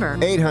 Here's the number: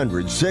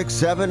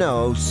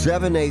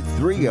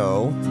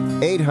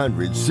 800-670-7830.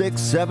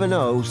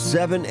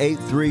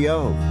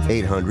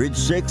 800-670-7830.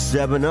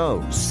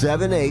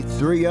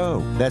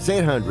 800-670-7830. That's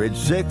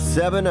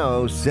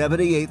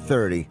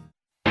 800-670-7830.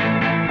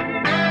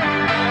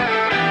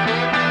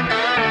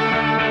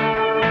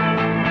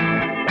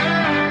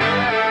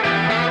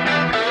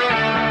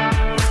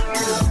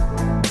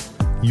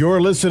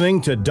 You're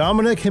listening to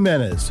Dominic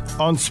Jimenez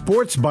on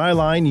Sports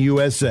Byline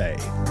USA.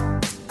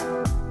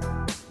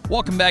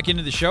 Welcome back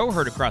into the show,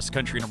 heard across the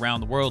country and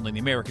around the world in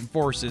the American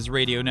Forces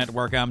Radio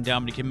Network. I'm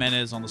Dominic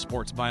Jimenez on the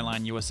Sports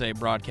Byline USA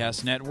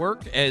Broadcast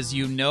Network. As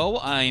you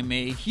know, I'm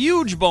a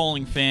huge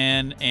bowling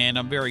fan, and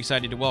I'm very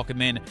excited to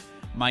welcome in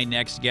my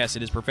next guest.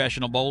 It is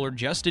professional bowler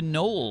Justin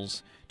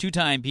Knowles,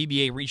 two-time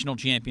PBA regional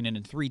champion and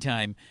a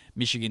three-time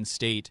Michigan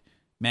State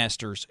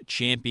Masters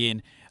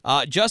champion.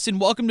 Justin,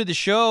 welcome to the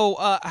show.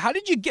 How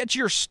did you get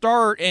your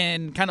start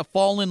and kind of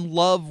fall in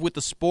love with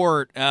the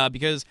sport?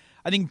 Because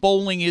I think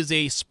bowling is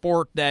a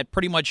sport that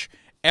pretty much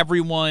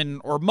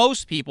everyone or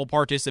most people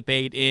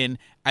participate in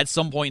at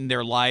some point in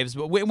their lives.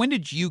 But when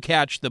did you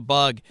catch the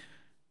bug?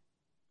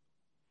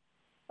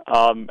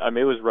 I mean,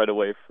 it was right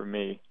away for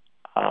me.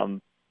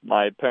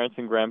 My parents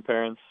and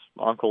grandparents,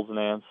 uncles and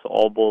aunts,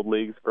 all bowled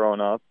leagues growing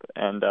up,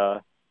 and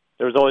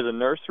there was always a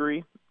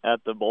nursery at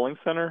the bowling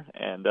center,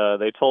 and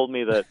they told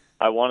me that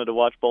I wanted to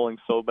watch bowling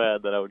so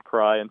bad that I would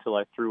cry until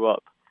I threw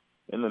up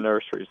in the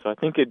nursery. So I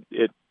think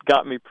it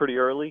got me pretty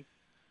early,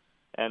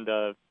 and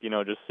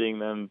just seeing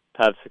them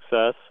have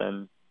success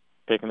and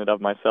picking it up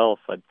myself,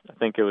 I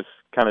think it was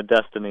kind of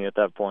destiny at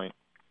that point.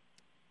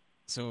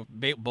 So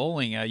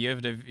bowling, you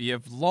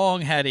have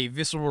long had a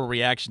visceral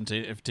reaction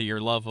to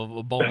your love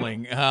of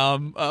bowling.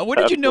 When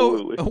did you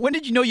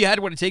know you had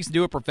what it takes to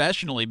do it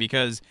professionally?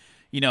 Because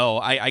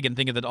I can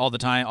think of it all the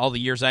time, all the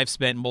years I've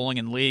spent bowling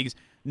in leagues.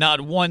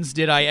 Not once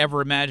did I ever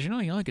imagine,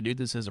 I could do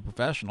this as a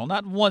professional.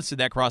 Not once did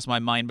that cross my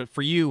mind. But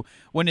for you,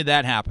 when did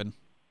that happen?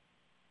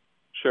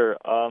 Sure.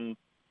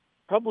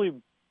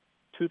 Probably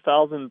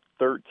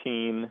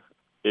 2013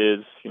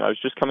 is, I was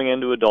just coming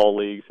into adult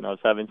leagues and I was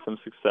having some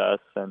success.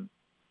 And,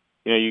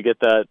 you get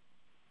that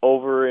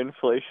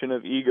overinflation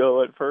of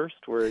ego at first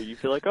where you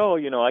feel like,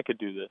 I could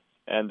do this.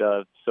 And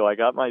so I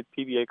got my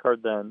PBA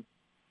card then.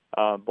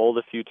 Bowled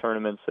a few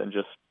tournaments and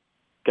just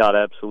got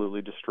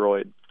absolutely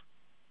destroyed.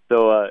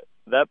 So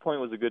that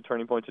point was a good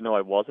turning point to know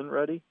I wasn't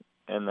ready.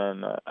 And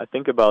then I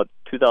think about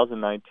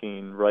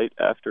 2019, right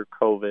after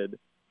COVID,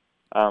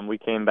 we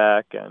came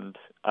back and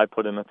I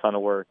put in a ton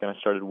of work and I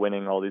started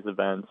winning all these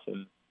events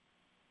and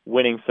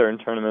winning certain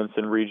tournaments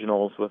and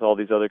regionals with all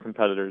these other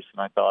competitors.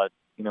 And I thought,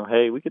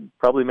 hey, we could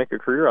probably make a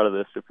career out of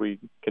this if we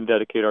can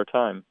dedicate our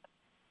time.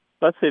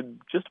 So I'd say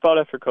just about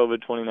after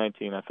COVID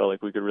 2019, I felt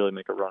like we could really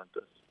make a run at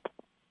this.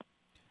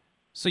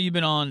 So you've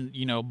been on,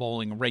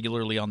 bowling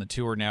regularly on the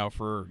tour now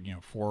for,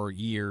 4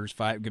 years,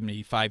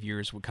 5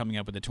 years coming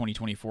up with the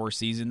 2024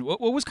 season.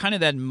 What was kind of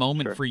that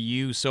moment for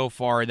you so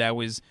far that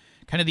was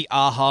kind of the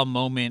aha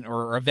moment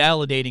or a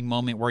validating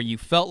moment where you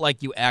felt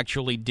like you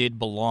actually did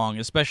belong,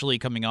 especially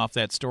coming off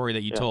that story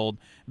that you told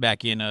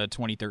back in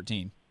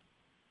 2013?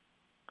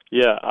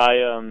 Yeah,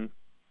 I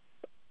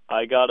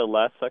got a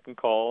last-second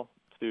call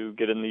to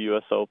get in the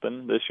U.S.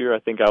 Open this year. I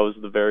think I was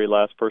the very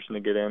last person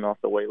to get in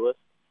off the wait list.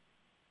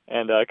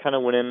 And I kind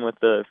of went in with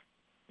the,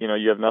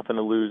 you have nothing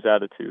to lose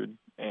attitude,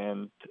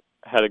 and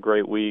had a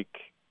great week,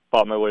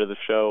 fought my way to the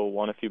show,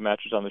 won a few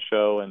matches on the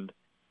show. And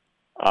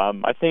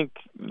I think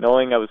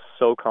knowing I was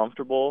so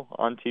comfortable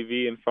on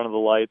TV in front of the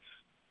lights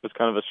was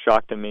kind of a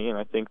shock to me. And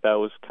I think that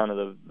was kind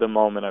of the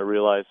moment I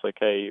realized, like,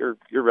 hey, you're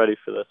ready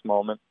for this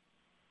moment.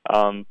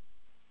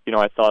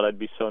 I thought I'd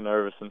be so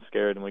nervous and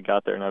scared, and we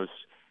got there, and I was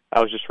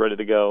just ready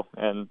to go.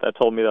 And that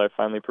told me that I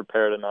finally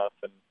prepared enough,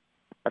 and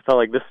I felt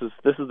like this is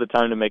the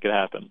time to make it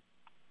happen.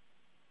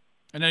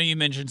 I know you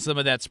mentioned some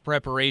of that's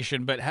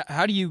preparation, but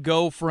how do you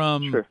go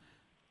from,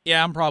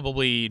 I'm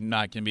probably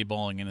not going to be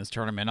bowling in this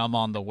tournament, I'm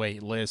on the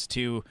wait list,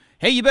 to,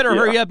 hey, you better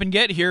hurry up and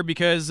get here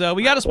because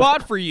we got a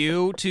spot for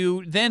you,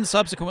 to then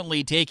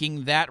subsequently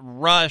taking that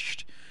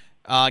rushed,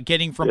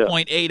 getting from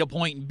point A to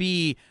point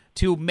B,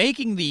 to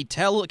making the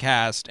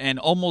telecast and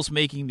almost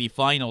making the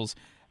finals?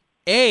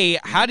 A,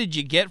 how did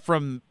you get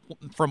from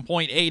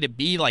point A to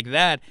B like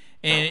that?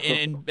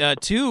 And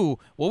two,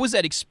 what was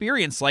that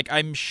experience like?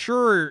 I'm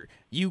sure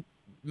you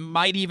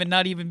might even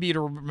not even be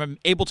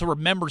able to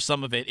remember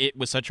some of it. It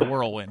was such a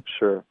whirlwind.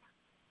 Sure.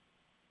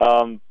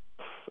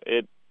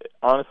 It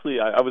honestly,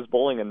 I was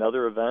bowling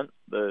another event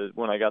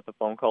when I got the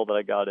phone call that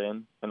I got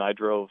in, and I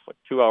drove like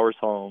 2 hours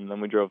home.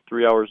 Then we drove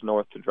 3 hours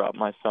north to drop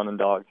my son and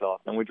dogs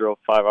off. Then we drove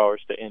 5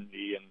 hours to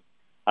Indy, and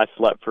I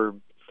slept for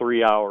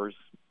 3 hours,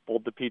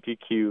 bowled the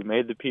PTQ,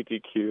 made the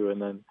PTQ,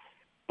 and then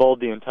bowled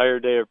the entire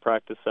day of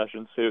practice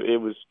sessions. So it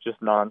was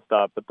just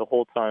nonstop. But the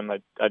whole time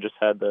I just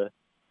had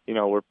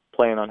we're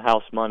playing on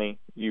house money.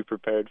 You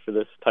prepared for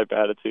this type of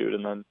attitude,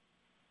 and then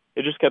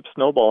it just kept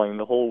snowballing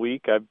the whole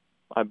week.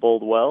 I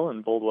bowled well,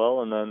 and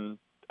then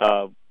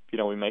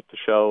we make the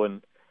show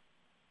and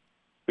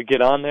we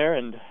get on there.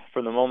 And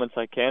from the moments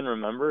I can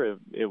remember,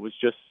 it was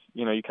just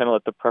you kind of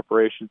let the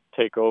preparation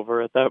take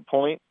over at that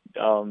point.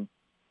 I'm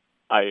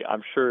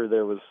sure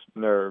there was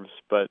nerves,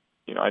 but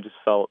I just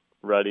felt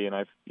ready,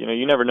 and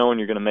you never know when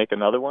you're going to make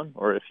another one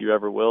or if you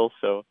ever will.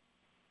 So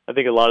I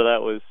think a lot of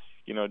that was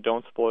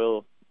don't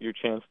spoil your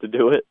chance to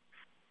do it.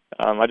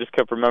 I just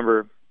kept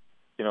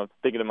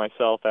thinking to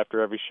myself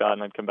after every shot,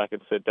 and I'd come back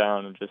and sit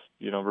down and just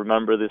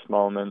remember this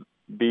moment,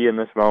 be in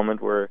this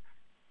moment where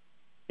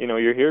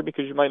you're here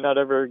because you might not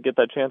ever get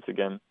that chance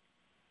again.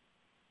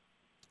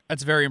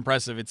 That's very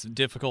impressive. It's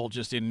difficult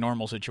just in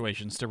normal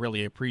situations to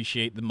really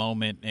appreciate the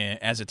moment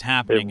as it's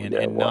happening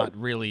and not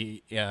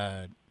really,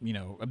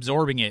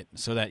 absorbing it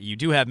so that you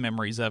do have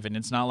memories of it. And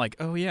it's not like,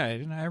 oh, yeah,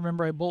 I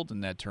remember I bowled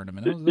in that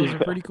tournament. Those are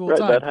pretty cool right,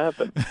 times. That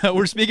happened.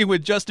 We're speaking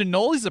with Justin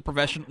Knowles. He's a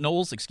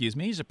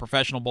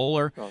professional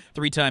bowler,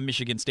 3-time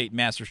Michigan State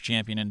Masters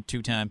champion and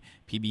 2-time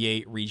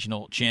PBA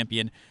regional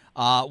champion.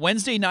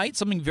 Wednesday night,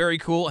 something very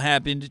cool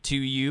happened to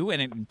you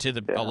and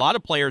to a lot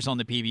of players on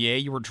the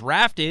PBA. You were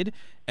drafted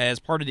as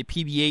part of the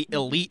PBA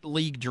Elite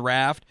League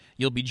draft.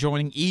 You'll be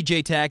joining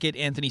E.J. Tackett,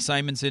 Anthony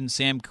Simonson,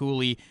 Sam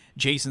Cooley,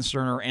 Jason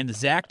Sterner, and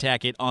Zach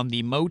Tackett on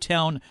the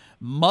Motown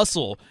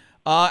Muscle.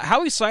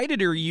 How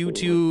excited are you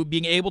to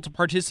being able to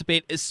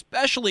participate,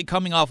 especially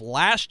coming off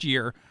last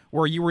year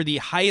where you were the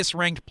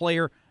highest-ranked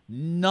player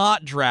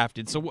not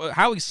drafted? So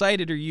how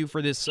excited are you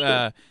for this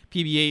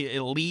PBA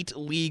Elite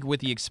League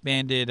with the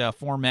expanded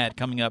format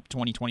coming up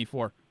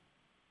 2024?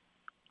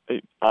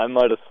 I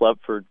might have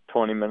slept for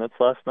 20 minutes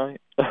last night.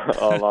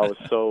 I was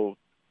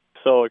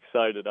so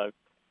excited.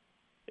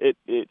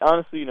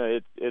 Honestly,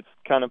 it's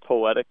kind of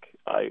poetic.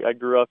 I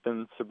grew up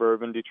in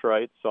suburban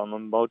Detroit, so I'm a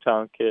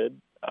Motown kid.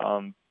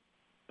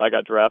 I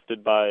got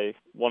drafted by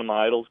one of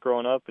my idols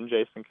growing up, in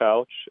Jason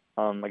Couch.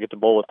 I get to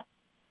bowl with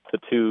the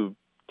two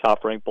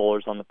top-ranked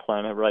bowlers on the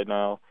planet right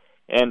now,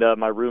 and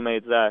my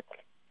roommate Zach,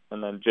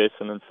 and then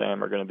Jason and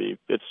Sam are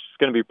it's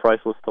going to be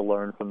priceless to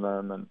learn from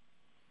them, and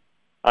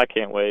I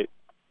can't wait.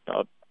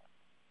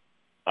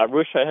 I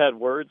wish I had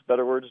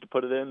better words to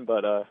put it in,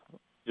 but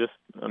just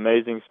an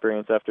amazing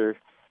experience. After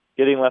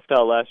getting left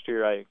out last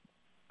year,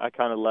 I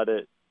kind of let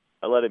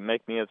it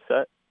make me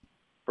upset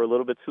for a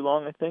little bit too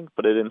long, I think,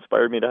 but it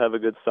inspired me to have a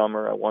good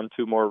summer. I won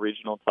 2 more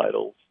regional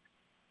titles,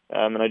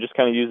 and I just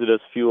kind of use it as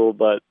fuel.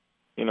 But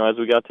as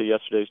we got to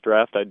yesterday's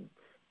draft,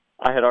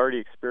 I had already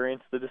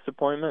experienced the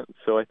disappointment,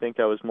 so I think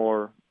I was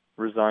more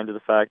resigned to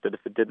the fact that if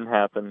it didn't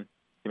happen,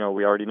 we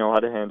already know how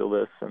to handle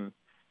this, and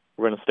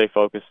we're going to stay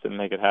focused and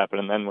make it happen.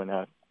 And then when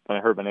I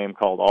heard my name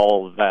called,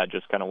 all of that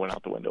just kind of went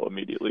out the window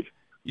immediately.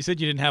 You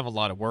said you didn't have a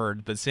lot of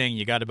words, but saying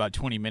you got about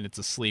 20 minutes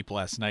of sleep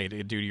last night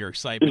due to your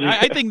excitement,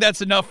 I think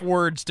that's enough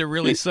words to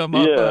really sum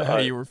up how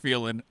you were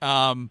feeling.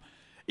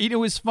 It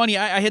was funny.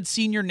 I had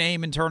seen your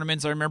name in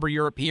tournaments. I remember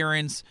your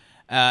appearance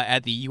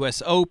at the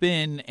U.S.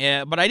 Open,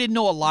 but I didn't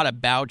know a lot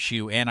about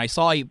you, and I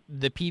saw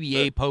the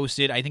PBA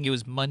posted, I think it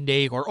was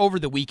Monday or over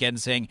the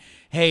weekend, saying,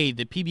 hey,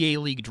 the PBA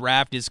League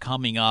draft is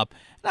coming up.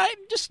 And I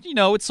just,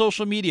 it's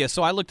social media,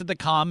 so I looked at the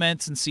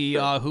comments and see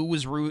who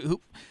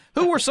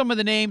were some of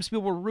the names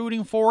people were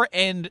rooting for,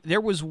 and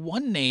there was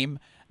one name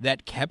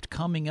that kept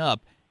coming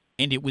up,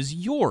 and it was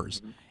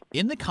yours.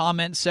 In the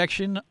comment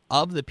section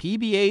of the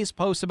PBA's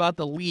post about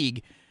the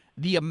league,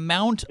 the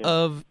amount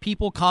of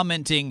people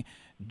commenting,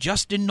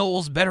 Justin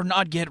Knowles better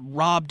not get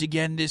robbed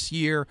again this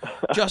year.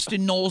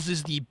 Justin Knowles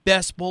is the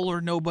best bowler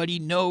nobody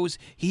knows.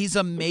 He's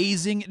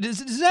amazing.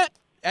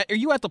 Are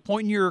you at the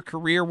point in your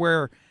career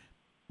where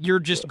you're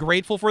just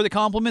grateful for the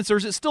compliments, or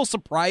is it still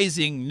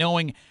surprising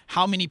knowing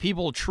how many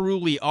people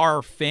truly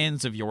are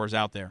fans of yours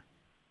out there?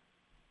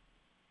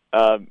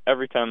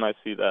 Every time I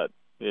see that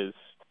is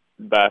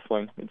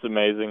baffling. It's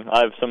amazing.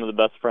 I have some of the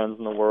best friends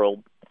in the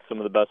world, some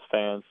of the best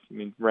fans. I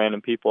mean,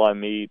 random people I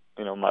meet,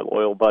 my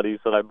loyal buddies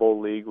that I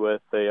bowl league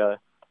with,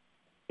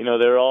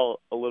 they're all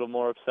a little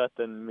more upset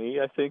than me,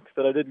 I think,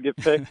 that I didn't get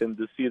picked, and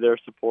to see their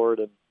support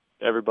and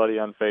everybody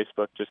on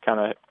Facebook just kind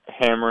of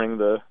hammering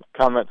the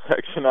comment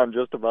section on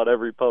just about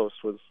every post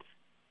was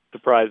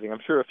surprising. I'm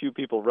sure a few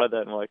people read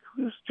that and were like,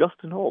 who's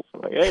Justin Knowles?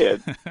 I'm like, hey,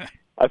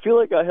 I feel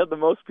like I had the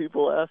most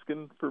people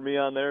asking for me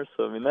on there,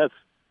 so I mean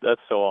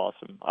that's so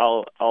awesome.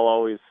 I'll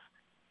always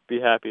be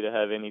happy to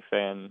have any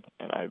fan,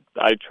 and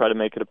I try to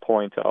make it a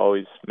point to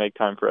always make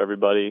time for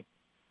everybody,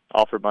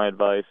 offer my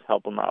advice,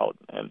 help them out,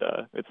 and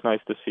it's nice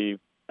to see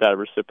that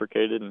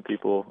reciprocated and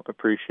people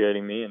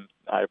appreciating me, and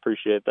I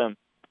appreciate them.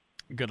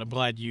 Good. I'm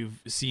glad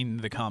you've seen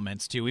the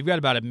comments, too. We've got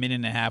about a minute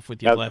and a half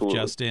with you Absolutely. left,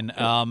 Justin.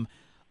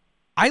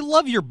 I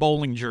love your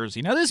bowling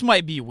jersey. Now, this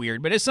might be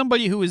weird, but as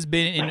somebody who has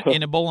been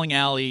in a bowling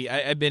alley,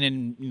 I've been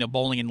in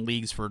bowling in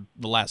leagues for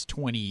the last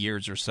 20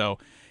 years or so,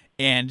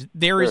 and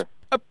there is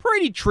a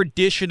pretty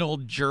traditional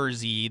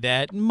jersey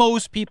that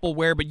most people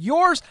wear, but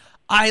yours,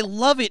 I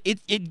love it.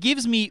 It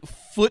gives me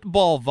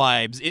football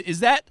vibes.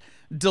 Is that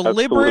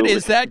deliberate? Absolutely.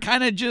 Is that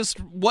kind of just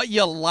what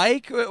you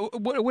like?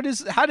 What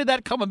is? How did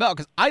that come about?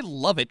 Because I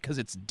love it because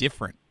it's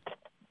different.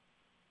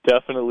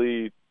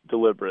 Definitely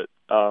deliberate.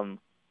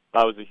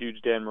 I was a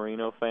huge Dan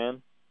Marino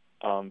fan.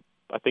 I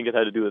think it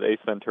had to do with Ace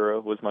Ventura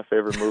was my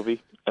favorite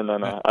movie, and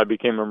then I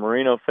became a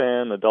Marino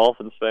fan, a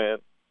Dolphins fan.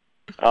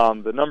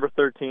 The number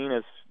 13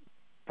 has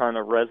kind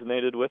of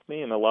resonated with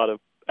me in a lot of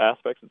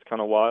aspects. It's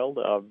kind of wild.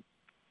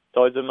 It's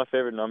always been my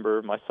favorite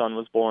number. My son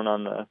was born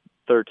on the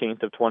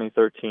 13th of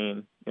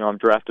 2013. I'm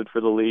drafted for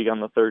the league on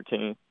the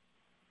 13th.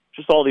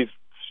 Just all these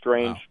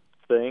strange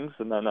things.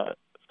 And then,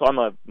 so I'm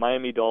a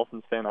Miami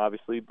Dolphins fan,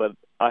 obviously, but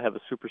I have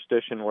a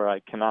superstition where I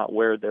cannot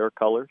wear their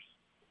colors.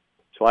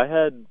 So I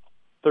had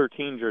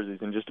 13 jerseys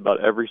in just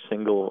about every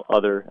single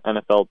other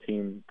NFL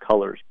team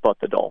colors but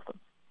the Dolphins.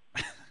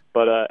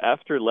 But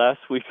after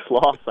last week's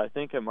loss, I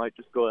think I might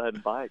just go ahead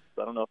and buy it,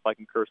 because I don't know if I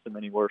can curse them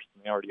any worse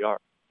than they already are.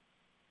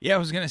 Yeah, I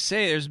was going to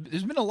say, there's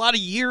been a lot of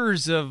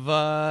years of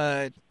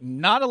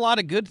not a lot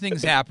of good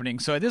things happening.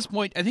 So at this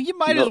point, I think you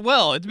might as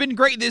well. It's been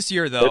great this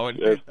year, though.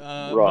 It's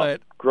rough.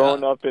 But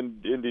growing up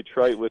in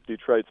Detroit with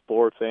Detroit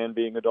sports and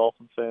being a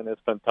Dolphins fan,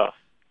 it's been tough.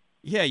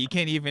 Yeah, you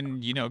can't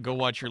even, go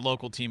watch your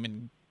local team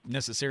and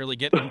necessarily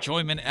get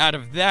enjoyment out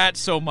of that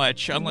so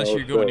much unless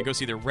you're going to go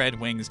see the Red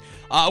Wings.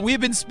 We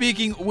have been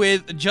speaking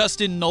with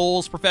Justin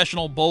Knowles,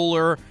 professional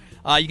bowler.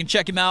 You can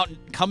check him out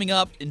coming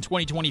up in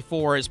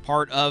 2024 as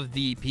part of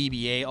the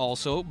PBA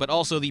also, but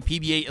also the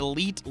PBA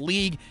Elite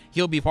League.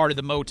 He'll be part of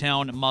the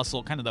Motown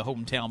Muscle, kind of the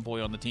hometown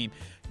boy on the team.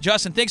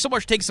 Justin, thanks so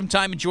much for taking some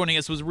time and joining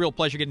us. It was a real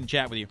pleasure getting to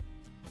chat with you.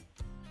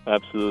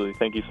 Absolutely.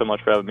 Thank you so much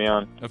for having me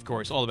on. Of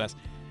course. All the best.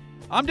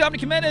 I'm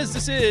Dominic Jimenez.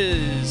 This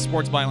is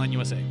Sports Byline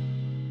USA.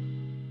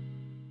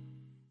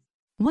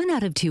 1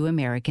 out of 2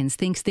 Americans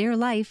thinks their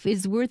life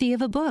is worthy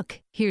of a book.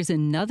 Here's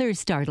another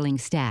startling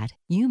stat.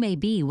 You may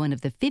be one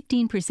of the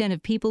 15%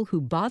 of people who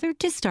bothered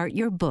to start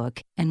your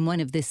book, and one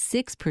of the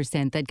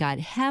 6% that got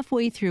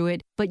halfway through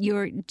it, but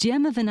your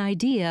gem of an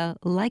idea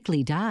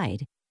likely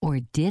died.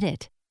 Or did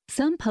it?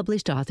 Some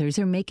published authors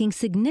are making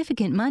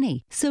significant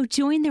money, so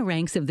join the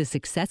ranks of the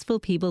successful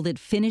people that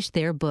finished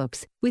their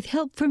books with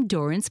help from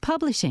Dorrance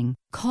Publishing.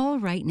 Call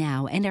right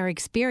now, and our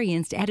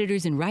experienced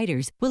editors and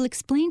writers will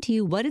explain to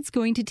you what it's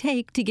going to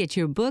take to get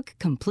your book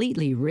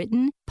completely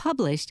written,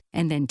 published,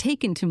 and then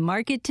taken to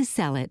market to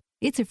sell it.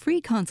 It's a free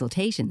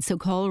consultation, so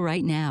call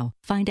right now.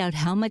 Find out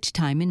how much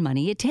time and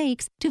money it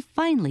takes to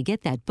finally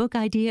get that book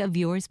idea of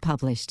yours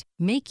published.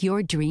 Make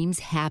your dreams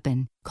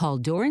happen. Call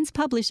Dorrance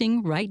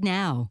Publishing right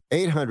now.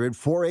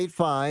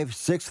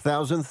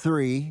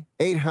 800-485-6003.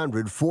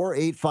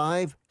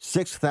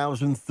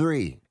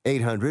 800-485-6003.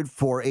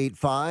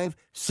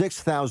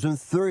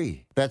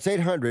 800-485-6003. That's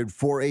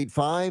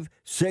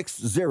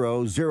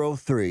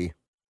 800-485-6003.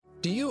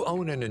 Do you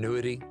own an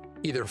annuity,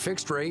 either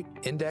fixed rate,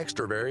 indexed,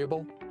 or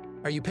variable?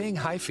 Are you paying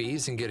high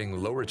fees and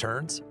getting low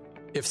returns?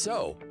 If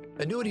so,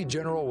 Annuity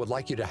General would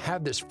like you to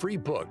have this free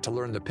book to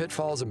learn the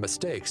pitfalls and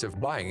mistakes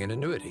of buying an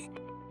annuity.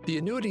 The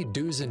Annuity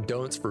Do's and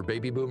Don'ts for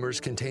Baby Boomers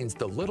contains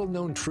the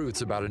little-known truths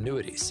about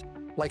annuities,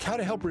 like how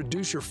to help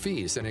reduce your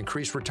fees and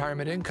increase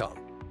retirement income.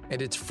 And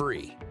it's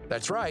free.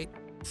 That's right,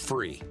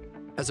 free.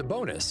 As a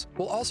bonus,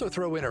 we'll also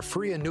throw in a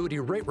free annuity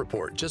rate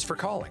report just for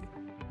calling.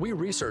 We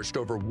researched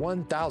over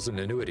 1,000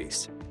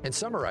 annuities and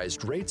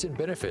summarized rates and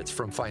benefits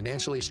from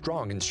financially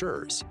strong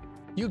insurers.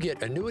 You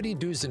get Annuity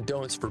Do's and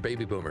Don'ts for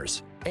Baby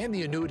Boomers and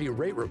the Annuity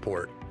Rate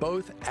Report,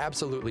 both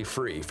absolutely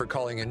free for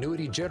calling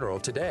Annuity General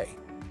today.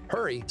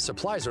 Hurry,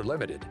 supplies are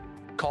limited.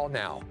 Call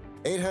now.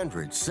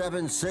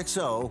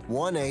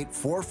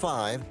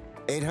 800-760-1845.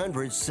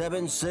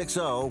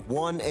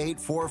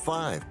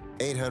 800-760-1845.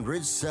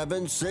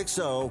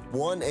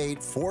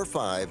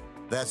 800-760-1845.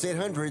 That's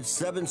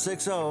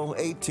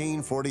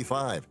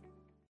 800-760-1845.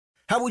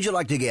 How would you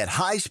like to get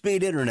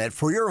high-speed internet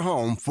for your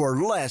home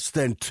for less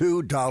than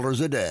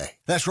 $2 a day?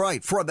 That's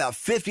right. For about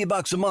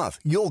 $50 a month,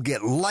 you'll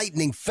get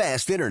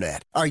lightning-fast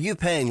internet. Are you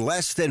paying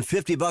less than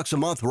 $50 a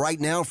month right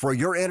now for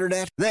your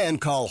internet? Then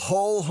call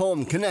Whole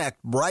Home Connect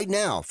right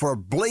now for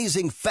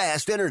blazing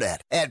fast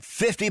internet at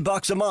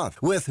 $50 a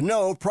month with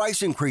no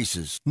price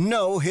increases,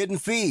 no hidden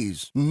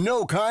fees,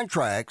 no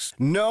contracts,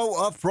 no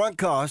upfront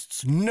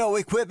costs, no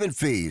equipment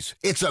fees.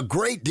 It's a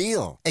great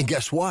deal. And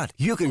guess what?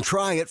 You can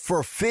try it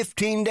for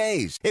 15 days.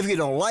 days. If you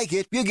don't like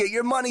it, you get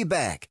your money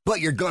back.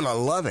 But you're gonna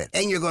love it,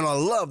 and you're gonna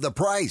love the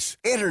price.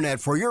 Internet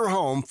for your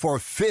home for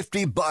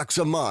 $50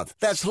 a month.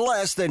 That's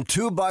less than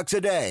 $2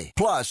 a day.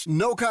 Plus,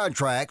 no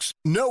contracts,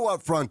 no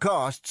upfront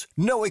costs,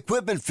 no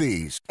equipment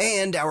fees,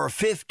 and our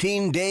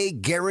 15-day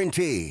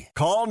guarantee.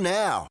 Call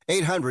now.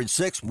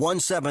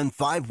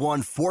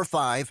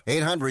 800-617-5145.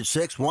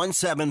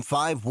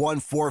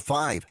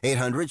 800-617-5145.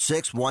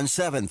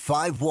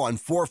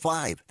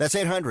 800-617-5145. That's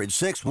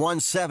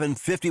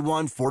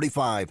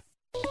 800-617-5145.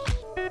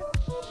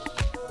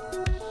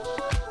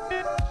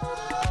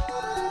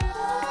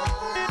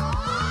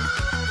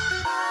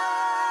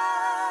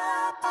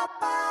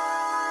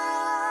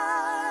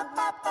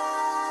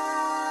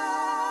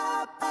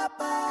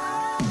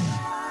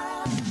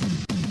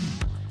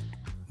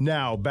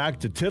 Now back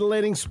to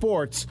Titillating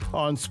Sports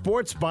on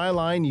Sports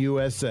Byline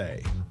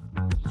USA.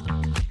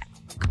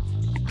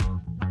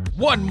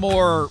 One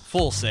more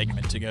full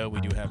segment to go.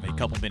 We do have a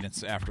couple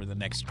minutes after the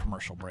next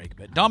commercial break.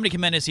 But Dominic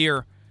Jimenez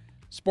here,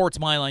 Sports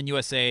Byline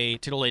USA,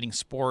 Titillating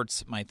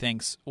Sports. My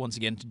thanks once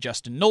again to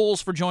Justin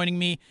Knowles for joining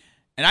me.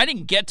 And I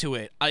didn't get to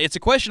it. It's a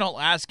question I'll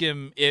ask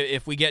him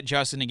if we get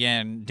Justin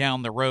again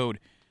down the road.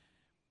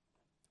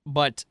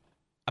 But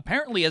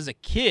apparently as a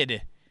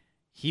kid,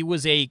 he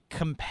was a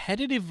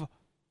competitive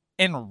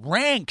and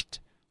ranked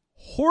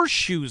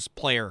horseshoes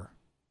player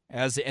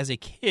as a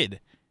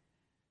kid.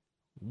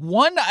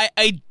 One,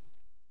 I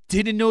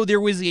didn't know there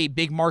was a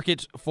big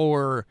market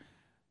for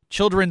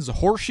children's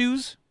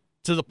horseshoes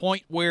to the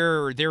point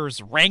where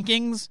there's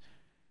rankings.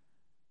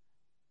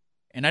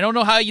 And I don't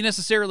know how you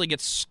necessarily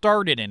get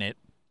started in it,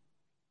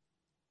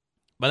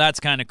 but that's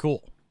kind of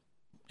cool.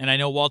 And I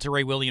know Walter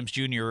Ray Williams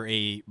Jr.,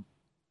 a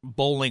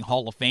bowling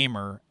Hall of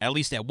Famer, at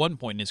least at one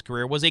point in his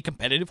career, was a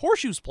competitive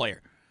horseshoes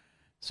player.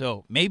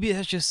 So maybe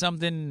that's just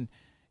something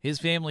his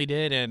family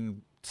did,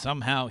 and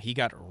somehow he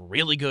got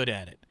really good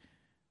at it.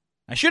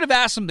 I should have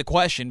asked him the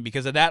question,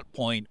 because at that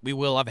point, we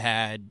will have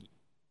had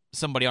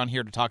somebody on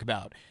here to talk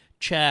about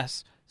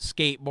chess,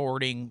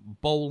 skateboarding,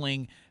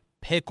 bowling,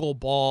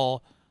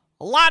 pickleball,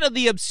 a lot of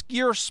the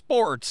obscure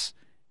sports,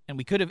 and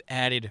we could have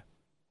added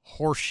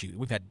horseshoes.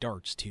 We've had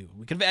darts, too.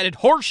 We could have added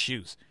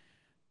horseshoes.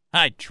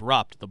 I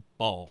dropped the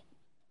ball.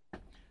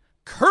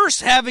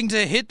 Curse having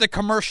to hit the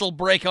commercial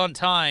break on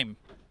time.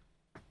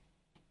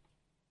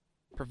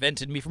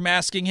 Prevented me from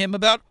asking him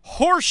about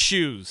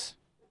horseshoes.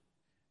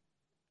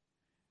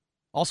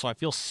 Also, I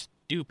feel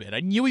stupid.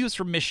 I knew he was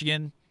from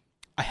Michigan.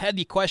 I had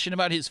the question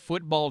about his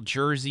football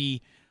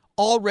jersey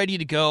all ready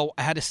to go.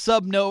 I had a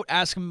sub-note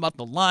asking him about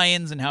the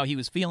Lions and how he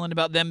was feeling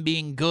about them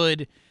being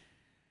good.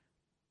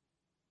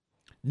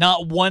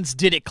 Not once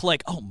did it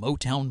click. Oh,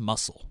 Motown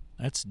Muscle.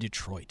 That's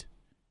Detroit.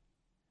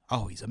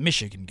 Oh, he's a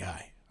Michigan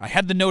guy. I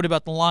had the note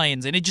about the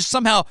Lions, and it just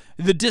somehow,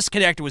 the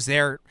disconnect was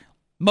there.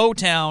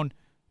 Motown,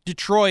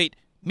 Detroit,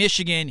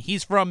 Michigan.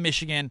 He's from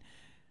Michigan.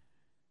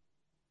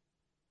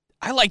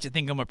 I like to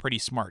think I'm a pretty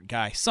smart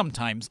guy.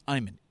 Sometimes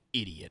I'm an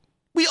idiot.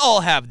 We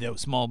all have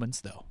those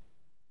moments, though.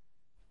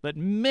 But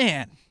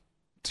man,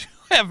 to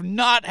have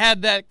not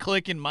had that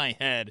click in my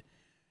head,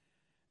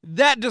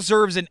 that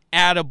deserves an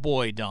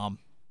attaboy, Dom.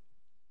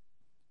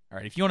 All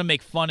right, if you want to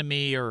make fun of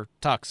me or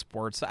talk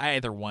sports,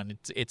 either one,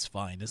 it's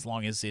fine. As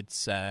long as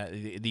it's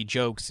the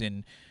jokes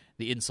and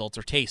the insults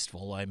are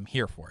tasteful, I'm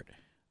here for it.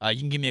 You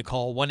can give me a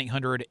call,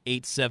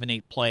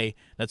 1-800-878-PLAY.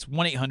 That's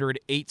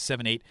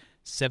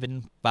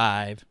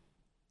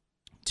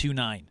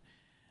 1-800-878-7529.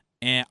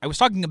 And I was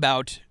talking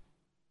about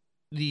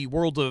the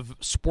world of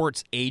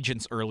sports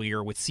agents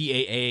earlier with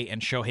CAA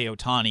and Shohei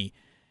Ohtani.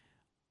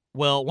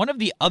 Well, one of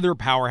the other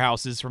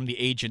powerhouses from the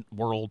agent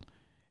world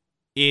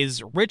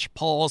is Rich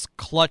Paul's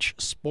Clutch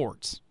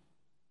Sports.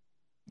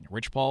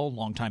 Rich Paul,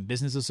 longtime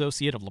business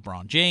associate of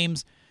LeBron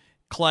James.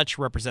 Clutch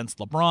represents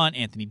LeBron,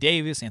 Anthony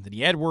Davis,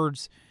 Anthony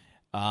Edwards,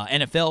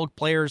 NFL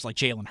players like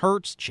Jalen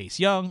Hurts, Chase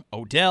Young,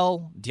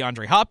 Odell,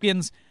 DeAndre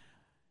Hopkins,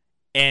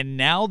 and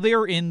now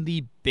they're in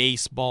the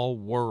baseball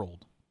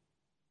world.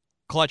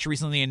 Clutch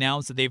recently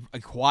announced that they've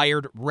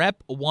acquired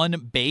Rep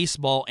 1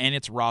 Baseball and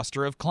its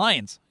roster of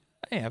clients.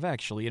 Hey, I've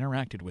actually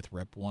interacted with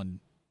Rep 1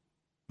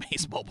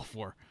 Baseball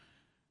before.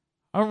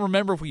 I don't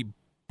remember if we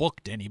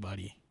booked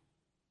anybody,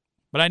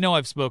 but I know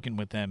I've spoken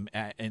with them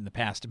in the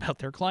past about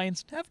their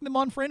clients, having them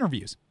on for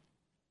interviews.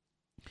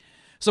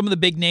 Some of the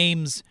big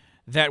names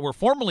that were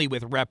formerly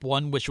with Rep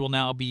 1, which will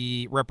now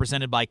be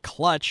represented by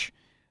Clutch,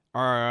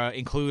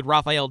 include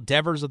Rafael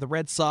Devers of the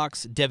Red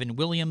Sox, Devin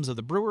Williams of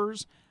the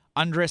Brewers,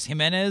 Andres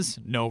Jimenez,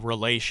 no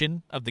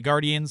relation, of the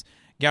Guardians,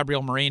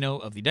 Gabriel Moreno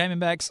of the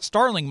Diamondbacks,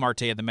 Starling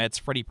Marte of the Mets,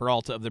 Freddie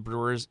Peralta of the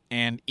Brewers,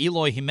 and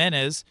Eloy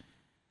Jimenez,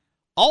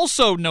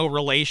 also no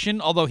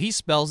relation, although he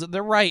spells it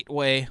the right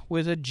way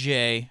with a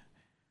J.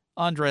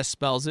 Andres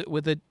spells it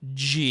with a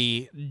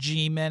G.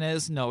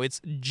 Jimenez? No,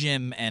 it's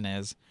Jim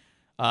Enez.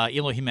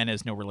 Eloy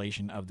Jimenez, no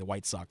relation, of the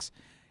White Sox.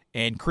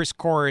 And Chris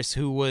Corris,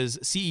 who was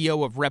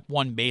CEO of Rep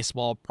 1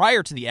 Baseball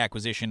prior to the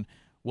acquisition,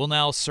 will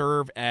now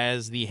serve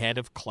as the head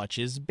of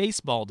Clutch's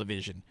baseball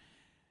division.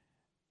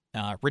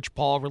 Rich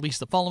Paul released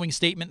the following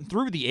statement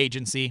through the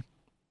agency.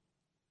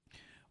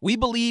 We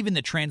believe in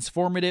the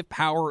transformative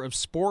power of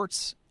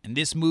sports, and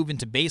this move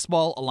into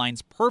baseball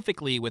aligns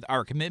perfectly with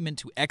our commitment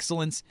to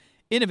excellence,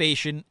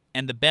 innovation,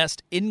 and the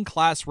best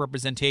in-class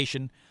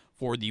representation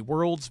for the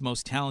world's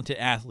most talented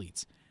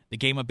athletes. The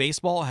game of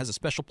baseball has a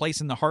special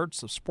place in the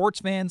hearts of sports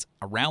fans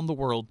around the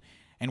world,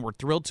 and we're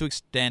thrilled to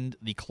extend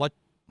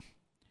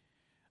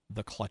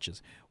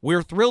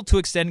We're thrilled to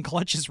extend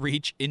Clutch's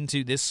reach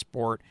into this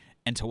sport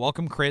and to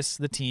welcome Chris,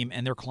 the team,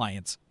 and their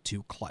clients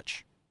to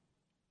Clutch.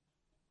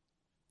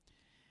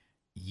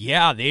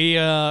 Yeah,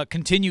 they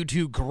continue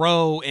to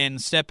grow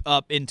and step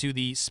up into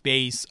the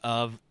space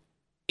of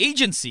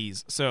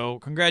agencies. So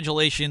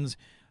congratulations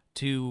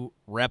to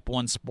Rep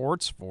 1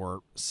 Sports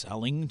for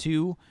selling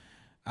to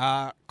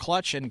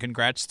Clutch, and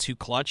congrats to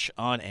Clutch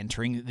on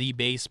entering the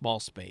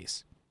baseball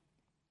space.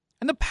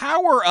 And the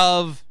power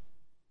of,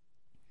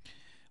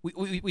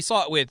 we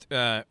saw it with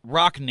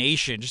Rock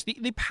Nation, just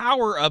the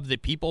power of the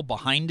people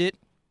behind it,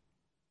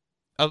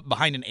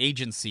 behind an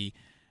agency,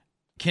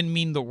 can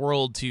mean the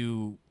world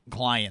to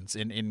clients,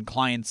 and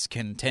clients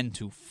can tend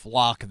to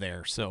flock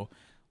there. So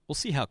we'll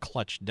see how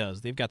Clutch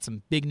does. They've got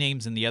some big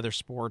names in the other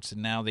sports,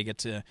 and now they get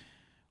to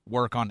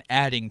work on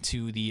adding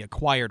to the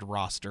acquired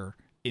roster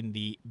in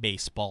the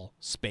baseball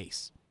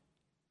space.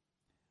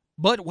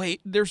 But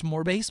wait, there's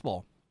more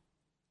baseball.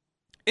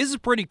 This is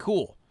pretty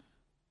cool.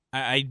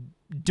 I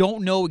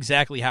don't know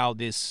exactly how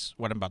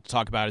what I'm about to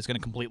talk about is going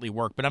to completely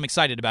work, but I'm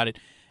excited about it.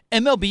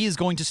 MLB is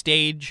going to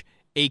stage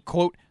a,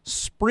 quote,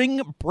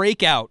 spring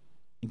breakout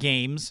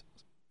games,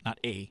 not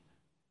a,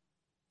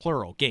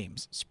 plural,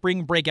 games,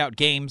 spring breakout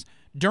games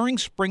during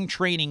spring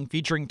training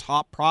featuring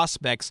top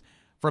prospects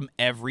from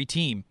every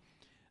team.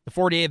 The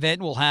 4-day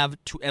event will have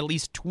at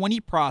least 20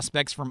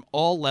 prospects from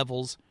all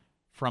levels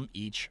from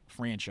each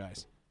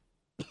franchise.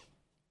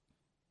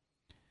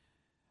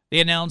 They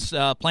announced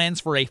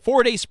plans for a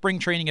 4-day spring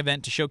training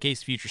event to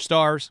showcase future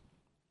stars.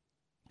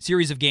 A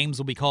series of games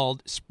will be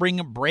called Spring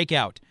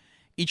Breakout.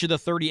 Each of the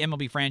 30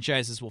 MLB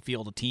franchises will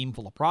field a team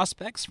full of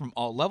prospects from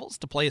all levels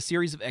to play a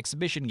series of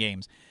exhibition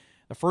games.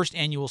 The first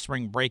annual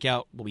Spring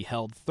Breakout will be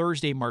held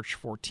Thursday, March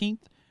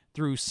 14th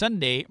through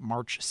Sunday,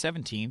 March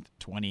 17th,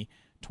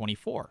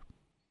 2024.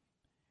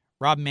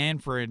 Rob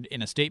Manfred,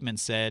 in a statement,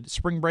 said,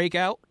 Spring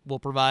Breakout will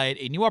provide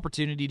a new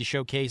opportunity to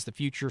showcase the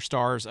future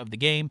stars of the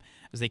game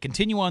as they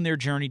continue on their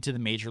journey to the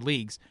major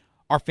leagues.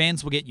 Our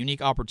fans will get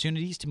unique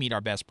opportunities to meet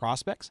our best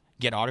prospects,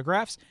 get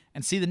autographs,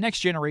 and see the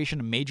next generation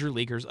of major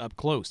leaguers up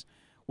close.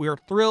 We are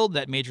thrilled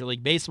that Major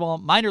League Baseball,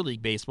 Minor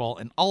League Baseball,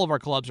 and all of our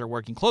clubs are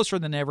working closer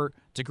than ever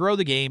to grow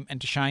the game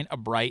and to shine a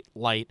bright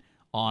light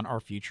on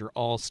our future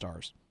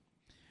All-Stars.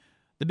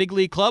 The big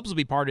league clubs will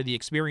be part of the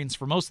experience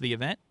for most of the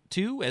event,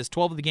 too, as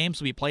 12 of the games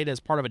will be played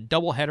as part of a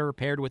doubleheader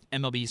paired with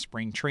MLB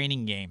spring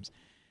training games.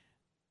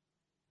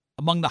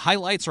 Among the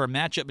highlights are a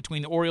matchup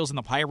between the Orioles and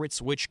the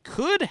Pirates, which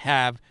could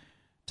have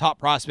top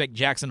prospect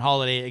Jackson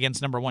Holliday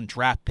against number 1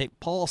 draft pick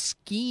Paul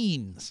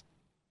Skeens.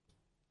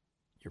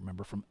 You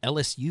remember from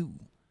LSU.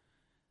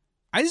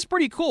 This is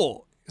pretty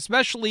cool,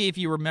 especially if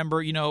you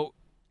remember,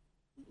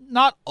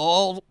 not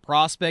all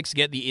prospects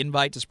get the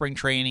invite to spring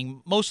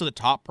training. Most of the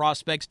top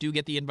prospects do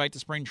get the invite to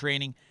spring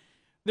training.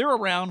 They're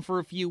around for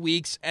a few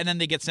weeks, and then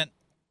they get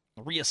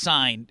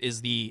reassigned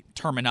is the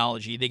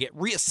terminology. They get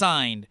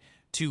reassigned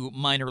to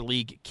minor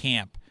league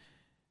camp.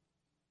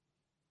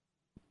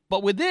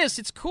 But with this,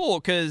 it's cool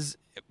because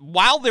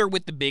while they're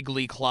with the big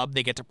league club,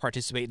 they get to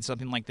participate in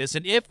something like this.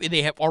 And if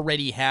they have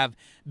already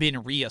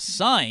been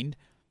reassigned,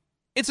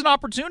 it's an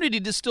opportunity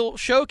to still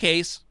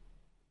showcase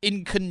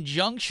in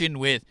conjunction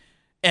with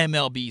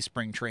MLB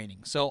spring training.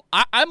 So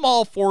I'm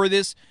all for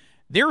this.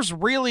 There's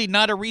really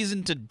not a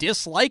reason to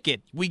dislike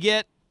it. We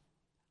get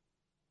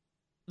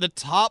the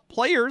top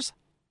players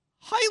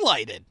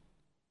highlighted.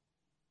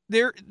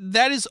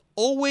 That is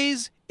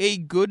always a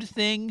good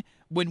thing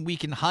when we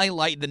can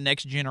highlight the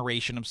next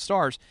generation of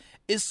stars,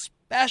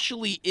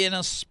 especially in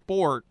a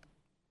sport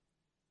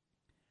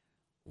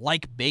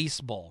like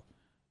baseball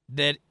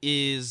that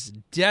is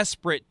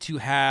desperate to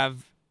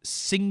have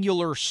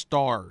singular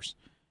stars.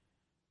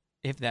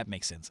 If that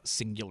makes sense,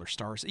 singular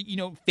stars.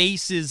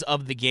 Faces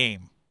of the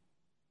game.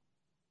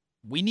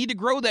 We need to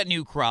grow that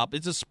new crop.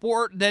 It's a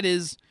sport that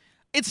it's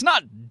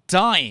not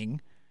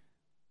dying,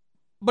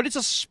 but it's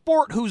a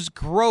sport whose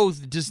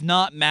growth does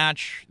not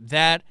match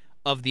that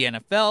of the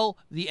NFL,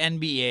 the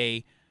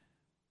NBA,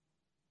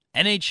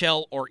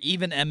 NHL, or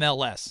even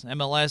MLS.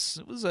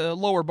 MLS was a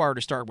lower bar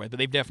to start with, but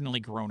they've definitely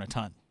grown a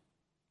ton.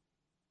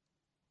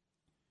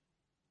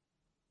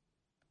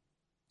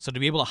 So to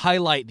be able to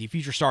highlight the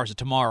future stars of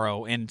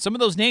tomorrow, and some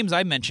of those names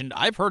I mentioned,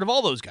 I've heard of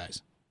all those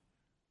guys.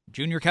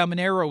 Junior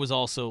Caminero was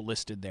also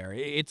listed there.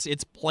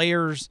 It's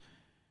players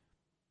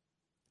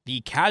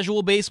the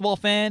casual baseball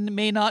fan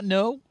may not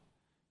know,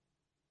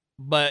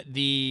 but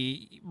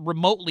the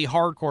remotely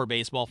hardcore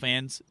baseball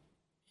fans,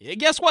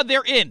 guess what?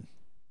 They're in.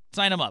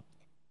 Sign them up.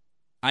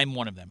 I'm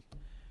one of them.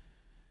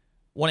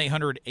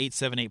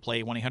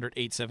 1-800-878-PLAY,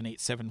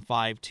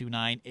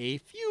 1-800-878-7529. A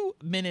few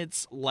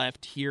minutes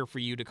left here for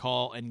you to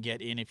call and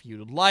get in if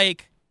you'd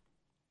like.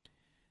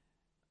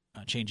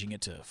 changing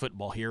it to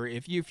football here.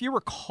 If you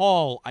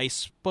recall, I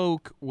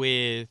spoke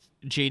with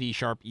J.D.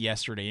 Sharp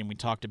yesterday, and we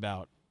talked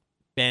about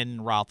Ben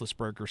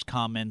Roethlisberger's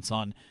comments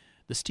on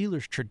the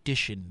Steelers'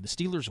 tradition. The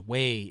Steelers'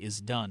 way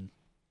is done.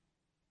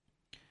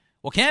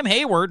 Well, Cam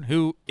Hayward,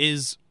 who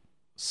is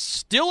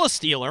still a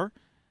Steeler,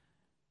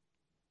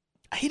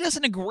 he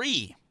doesn't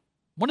agree.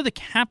 One of the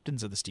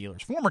captains of the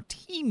Steelers, former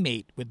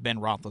teammate with Ben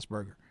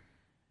Roethlisberger.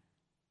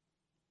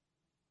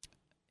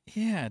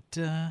 Yeah,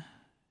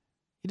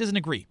 he doesn't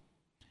agree.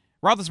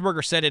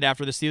 Roethlisberger said it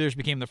after the Steelers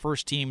became the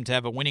first team to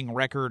have a winning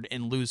record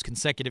and lose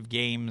consecutive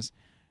games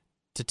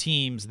to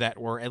teams that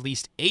were at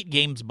least 8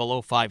 games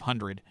below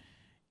 500.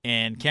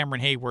 And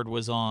Cameron Hayward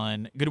was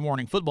on Good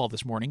Morning Football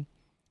this morning,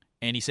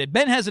 and he said,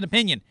 Ben has an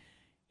opinion.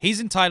 He's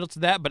entitled to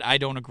that, but I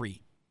don't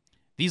agree.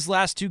 These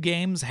last 2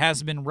 games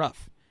has been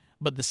rough,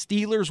 but the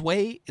Steelers'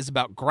 way is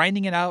about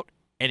grinding it out,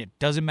 and it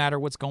doesn't matter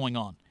what's going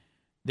on.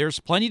 There's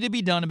plenty to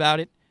be done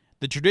about it.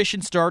 The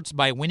tradition starts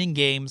by winning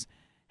games,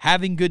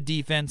 having good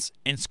defense,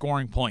 and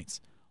scoring points.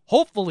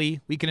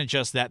 Hopefully, we can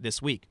adjust that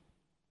this week.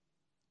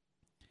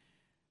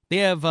 They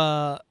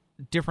have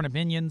different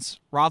opinions.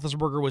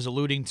 Roethlisberger was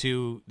alluding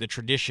to the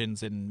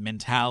traditions and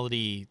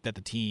mentality that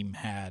the team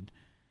had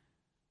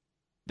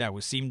that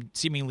was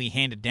seemingly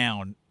handed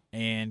down.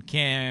 And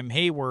Cam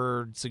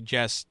Hayward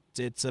suggests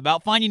it's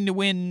about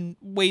finding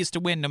ways to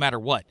win no matter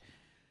what.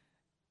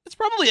 It's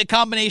probably a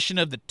combination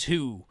of the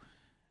two.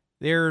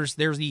 There's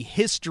the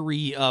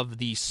history of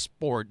the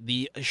sport,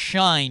 the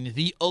shine,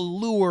 the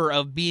allure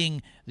of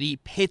being the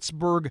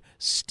Pittsburgh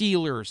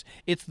Steelers.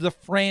 It's the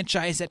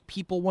franchise that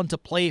people want to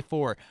play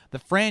for. The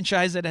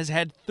franchise that has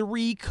had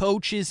 3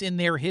 coaches in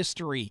their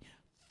history.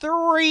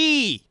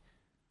 3!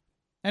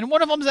 And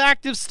one of them's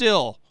active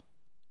still.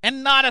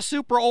 And not a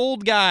super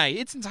old guy.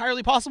 It's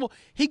entirely possible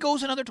he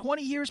goes another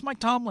 20 years, Mike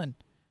Tomlin.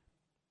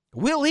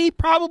 Will he?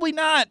 Probably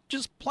not.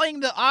 Just playing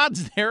the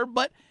odds there,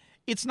 but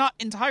it's not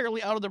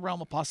entirely out of the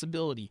realm of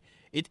possibility.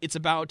 It's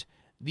about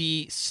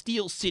the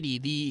Steel City,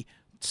 the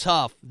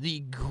tough, the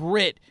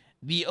grit,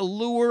 the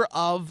allure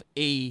of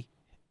a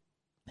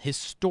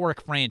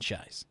historic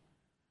franchise.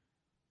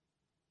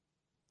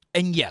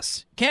 And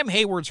yes, Cam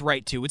Hayward's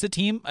right too. It's a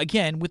team,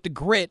 again, with the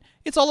grit.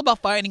 It's all about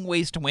finding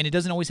ways to win. It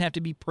doesn't always have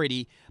to be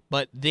pretty,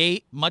 but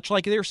they, much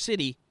like their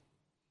city,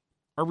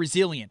 are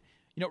resilient.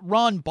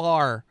 Ron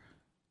Barr,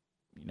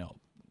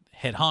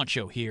 head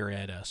honcho here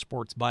at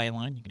Sports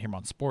Byline. You can hear him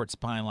on Sports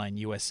Byline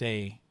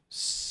USA,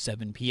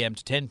 7 p.m.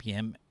 to 10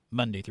 p.m.,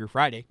 Monday through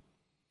Friday.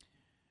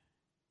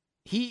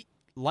 He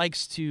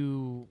likes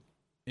to,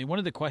 and one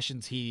of the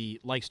questions he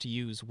likes to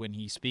use when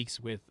he speaks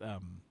with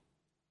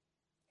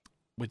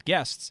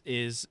guests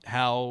is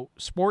how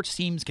sports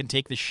teams can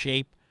take the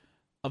shape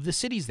of the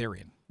cities they're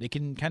in. They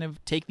can kind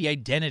of take the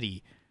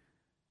identity.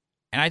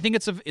 And I think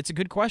it's a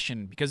good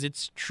question because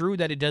it's true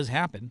that it does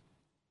happen.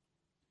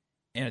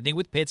 And I think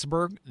with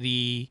Pittsburgh,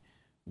 the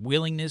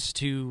willingness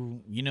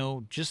to,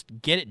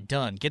 just get it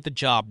done, get the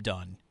job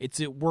done. It's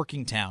a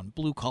working town,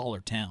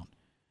 blue-collar town.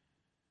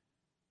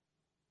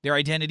 Their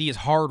identity is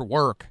hard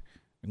work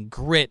and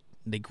grit.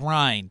 And they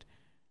grind.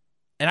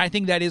 And I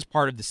think that is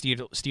part of the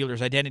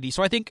Steelers' identity.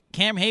 So I think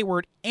Cam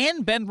Hayward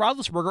and Ben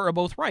Roethlisberger are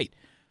both right.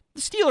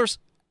 The Steelers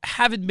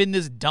haven't been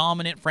this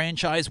dominant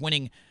franchise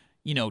winning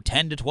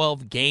 10 to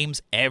 12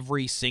 games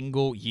every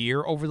single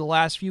year over the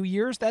last few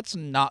years. That's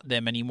not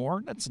them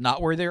anymore. That's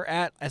not where they're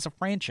at as a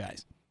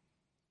franchise.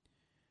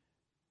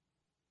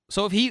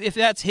 So if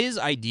that's his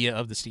idea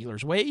of the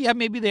Steelers' way, yeah,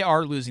 maybe they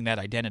are losing that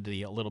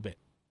identity a little bit.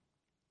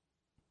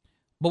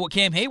 But what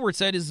Cam Hayward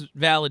said is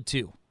valid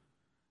too.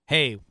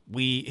 Hey,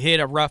 we hit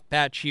a rough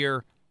patch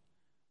here,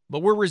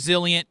 but we're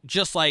resilient,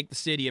 just like the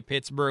city of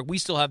Pittsburgh. We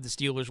still have the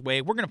Steelers'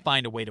 way. We're going to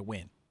find a way to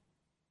win.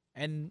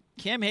 And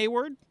Cam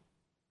Hayward,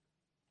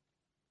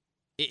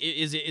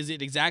 is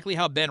it exactly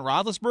how Ben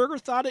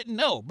Roethlisberger thought it?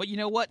 No. But you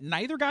know what?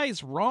 Neither guy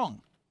is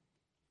wrong.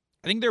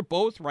 I think they're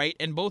both right,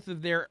 and both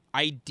of their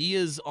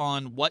ideas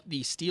on what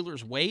the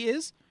Steelers' way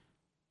is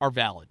are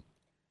valid.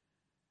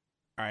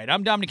 All right,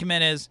 I'm Dominic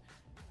Jimenez,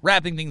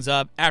 wrapping things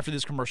up after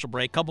this commercial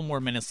break. Couple more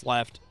minutes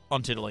left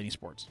on Titillating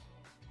Sports.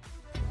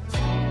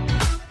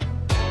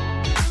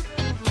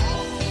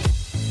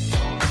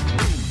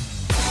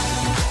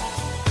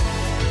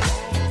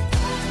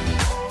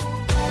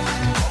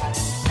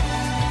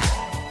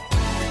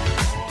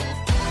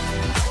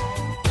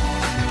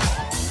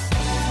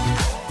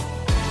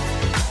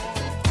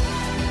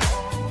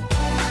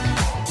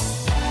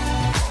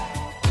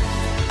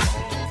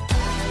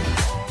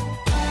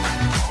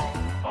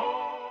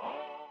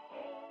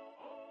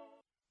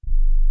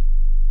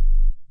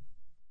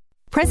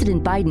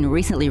 President Biden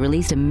recently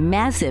released a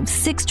massive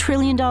 $6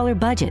 trillion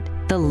budget,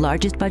 the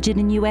largest budget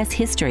in U.S.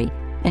 history.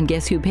 And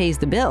guess who pays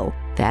the bill?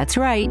 That's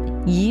right,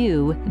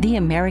 you, the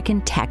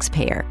American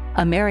taxpayer.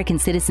 American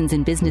citizens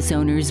and business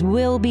owners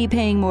will be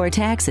paying more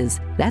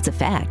taxes. That's a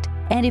fact.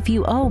 And if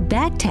you owe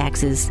back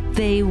taxes,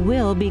 they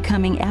will be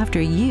coming after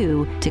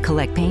you to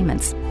collect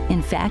payments.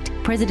 In fact,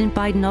 President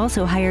Biden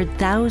also hired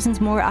thousands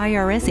more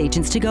IRS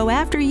agents to go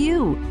after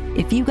you.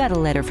 If you got a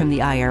letter from the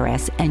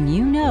IRS and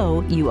you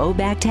know you owe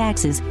back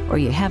taxes or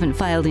you haven't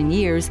filed in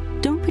years,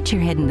 don't put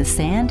your head in the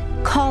sand.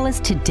 Call us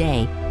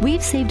today.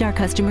 We've saved our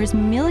customers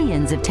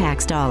millions of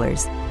tax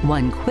dollars.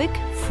 One quick,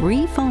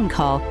 free phone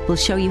call will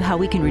show you how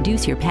we can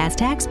reduce your past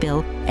tax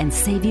bill and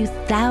save you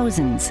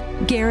thousands.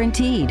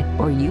 Guaranteed,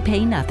 or you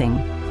pay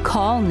nothing.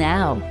 Call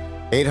now.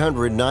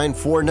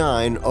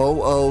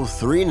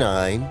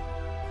 800-949-0039.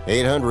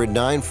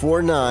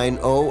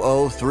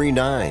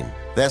 800-949-0039.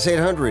 That's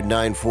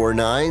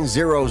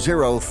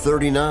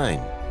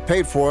 800-949-0039.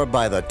 Paid for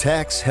by the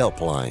Tax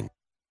Helpline.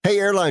 Hey,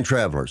 airline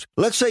travelers,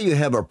 let's say you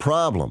have a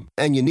problem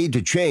and you need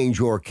to change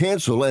or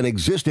cancel an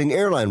existing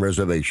airline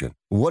reservation.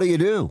 What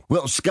do?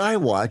 Well,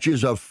 Skywatch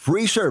is a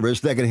free service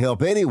that can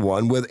help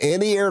anyone with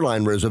any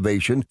airline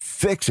reservation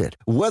fix it.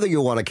 Whether you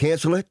want to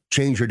cancel it,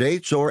 change your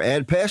dates, or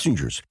add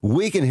passengers,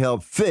 we can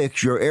help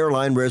fix your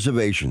airline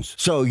reservations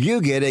so you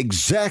get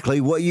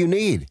exactly what you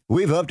need.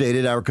 We've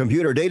updated our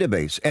computer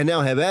database and now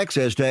have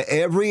access to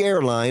every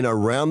airline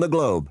around the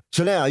globe.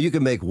 So now you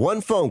can make one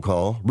phone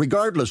call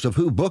regardless of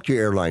who booked your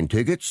airline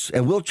tickets,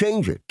 and we'll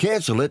change it,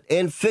 cancel it,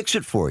 and fix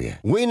it for you.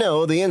 We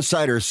know the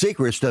insider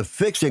secrets to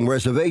fixing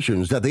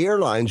reservations that the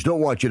airlines don't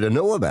want you to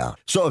know about.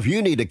 So if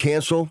you need to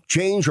cancel,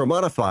 change, or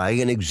modify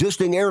an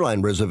existing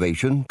airline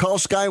reservation, call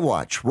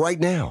Skywatch right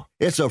now.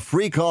 It's a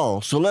free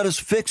call, so let us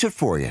fix it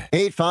for you.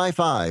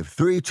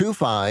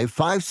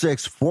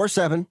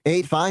 855-325-5647.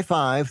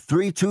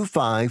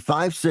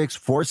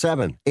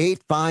 855-325-5647.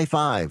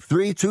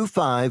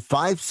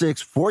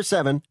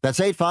 855-325-5647. That's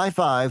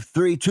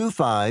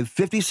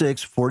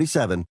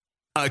 855-325-5647.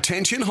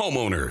 Attention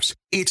homeowners.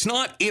 It's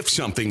not if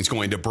something's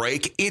going to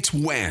break, it's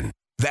when.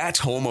 That's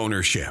home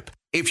ownership.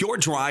 If your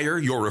dryer,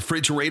 your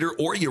refrigerator,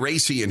 or your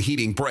AC and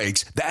heating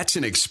breaks, that's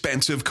an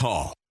expensive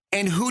call.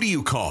 And who do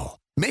you call?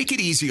 Make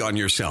it easy on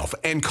yourself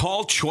and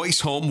call Choice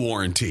Home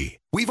Warranty.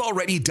 We've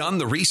already done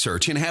the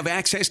research and have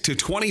access to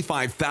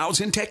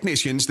 25,000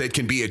 technicians that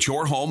can be at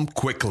your home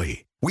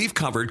quickly. We've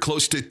covered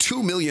close to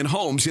 2 million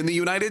homes in the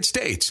United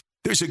States.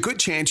 There's a good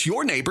chance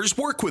your neighbors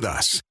work with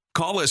us.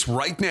 Call us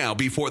right now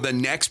before the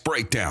next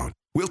breakdown.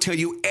 We'll tell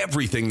you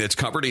everything that's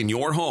covered in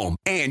your home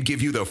and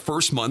give you the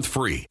first month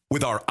free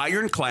with our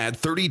ironclad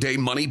 30-day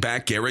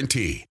money-back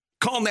guarantee.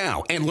 Call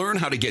now and learn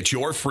how to get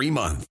your free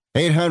month.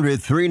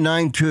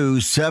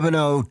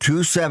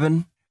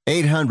 800-392-7027.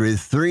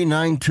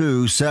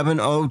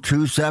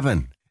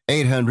 800-392-7027.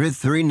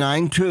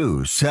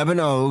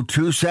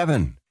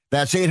 800-392-7027.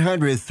 That's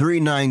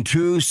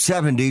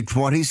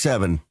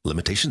 800-392-7027.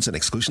 Limitations and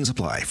exclusions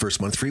apply. First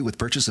month free with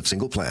purchase of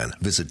single plan.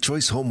 Visit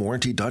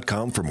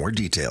choicehomewarranty.com for more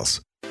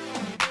details.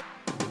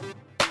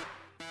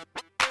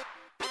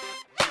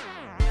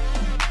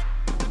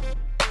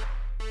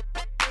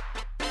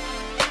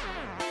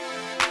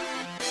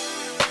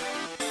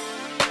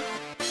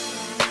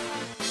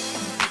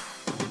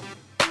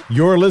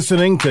 You're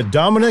listening to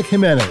Dominic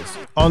Jimenez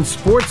on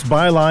Sports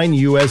Byline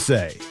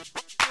USA.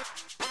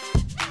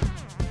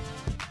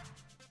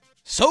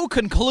 So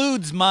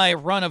concludes my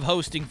run of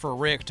hosting for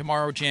Rick.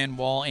 Tomorrow, Jan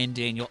Wall and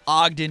Daniel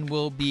Ogden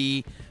will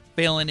be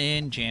filling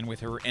in. Jan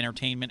with her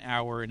entertainment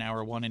hour in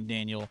hour 1, and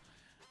Daniel,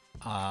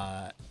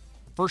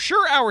 for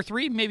sure, hour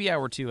 3, maybe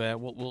hour 2.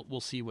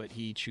 We'll see what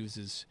he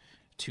chooses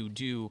to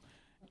do.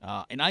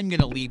 And I'm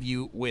going to leave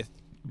you with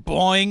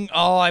boing.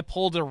 Oh, I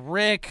pulled a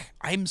Rick.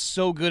 I'm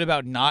so good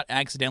about not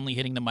accidentally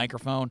hitting the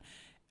microphone,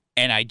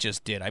 and I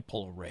just did. I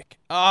pull a Rick.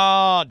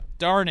 Oh,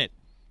 darn it.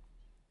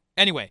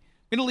 Anyway,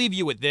 I'm going to leave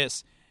you with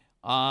this.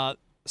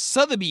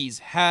 Sotheby's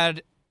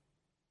had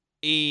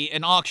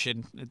an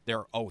auction. There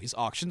are always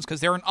auctions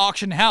because they're an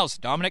auction house,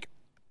 Dominic.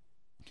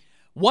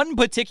 One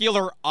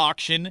particular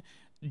auction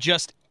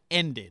just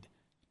ended.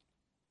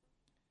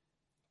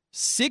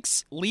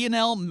 6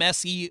 Lionel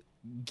Messi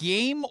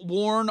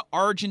game-worn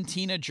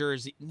Argentina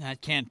jersey.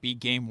 That can't be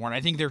game-worn.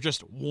 I think they're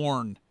just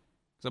worn.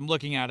 Because I'm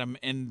looking at them,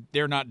 and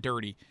they're not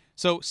dirty.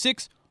 So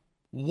 6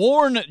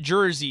 worn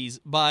jerseys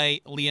by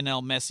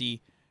Lionel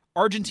Messi.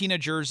 Argentina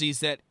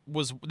jerseys that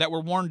were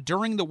worn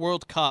during the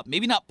World Cup.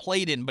 Maybe not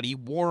played in, but he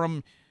wore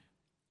them.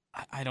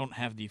 I don't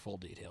have the full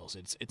details.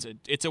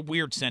 It's a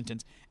weird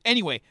sentence.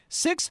 Anyway,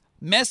 6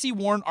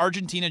 Messi-worn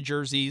Argentina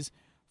jerseys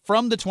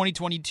from the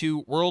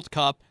 2022 World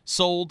Cup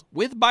sold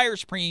with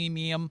buyer's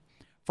premium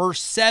for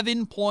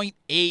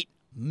 $7.8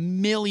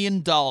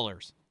 million.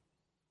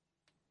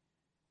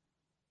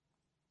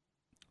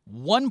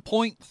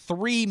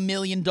 $1.3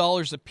 million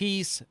a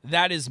piece.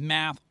 That is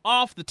math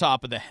off the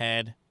top of the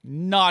head,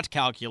 not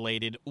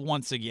calculated,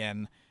 once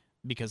again,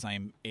 because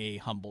I'm a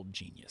humble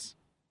genius.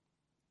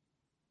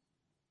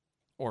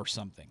 Or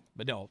something.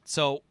 But no.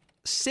 So,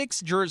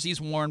 6 jerseys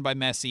worn by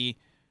Messi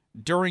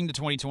during the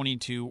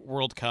 2022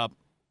 World Cup.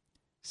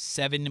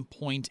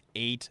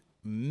 $7.8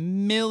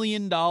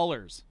 million.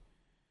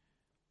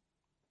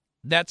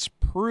 That's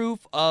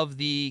proof of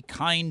the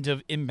kind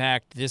of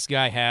impact this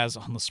guy has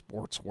on the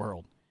sports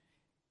world.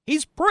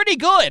 He's pretty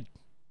good.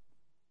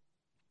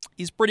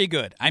 He's pretty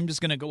good. I'm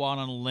just going to go out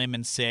on a limb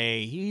and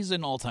say he's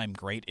an all-time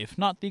great, if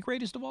not the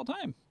greatest of all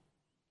time.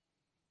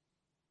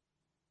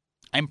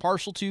 I'm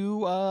partial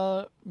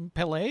to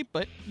Pelé,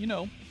 but,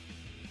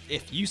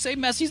 if you say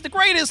Messi's the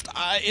greatest,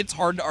 it's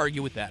hard to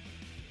argue with that.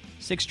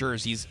 6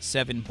 jerseys,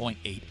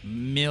 $7.8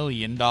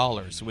 million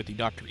with the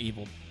Dr.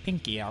 Evil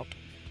pinky out.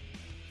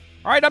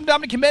 All right, I'm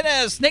Dominic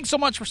Jimenez. Thanks so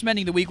much for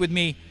spending the week with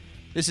me.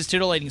 This is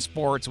Titillating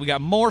Sports. We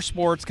got more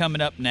sports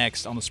coming up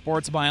next on the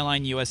Sports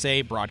Byline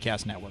USA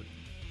Broadcast Network.